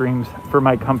live streams for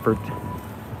my comfort.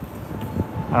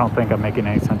 I don't think I'm making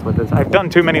any sense with this. I've done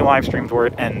too many live streams where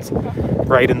it ends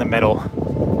right in the middle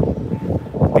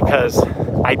because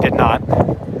I did not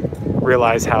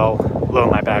realize how low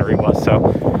my battery was.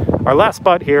 So our last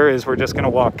spot here is we're just going to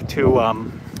walk to,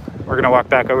 we're going to walk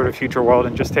back over to Future World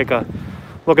and just take a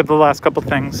look at the last couple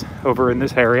things over in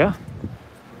this area.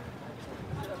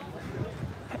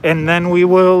 And then we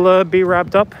will be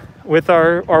wrapped up with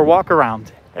our walk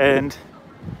around. And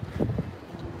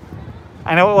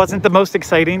I know it wasn't the most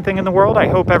exciting thing in the world. I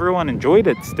hope everyone enjoyed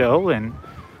it still and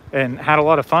had a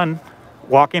lot of fun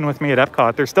walking with me at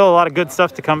Epcot. There's still a lot of good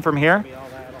stuff to come from here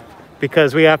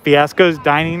because we have Fiasco's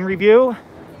dining review.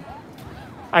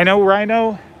 I know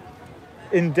Rhino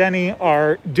and Denny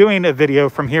are doing a video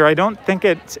from here. I don't think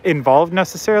it's involved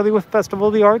necessarily with Festival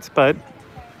of the Arts, but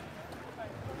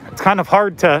it's kind of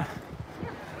hard to,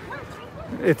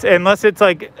 unless it's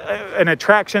like an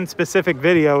attraction specific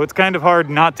video, it's kind of hard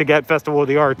not to get Festival of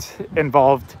the Arts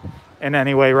involved in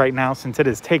any way right now since it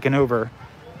has taken over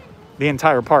the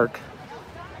entire park.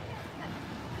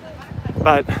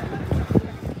 But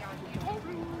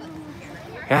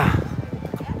yeah.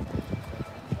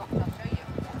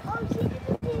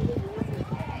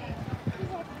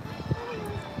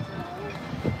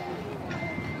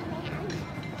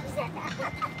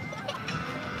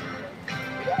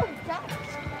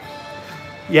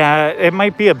 Yeah, it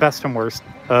might be a best and worst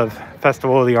of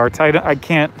Festival of the Arts. I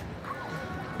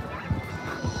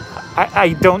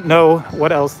don't know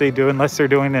what else they do unless they're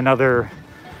doing another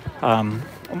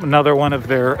one of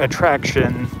their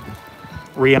attraction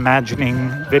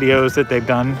reimagining videos that they've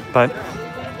done. But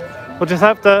we'll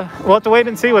have to wait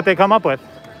and see what they come up with.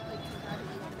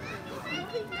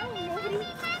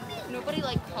 Nobody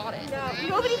like caught it. No,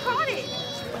 nobody caught it.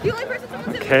 The only person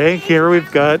someone said Okay, here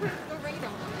we've got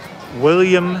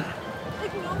William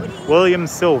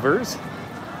Silvers.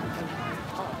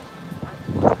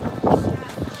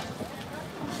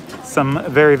 Some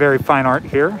very, very fine art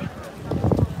here.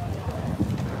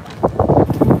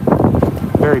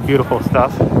 Very beautiful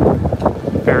stuff.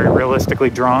 Very realistically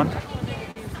drawn.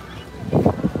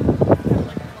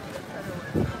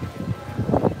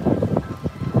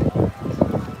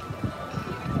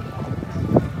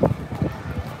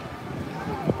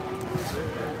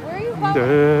 Where are you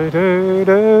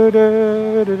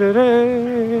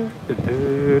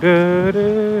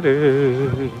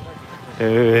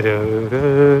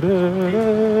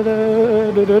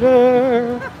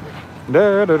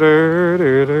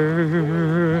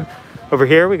Over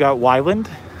here we got Wyland,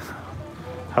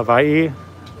 Hawaii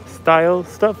style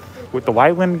stuff with the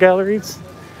Wyland galleries.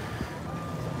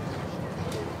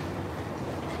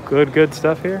 Good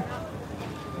stuff here.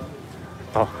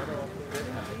 Oh,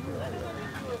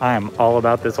 I am all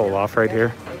about this Olaf right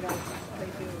here.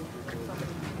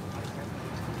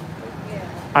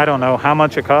 I don't know how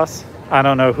much it costs. I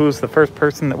don't know who's the first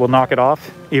person that will knock it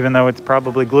off, even though it's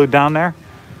probably glued down there,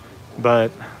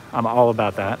 but I'm all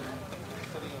about that.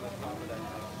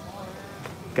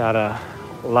 Got a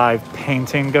live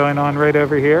painting going on right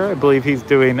over here. I believe he's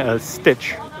doing a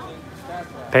Stitch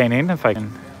painting, if I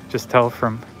can just tell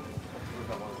from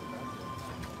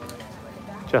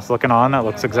just looking on. That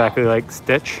looks exactly like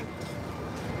Stitch.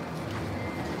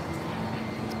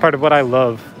 It's part of what I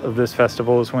love of this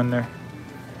festival is when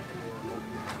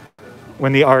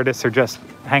the artists are just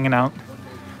hanging out,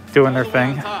 doing their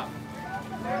thing.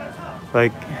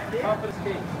 Like,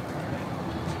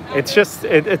 it's just,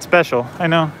 it's special. I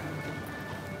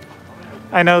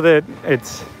know that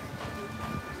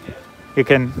you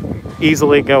can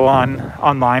easily go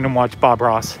online and watch Bob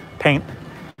Ross paint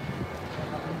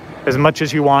as much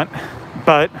as you want,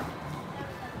 but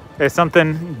there's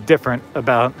something different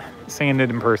about seeing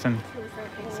it in person,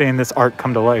 seeing this art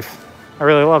come to life. I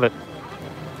really love it.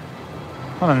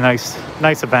 What a nice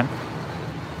event.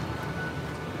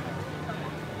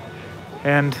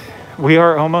 And we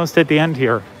are almost at the end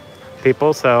here,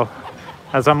 people. So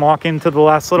as I'm walking to the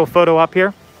last little photo up here,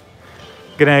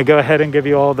 I'm gonna go ahead and give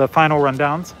you all the final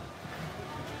rundowns.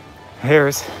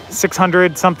 Here's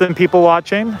 600 something people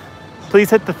watching. Please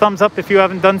hit the thumbs up if you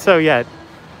haven't done so yet.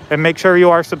 And make sure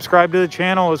you are subscribed to the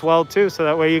channel as well too, so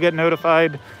that way you get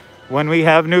notified when we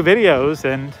have new videos,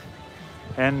 and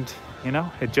you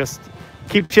know, it just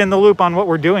keeps you in the loop on what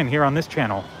we're doing here on this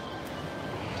channel.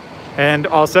 And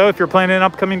also, if you're planning an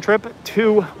upcoming trip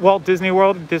to Walt Disney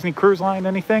World, Disney Cruise Line,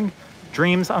 anything,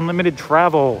 Dreams Unlimited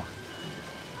Travel.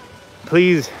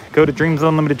 Please go to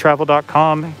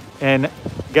dreamsunlimitedtravel.com and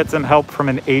get some help from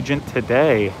an agent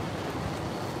today.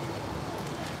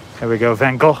 There we go,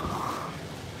 Van Gogh.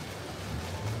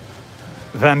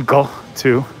 Van Gogh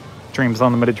to Dreams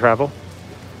Unlimited Travel.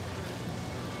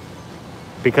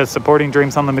 Because supporting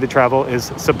Dreams Unlimited Travel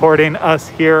is supporting us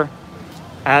here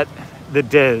at the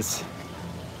DIS.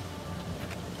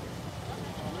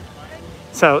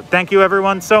 So thank you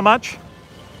everyone so much.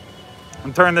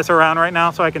 I'm turning this around right now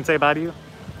so I can say bye to you.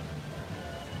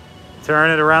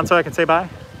 Turn it around so I can say bye.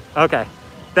 Okay.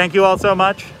 Thank you all so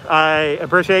much. I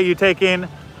appreciate you taking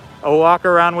a walk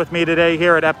around with me today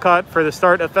here at Epcot for the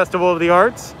start of Festival of the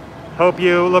Arts. Hope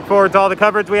you look forward to all the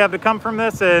coverage we have to come from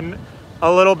this and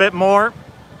a little bit more.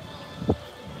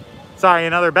 Sorry,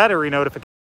 another battery notification.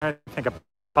 I think it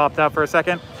popped out for a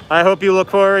second. I hope you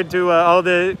look forward to all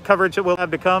the coverage that we'll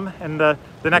have to come in the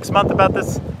next month about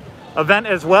this event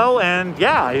as well. And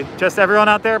yeah, just everyone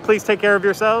out there, please take care of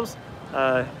yourselves.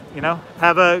 You know,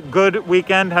 have a good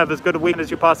weekend. Have as good a weekend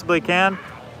as you possibly can.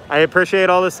 I appreciate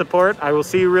all the support. I will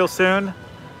see you real soon.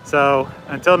 So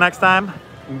until next time,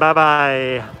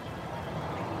 bye-bye.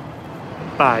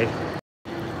 Bye.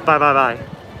 Bye-bye-bye.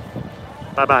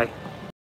 Bye-bye.